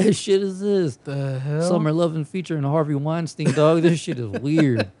rapey ass shit is this? The hell? Summer Lovin' featuring Harvey Weinstein, dog. This shit is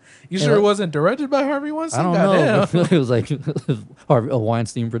weird. You sure it wasn't directed by Harvey Weinstein? I don't know. Goddamn. It was like a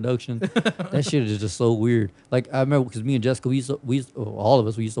Weinstein production. That shit is just so weird. Like, I remember because me and Jessica, we used to, all of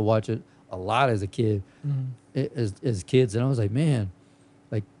us, we used to watch it a lot as a kid, as kids, and I was like, man,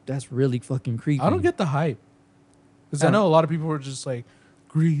 like that's really fucking creepy. I don't get the hype because I know a lot of people were just like,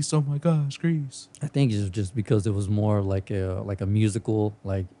 Grease. Oh my gosh, Grease. I think it's just because it was more like a musical,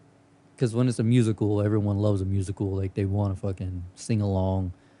 like because when it's a musical, everyone loves a musical. Like they want to fucking sing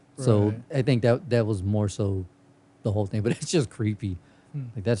along. So Right. I think that was more so the whole thing, but it's just creepy.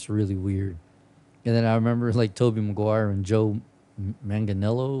 Like that's really weird. And then I remember like Tobey Maguire and Joe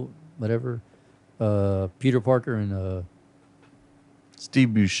Manganiello, whatever, Peter Parker and Steve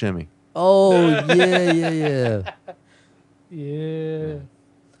Buscemi. oh yeah. Yeah.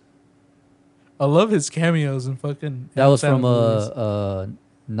 I love his cameos and fucking. That was Adam from Sandler movies.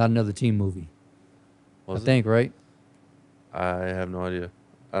 Not Another Teen movie. Was I it? think, right? I have no idea.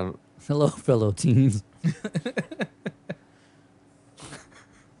 I don't. Hello, fellow teens.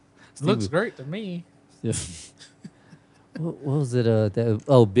 Looks great to me. Yeah. What was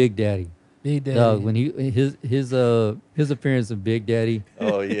it? Big Daddy. Big Daddy. Dog, when his appearance in Big Daddy,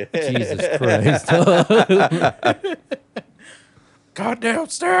 Oh yeah. Jesus Christ. Goddamn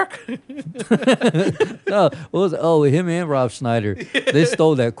stack. No, what was it? Oh, him and Rob Schneider. They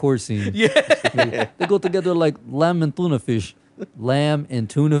stole that court scene. Yeah. They go together like lamb and tuna fish. Lamb and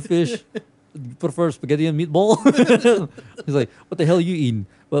tuna fish. You prefer spaghetti and meatball? He's like, what the hell are you eating?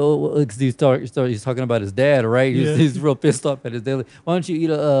 Well, 'cause he's talking about his dad, right? Yeah. He's real pissed off at his dad. Like, why don't you eat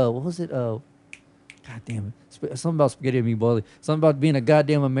what was it? God damn it. Something about spaghetti and meatball. Something about being a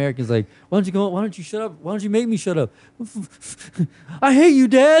goddamn American. He's like, why don't you shut up? Why don't you make me shut up? I hate you,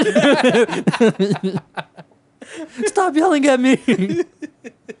 Dad. Stop yelling at me.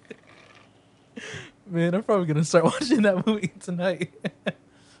 Man, I'm probably gonna start watching that movie tonight.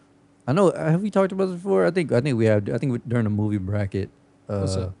 I know. Have we talked about this before? I think we have. I think during the movie bracket,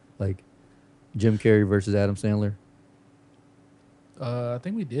 What's up? like Jim Carrey versus Adam Sandler. I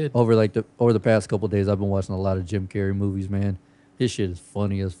think we did. Over the past couple of days, I've been watching a lot of Jim Carrey movies. Man, his shit is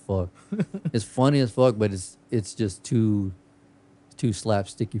funny as fuck. It's funny as fuck, but it's just too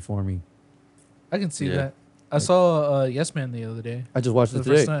slapsticky for me. I can see Yeah. that. I saw Yes Man the other day. I just watched For it the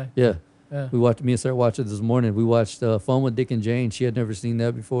first today. time. Yeah, Yeah. me and Sarah watched it this morning. We watched Fun with Dick and Jane. She had never seen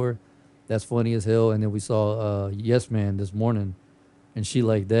that before. That's funny as hell. And then we saw Yes Man this morning, and she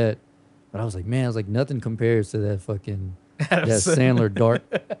liked that. But I was like, man, it's like nothing compares to that fucking that Sandler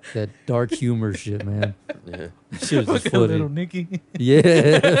dark humor shit, man. Yeah. She was just Fucking little funny. Nicky. Yeah.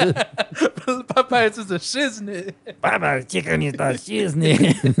 Popeyes is a shiznit. Baba chicken is the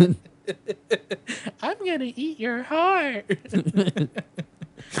shiznit. I'm gonna eat your heart.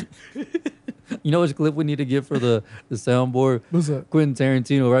 You know which clip we need to get for the soundboard? What's up? Quentin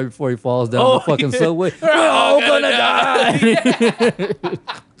Tarantino right before he falls down Oh, the fucking yeah. subway. We're all gonna die.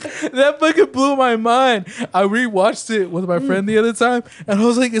 That fucking blew my mind. I rewatched it with my friend the other time, and I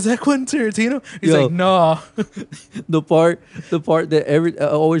was like, "Is that Quentin Tarantino?" He's Yo. like, "Nah." the part that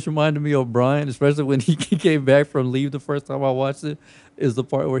always reminded me of Brian, especially when he came back from leave the first time I watched it, is the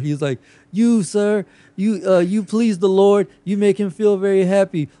part where he's like, "You, sir, you please the Lord. You make him feel very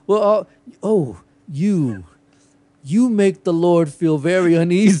happy. Well, you make the Lord feel very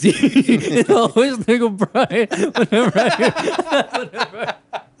uneasy." And I always think of Brian whenever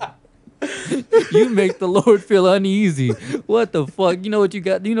you make the Lord feel uneasy. What the fuck? You know what you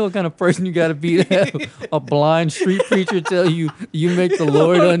got? You know what kind of person you got to be to have a blind street preacher tell you make the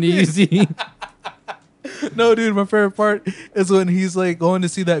Lord uneasy? No, dude, my favorite part is when he's like going to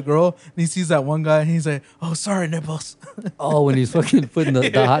see that girl, and he sees that one guy, and he's like, "Oh, sorry, nipples." Oh, when he's fucking putting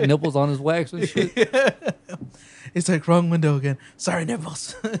the hot nipples on his wax and shit. It's like wrong window again. Sorry,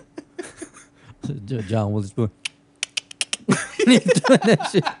 nipples. John Witherspoon. He's doing that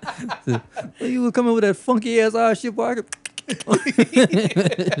shit. Well, you were coming with that funky ass eye shit, boy.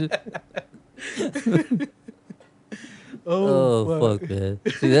 Oh fuck, man.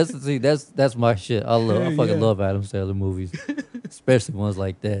 That's my shit. I fucking Yeah. love Adam Sandler movies, especially ones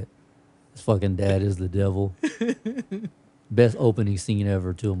like that. His fucking dad is the devil. Best opening scene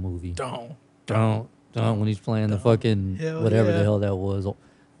ever to a movie. Don't. When he's playing the fucking Hell whatever yeah. the hell that was,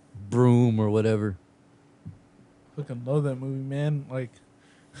 broom or whatever. Fucking love that movie, man. Like,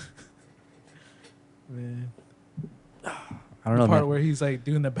 man, I don't know, the part man. where he's like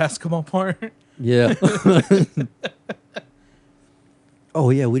doing the basketball part. Yeah. Oh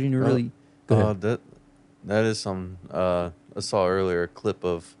yeah, we didn't really. Go ahead. That is some. I saw earlier a clip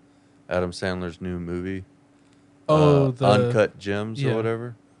of Adam Sandler's new movie. Oh, the Uncut Gems yeah. or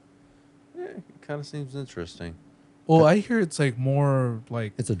whatever. Yeah, it kind of seems interesting. Well, I hear it's like more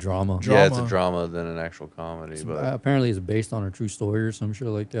like It's a drama. Yeah, it's a Drama. drama than an actual comedy. But Apparently, it's based on a true story or some shit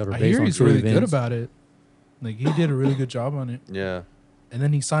like that, or I based hear on he's true really events. good about it. Like he did a really good job on it. yeah, and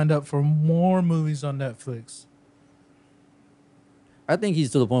then he signed up for more movies on Netflix. I think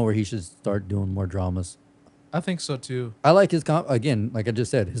he's to the point where he should start doing more dramas. I think so too. I like his again, like I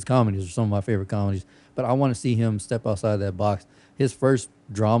just said, his comedies are some of my favorite comedies. But I want to see him step outside that box. His first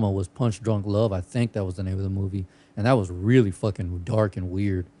drama was Punch Drunk Love. I think that was the name of the movie, and that was really fucking dark and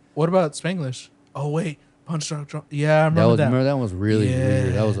weird. What about Spanglish? Oh wait, Punch Drunk. Yeah, I remember that. Remember that one was really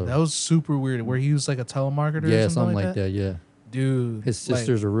weird. That was super weird. Where he was like a telemarketer. Yeah, or something like that. Yeah, dude. His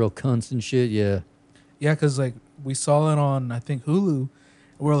sisters are real cunts and shit. Yeah. Yeah, because like we saw it on I think Hulu.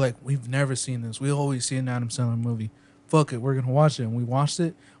 We're like, we've never seen this. We always see an Adam Sandler movie. Fuck it, we're gonna watch it. And we watched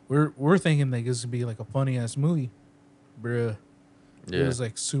it. We're thinking like this would be like a funny ass movie, bruh. Yeah. It was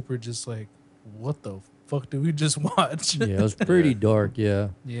like super, just like, what the fuck did we just watch? Yeah, it was pretty dark. Yeah.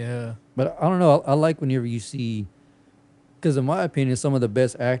 Yeah. But I don't know. I like whenever you see, because in my opinion, some of the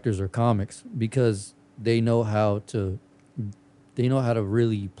best actors are comics because they know how to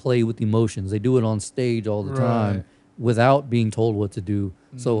really play with emotions. They do it on stage all the time without being told what to do.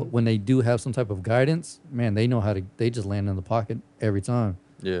 Mm-hmm. So when they do have some type of guidance, man, they know how to. They just land in the pocket every time.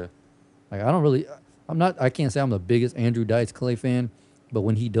 Yeah. Like I can't say I'm the biggest Andrew Dice Clay fan, but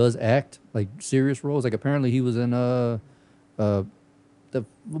when he does act like serious roles, like apparently he was in the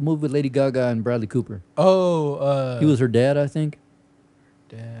movie with Lady Gaga and Bradley Cooper. Oh, he was her dad, I think.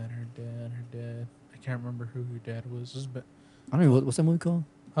 Her dad. I can't remember who her dad was. I don't know what's that movie called.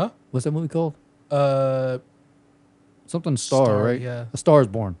 Huh? What's that movie called? Something Star, right? Yeah. A Star is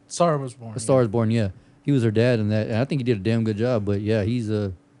Born. Star was born. A Star is Born. Yeah, he was her dad in that, and I think he did a damn good job. But yeah, he's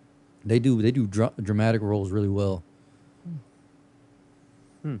they do dramatic roles really well.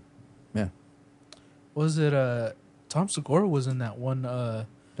 Yeah. Was it Tom Segura was in that one? That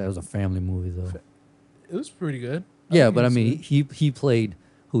was a family movie though. It was pretty good. Yeah, but I mean, he played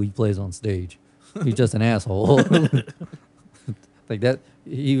who he plays on stage. He's just an asshole. Like that.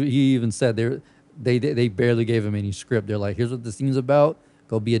 He even said they barely gave him any script. They're like, here's what the scene's about.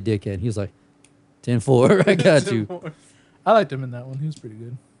 Go be a dickhead. He was like, 10-4, I got you. I liked him in that one. He was pretty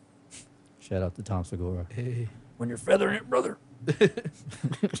good. Shout out to Tom Segura. Hey. When you're feathering it, brother.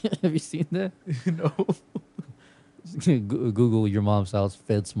 Have you seen that? No. Google your mom's house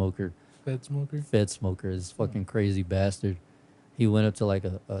Fed smoker. Fed smoker? Fed smoker is fucking crazy bastard. He went up to like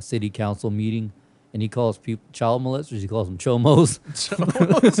a city council meeting and he calls people child molesters. He calls them chomos.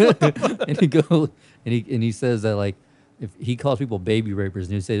 and he says that like if he calls people baby rapers,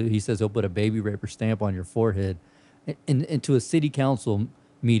 and he says he'll put a baby raper stamp on your forehead, into a city council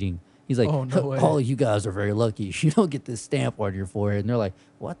meeting. He's like, oh, no way. All of you guys are very lucky. You don't get this stamp on your forehead. And they're like,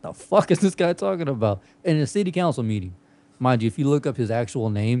 what the fuck is this guy talking about? And in a city council meeting, mind you, if you look up his actual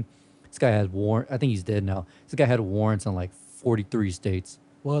name, this guy has warrant. I think he's dead now. This guy had warrants in like 43 states.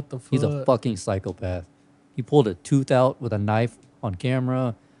 What the fuck? He's a fucking psychopath. He pulled a tooth out with a knife on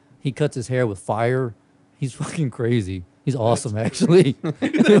camera. He cuts his hair with fire. He's fucking crazy. He's awesome, actually.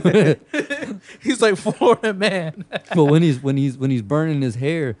 He's like Florida man. But when he's burning his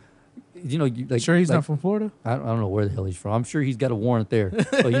hair, you know, like sure he's like, not from Florida. I don't know where the hell he's from. I'm sure he's got a warrant there.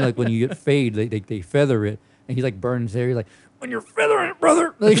 But you know, like when you get fade, they feather it, and he's like burning his hair. He's like, when you're feathering it,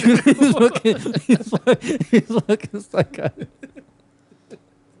 brother. Like he's looking psychotic.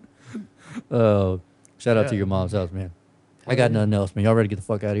 Oh, shout out to your mom's house, man. I got nothing else, man. Y'all ready to get the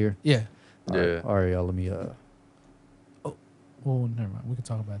fuck out of here? Yeah. All right, y'all. Let me. Oh, never mind. We can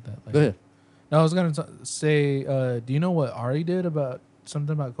talk about that later. Go ahead. No, I was gonna say, do you know what Ari did about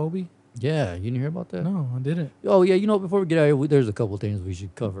something about Kobe? Yeah, you didn't hear about that? No, I didn't. Oh yeah, you know, before we get out of here, there's a couple things we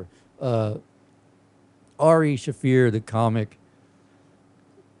should cover. Ari Shaffir, the comic,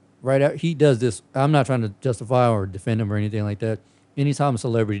 right out, he does this. I'm not trying to justify or defend him or anything like that. Anytime a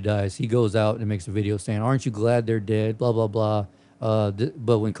celebrity dies, he goes out and makes a video saying, "Aren't you glad they're dead?" Blah blah blah.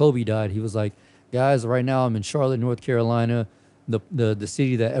 But when Kobe died, he was like, "Guys, right now I'm in Charlotte, North Carolina, the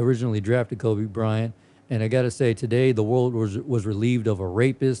city that originally drafted Kobe Bryant, and I gotta say, today the world was relieved of a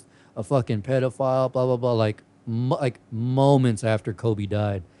rapist, a fucking pedophile, blah blah blah." Like moments after Kobe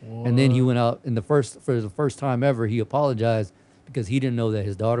died, and then he went out for the first time ever, he apologized because he didn't know that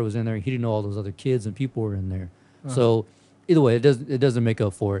his daughter was in there. He didn't know all those other kids and people were in there. So either way, it doesn't make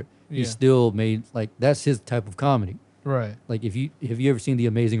up for it. Yeah. He still made, like, that's his type of comedy. Right. Like, have you ever seen The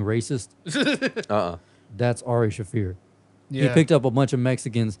Amazing Racist? That's Ari Shaffir. Yeah. He picked up a bunch of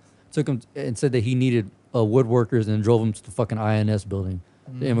Mexicans, took them and said that he needed woodworkers, and drove them to the fucking INS building,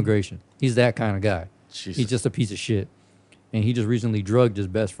 the immigration. He's that kind of guy. Jesus. He's just a piece of shit. And he just recently drugged his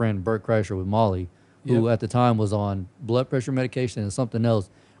best friend, Bert Kreischer, with Molly, who at the time was on blood pressure medication and something else,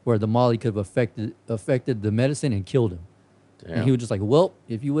 where the Molly could have affected the medicine and killed him. Damn. And he was just like, well,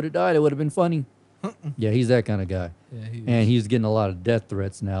 if you would have died, it would have been funny. Yeah, he's that kind of guy. Yeah, he And is. he's getting a lot of death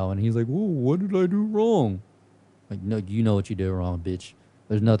threats now. And he's like, "Whoa, what did I do wrong?" Like, no, you know what you did wrong, bitch.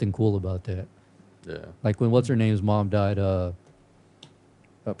 There's nothing cool about that. Yeah. Like when what's her name's mom died,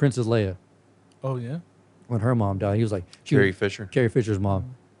 Princess Leia. Oh yeah. When her mom died, he was like, Carrie Fisher. Carrie Fisher's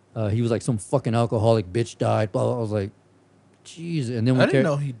mom. He was like, some fucking alcoholic bitch died. Blah, blah. I was like, jeez. And then when I didn't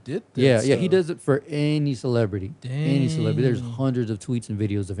know he did that. yeah, he stuff. does it for any celebrity. Any celebrity. There's Dang. hundreds of tweets and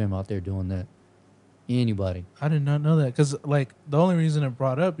videos of him out there doing that. Anybody. I did not know that because like the only reason it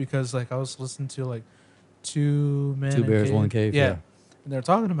brought up because like I was listening to like Two Men, Two in Bears, One Cave, yeah. and they're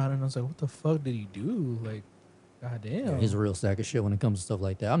talking about it, and I was like, what the fuck did he do? Like, goddamn. Yeah, he's a real sack of shit when it comes to stuff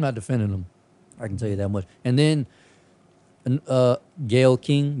like that. I'm not defending him. I can tell you that much. And then Gail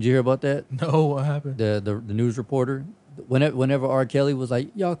King, did you hear about that? No, what happened? The news reporter. Whenever R. Kelly was like,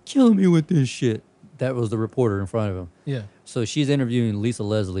 "Y'all killing me with this shit," that was the reporter in front of him. Yeah. So she's interviewing Lisa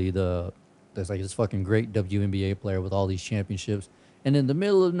Leslie, that's like this fucking great WNBA player with all these championships. And in the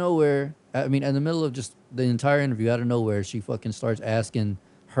middle of nowhere, I mean, in the middle of just the entire interview, out of nowhere, she fucking starts asking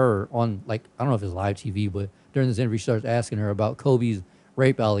her on, like, I don't know if it's live TV, but during this interview, she starts asking her about Kobe's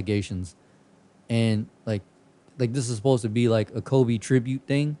rape allegations. And like this is supposed to be like a Kobe tribute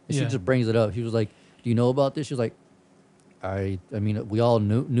thing. And she Yeah. just brings it up. She was like, "Do you know about this?" She was like, I mean, we all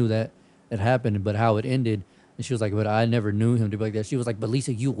knew that it happened, but how it ended. And she was like, "But I never knew him to be like that." She was like, "But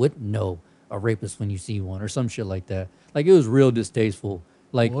Lisa, you wouldn't know a rapist when you see one," or some shit like that. Like, it was real distasteful.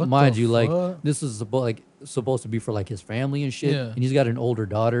 Like, What mind the you, like, fuck? this is supposed to be for like his family and shit. Yeah. And he's got an older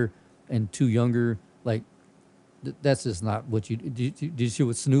daughter and two younger. Like, that's just not what you did. You see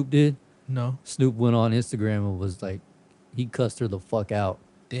what Snoop did? No. Snoop went on Instagram and was like, he cussed her the fuck out.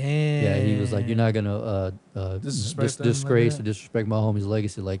 Damn. Yeah, he was like, "You're not gonna Disrespect them like disgrace that? or disrespect my homie's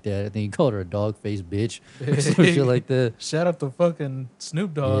legacy like that." I think he called her a dog faced bitch or some shit like that. Shout out to fucking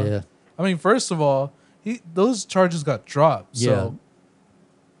Snoop Dogg. Yeah, I mean, first of all, those charges got dropped. Yeah. So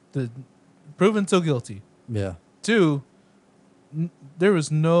the proven still guilty. yeah, Two,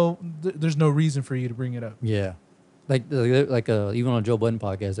 there's no reason for you to bring it up. yeah. Like even on Joe Budden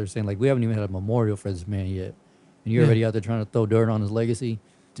podcast, they're saying like, we haven't even had a memorial for this man yet, and you're Yeah. already out there trying to throw dirt on his legacy.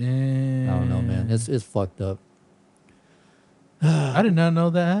 Damn. I don't know, man. It's fucked up. I did not know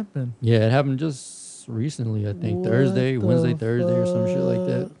that happened. Yeah, it happened just recently. I think What Thursday, the Wednesday, Thursday, or some shit like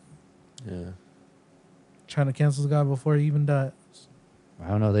that. fuck? Yeah. Trying to cancel the guy before he even died. I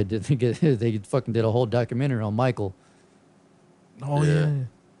don't know. They fucking did a whole documentary on Michael. Oh Yeah. yeah.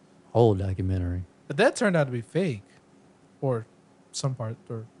 Whole documentary. But that turned out to be fake, or some part,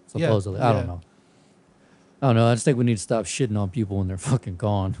 or Supposedly. Yeah, I don't know. I don't know. I just think we need to stop shitting on people when they're fucking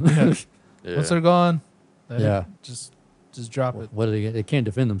gone. Yeah. Yeah. Once they're gone, let it- Yeah. just drop it. What do they get? They can't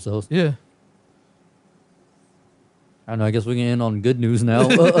defend themselves. Yeah. I don't know. I guess we can end on good news now.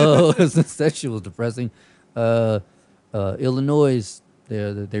 Since that shit was depressing. Illinois,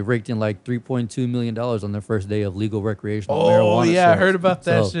 they raked in like $3.2 million on their first day of legal recreational marijuana. Oh yeah, I sales. heard about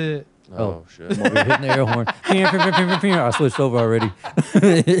that So, shit. Oh, shit. I'm over here hitting the air horn. I switched over already.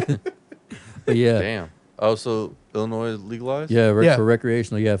 But yeah. Damn. Oh, so Illinois legalized? Yeah, Yeah. for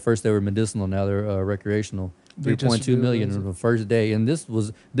recreational. Yeah, first they were medicinal, now they're recreational. They just 3.2 million realized on the first day, and this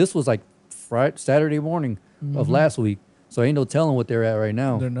was like Saturday morning of last week. So ain't no telling what they're at right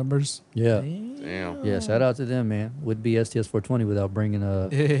now. Their numbers. Yeah, Damn. yeah. Shout out to them, man. Would be STS 420 without bringing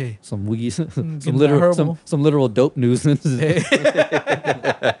Hey. some weed, some Getting literal that some literal dope news. You know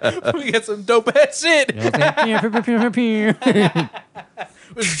We get some dope ass shit. what I'm saying?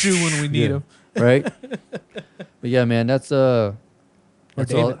 Where's Jew when we need Yeah. him? Right? But yeah, man, that's all.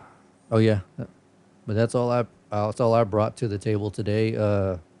 David. Oh yeah, but that's all I brought to the table today.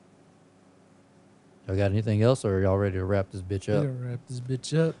 Y'all got anything else, or are y'all ready to wrap this bitch We up? gotta wrap this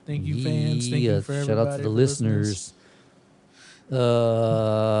bitch up. Thank you, fans. Thank you Yeah, for shout everybody. out to the for listeners.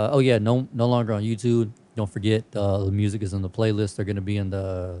 Oh yeah, no longer on YouTube. Don't forget, the music is in the playlist. They're gonna be in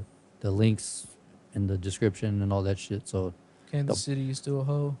the links in the description and all that shit. So Kansas City, you still a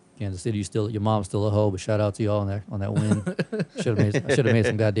hoe? Kansas City, your mom's still a hoe, but shout out to y'all on that win. I should have made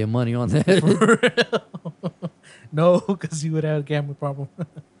some goddamn money on that. No, because you would have a gambling problem.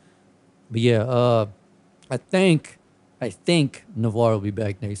 But yeah, I think Navarre will be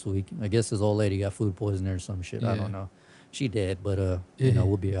back next week. I guess his old lady got food poisoning or some shit. I Yeah. don't know. She dead, but you Yeah. know,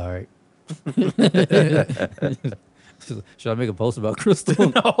 we'll be all right. Should I make a post about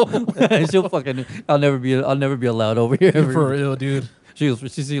Crystal? No. She'll fucking. I'll never be allowed over here. For real, dude. She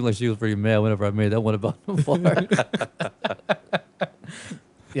seemed like she was pretty mad whenever I made that one about Navarre.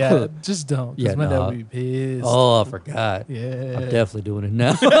 Yeah, just don't. Yeah, Yeah, my dad nah. would be pissed. Oh, I forgot. Yeah. I'm definitely doing it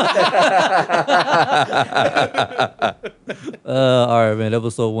now. All right, man.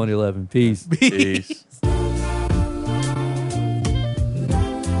 Episode 111. Peace. Peace.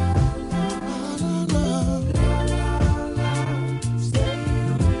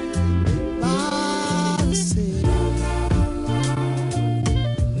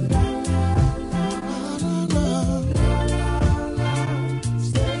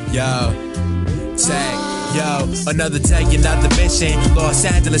 Yo, tag, yo, another day, another mission. Los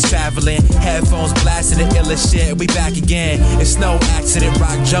Angeles traveling, headphones blasting the illest shit. We back again. It's no accident.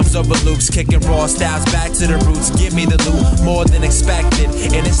 Rock jumps over loops, kicking raw styles back to the roots. Give me the loot, more than expected,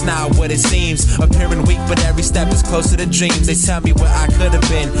 and it's not what it seems. Appearing weak, but every step is closer to dreams. They tell me what I could have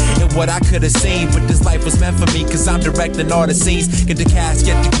been and what I could have seen, but this life was meant for me, cause I'm directing all the scenes. Get the cash,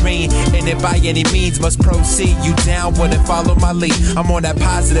 get the green, and it by any means must proceed. You down with it, follow my lead. I'm on that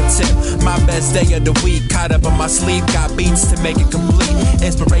positive tip, my best day of the week. Caught up on my sleep, got beats to make it complete.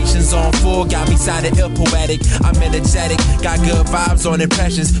 Inspirations on full, got me sounding ill poetic. I'm energetic, got good vibes on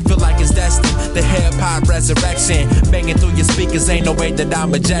impressions. Feel like it's destined, the hip hop resurrection. Banging through your speakers, ain't no way that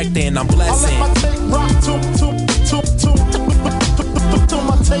I'm ejecting. I'm blessing. I let my tape rock to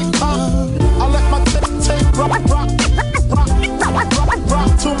my tape pop. I let my tape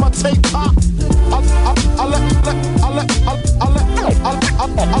rock to my tape pop. I let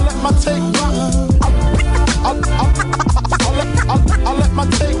my tape rock. I let my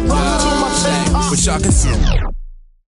tape rock to my tape pop. What y'all consume?